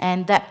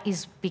 and that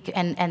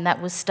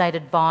was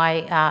stated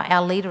by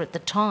our leader at the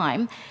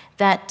time,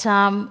 that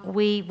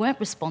we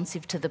weren't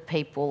responsive to the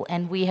people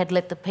and we had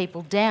let the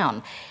people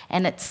down.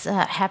 And it's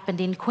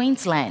happened in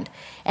Queensland.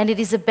 And it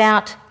is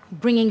about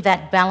bringing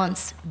that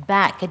balance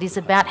back. It is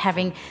about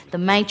having the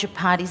major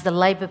parties, the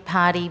Labor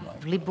Party,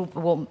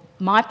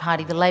 my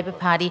party, the Labor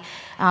Party,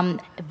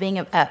 being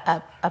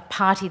a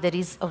party that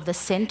is of the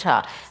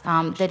centre,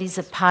 that is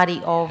a party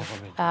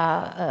of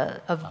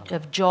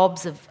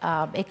jobs, of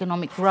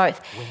economic growth.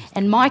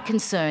 And my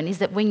concern is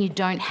that when you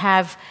don't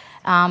have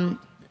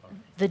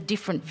the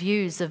different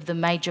views of the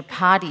major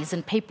parties,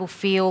 and people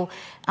feel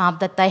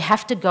that they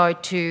have to go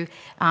to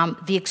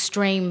the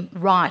extreme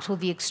right or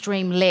the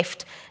extreme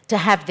left to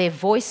have their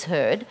voice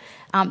heard,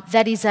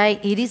 it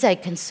is a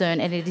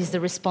concern, and it is the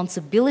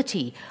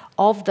responsibility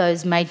of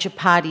those major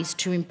parties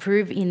to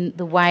improve in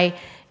the way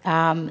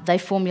they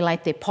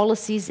formulate their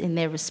policies, in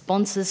their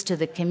responses to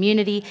the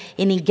community,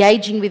 in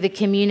engaging with the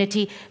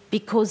community,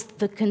 because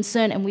the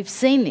concern, and we've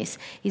seen this,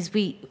 is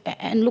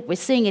we're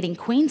seeing it in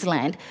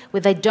Queensland,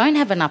 where they don't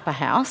have an upper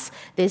house.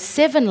 There's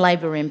 7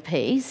 Labor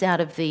MPs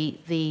out of the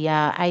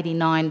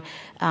 89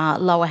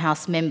 lower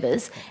house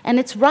members, and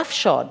it's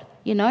roughshod.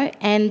 you know,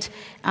 and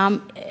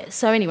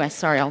so anyway,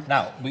 sorry,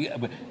 Now,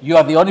 you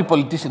are the only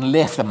politician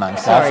left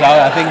amongst us, so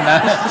I think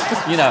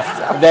that, you know,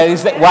 there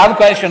is one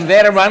question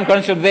there and one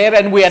question there,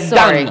 and we are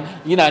done.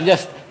 You know,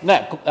 just...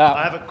 No,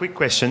 I have a quick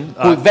question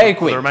very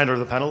quick. for the remainder of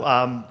the panel.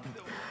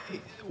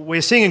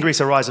 We're seeing in Greece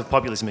a rise of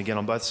populism again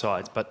on both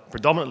sides, but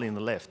predominantly in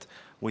the left,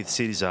 with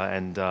Syriza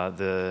and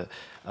the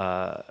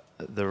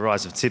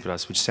rise of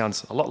Tsipras, which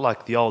sounds a lot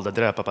like the old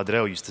Andrea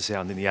Papadreou used to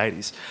sound in the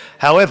 80s.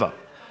 However,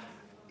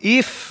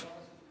 if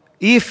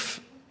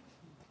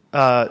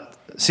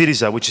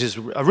Syriza, which is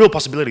a real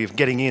possibility of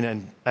getting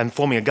in and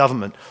forming a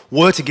government,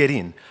 were to get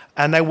in,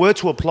 and they were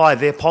to apply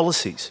their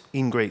policies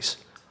in Greece,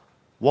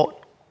 what,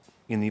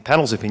 in the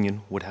panel's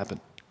opinion, would happen?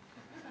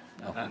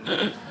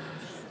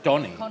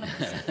 Tony.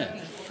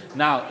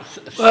 Now,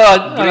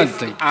 well, I don't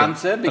think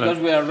answer because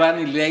we are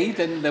running late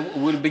and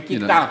we'll be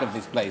kicked out of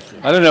this place.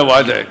 I don't know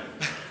why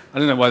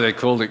they're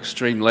called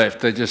extreme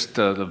left. They're just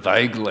the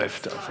vague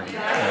left, I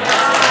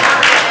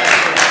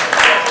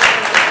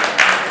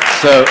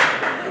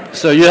think.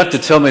 So you have to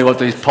tell me what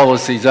these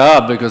policies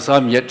are because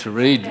I'm yet to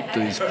read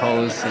these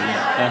policies.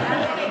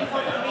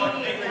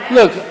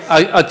 Look,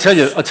 I tell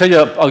you,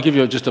 I'll give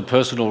you just a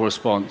personal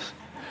response.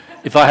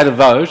 If I had a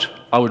vote,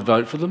 I would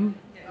vote for them,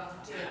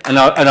 and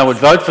I would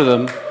vote for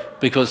them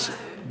because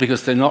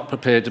they're not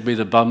prepared to be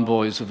the bum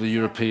boys of the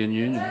European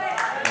Union.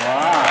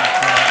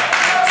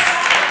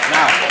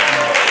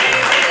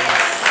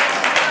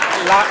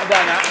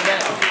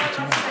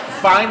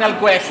 Final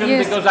question,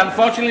 because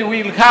unfortunately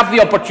we'll have the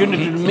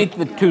opportunity to meet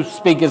the two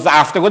speakers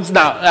afterwards.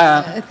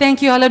 Now,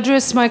 thank you. I'll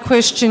address my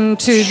question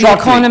to the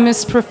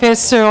economist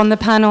professor on the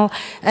panel,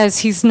 as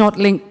he's not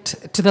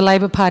linked to the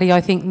Labor Party, I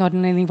think, not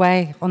in any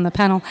way on the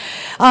panel.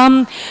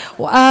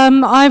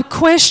 I've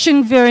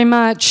questioned very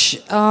much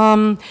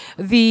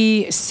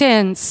the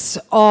sense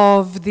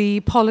of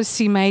the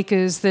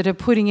policymakers that are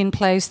putting in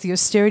place the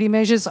austerity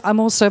measures. I'm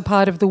also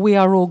part of the We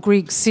Are All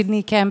Greek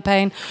Sydney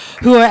campaign,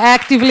 who are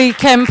actively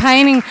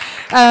campaigning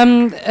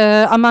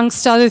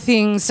amongst other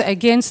things,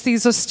 against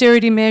these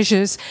austerity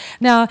measures.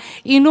 Now,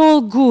 in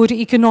all good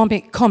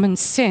economic common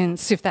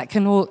sense, if that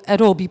can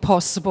at all be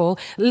possible,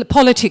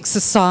 politics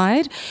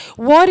aside,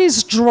 what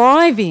is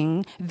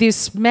driving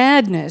this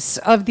madness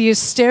of the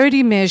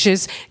austerity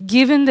measures,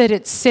 given that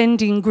it's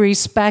sending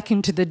Greece back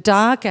into the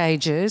dark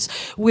ages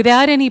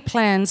without any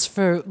plans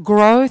for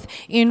growth,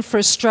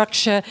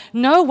 infrastructure,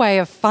 no way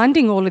of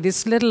funding all of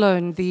this, let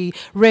alone the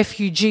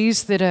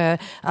refugees that are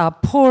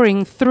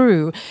pouring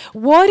through?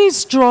 What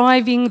is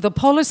driving the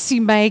policy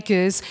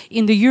makers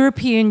in the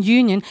European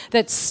Union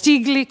that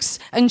Stiglitz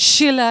and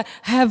Schiller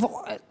have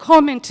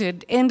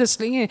commented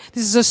endlessly, you know,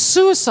 this is a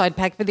suicide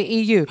pact for the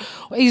EU,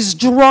 is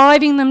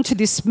driving them to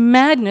this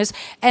madness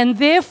and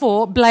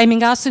therefore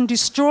blaming us and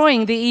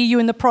destroying the EU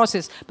in the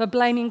process, but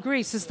blaming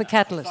Greece as the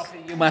catalyst? Sophie,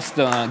 you must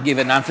give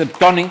an answer.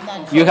 Tony,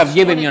 you have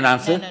given your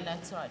answer. No,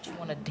 it's all right. You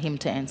wanted him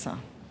to answer.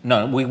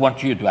 No, we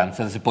want you to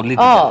answer as a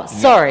political. Oh,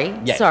 sorry,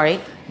 sorry.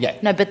 Yeah.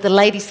 No, but the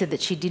lady said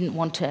that she didn't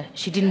want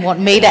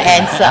me to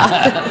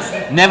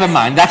answer. Never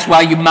mind. That's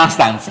why you must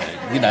answer.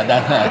 You know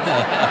that.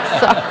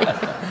 Sorry.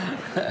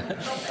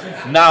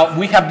 Now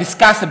we have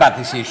discussed about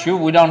this issue.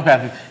 We don't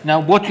have. Now,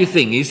 what do you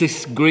think? Is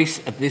this Greece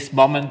at this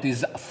moment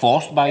is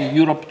forced by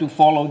Europe to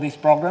follow this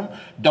program?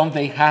 Don't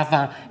they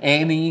have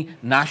any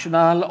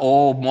national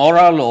or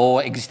moral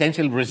or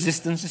existential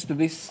resistances to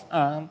these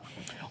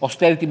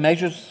austerity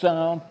measures?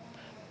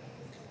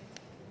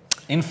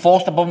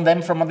 Enforced upon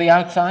them from the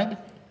outside?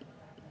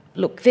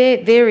 Look,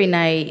 they're in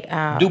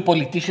a... Do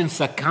politicians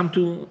succumb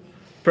to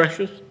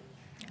pressures?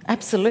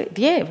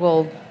 Absolutely, yeah,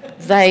 well,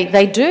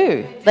 they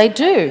do. They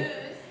do.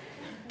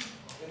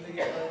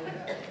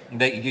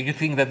 You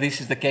think that this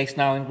is the case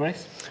now in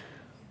Greece?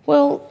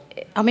 Well,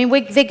 I mean,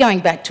 they're going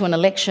back to an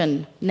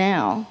election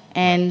now,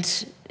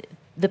 and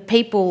the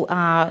people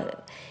are...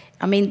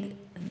 I mean,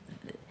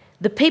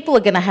 the people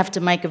are going to have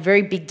to make a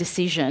very big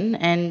decision,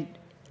 and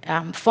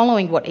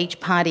following what each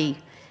party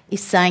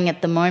is saying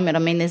at the moment. I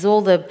mean, there's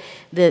all the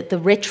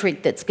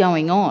rhetoric that's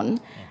going on.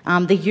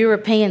 The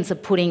Europeans are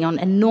putting on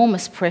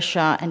enormous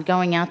pressure and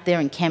going out there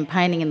and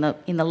campaigning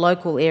in the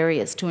local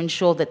areas to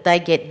ensure that they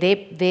get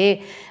their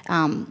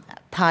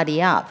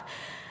party up.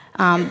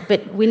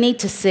 But we need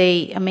to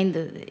see. I mean,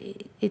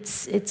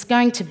 it's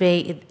going to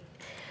be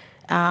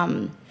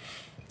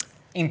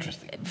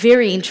interesting.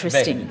 Very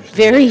interesting.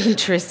 Very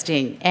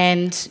interesting.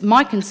 And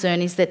my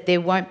concern is that there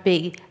won't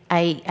be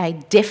a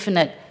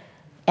definite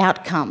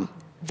outcome.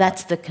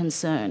 That's the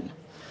concern.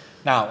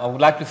 Now, I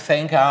would like to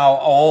thank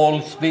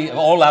all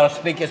our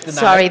speakers tonight.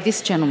 Sorry,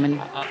 this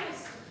gentleman.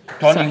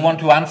 Tony, you want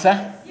to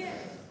answer?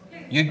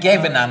 You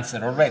gave an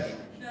answer already.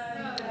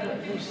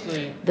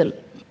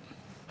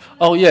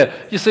 Oh, yeah.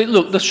 You see,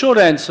 look, the short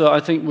answer, I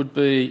think, would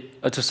be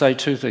to say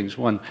two things.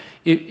 One,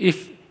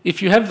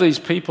 if you have these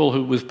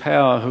people with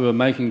power who are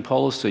making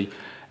policy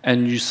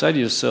and you say to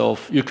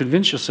yourself, you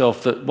convince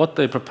yourself that what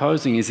they're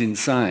proposing is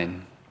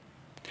insane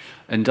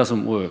and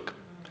doesn't work,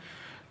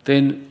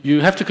 then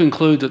you have to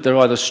conclude that they're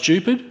either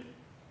stupid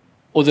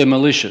or they're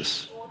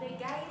malicious.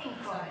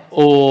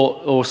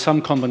 or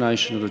some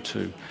combination of the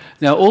two.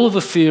 Now, all of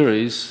the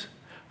theories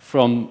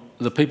from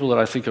the people that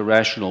I think are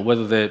rational,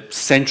 whether they're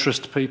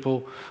centrist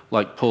people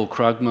like Paul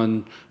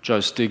Krugman, Joe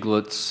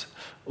Stiglitz,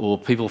 or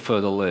people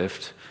further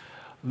left,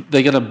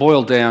 they're going to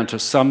boil down to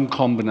some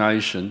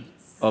combination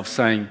of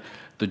saying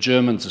the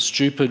Germans are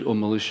stupid or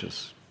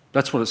malicious.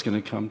 That's what it's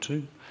going to come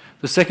to.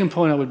 The second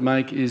point I would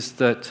make is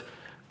that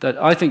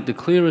I think the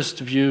clearest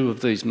view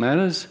of these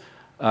matters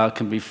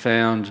can be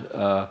found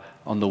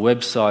on the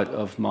website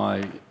of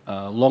my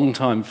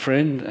longtime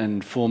friend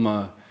and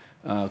former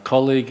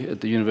colleague at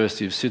the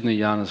University of Sydney,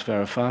 Yanis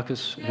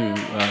Varoufakis,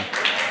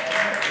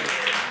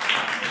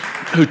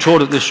 who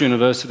taught at this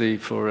university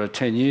for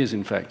 10 years,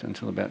 in fact,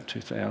 until about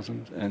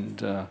 2000.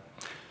 And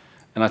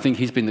I think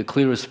he's been the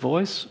clearest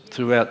voice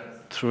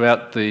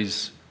throughout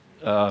these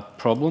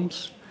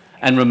problems,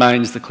 and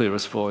remains the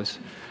clearest voice,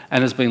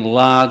 and has been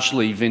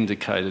largely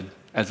vindicated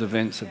as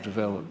events have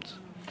developed.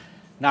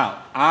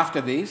 Now,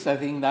 after this, I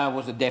think that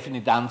was a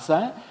definite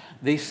answer.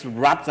 This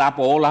wraps up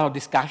all our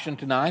discussion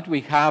tonight.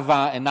 We have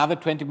another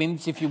 20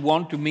 minutes if you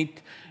want to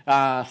meet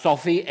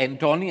Sophie and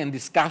Tony and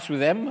discuss with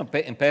them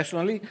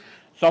personally.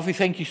 Sophie,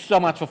 thank you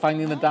so much for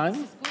finding the time.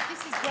 This is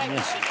good.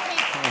 This is great.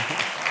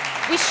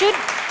 Yeah. We should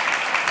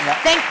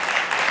thank...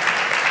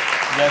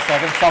 Yes,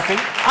 Sophie.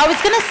 I was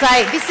going to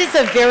say, this is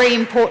a very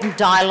important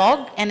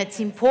dialogue, and it's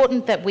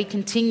important that we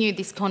continue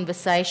this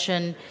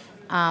conversation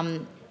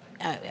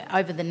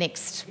over the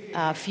next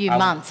few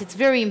months. It's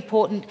very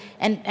important,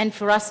 and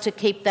for us to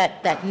keep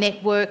that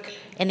network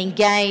and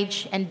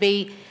engage and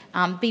be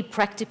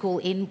practical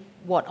in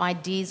what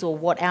ideas or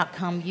what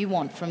outcome you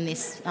want from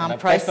this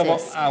process. First of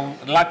all, I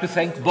would like to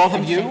thank both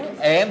of you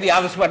and the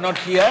others who are not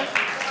here,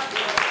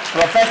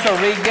 Professor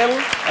Riegel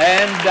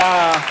and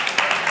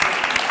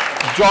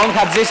John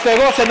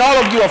Hatzistegos, and all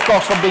of you, of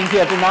course, for being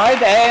here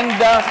tonight and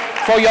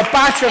for your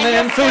passion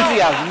and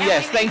enthusiasm.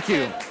 Yes, thank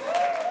you.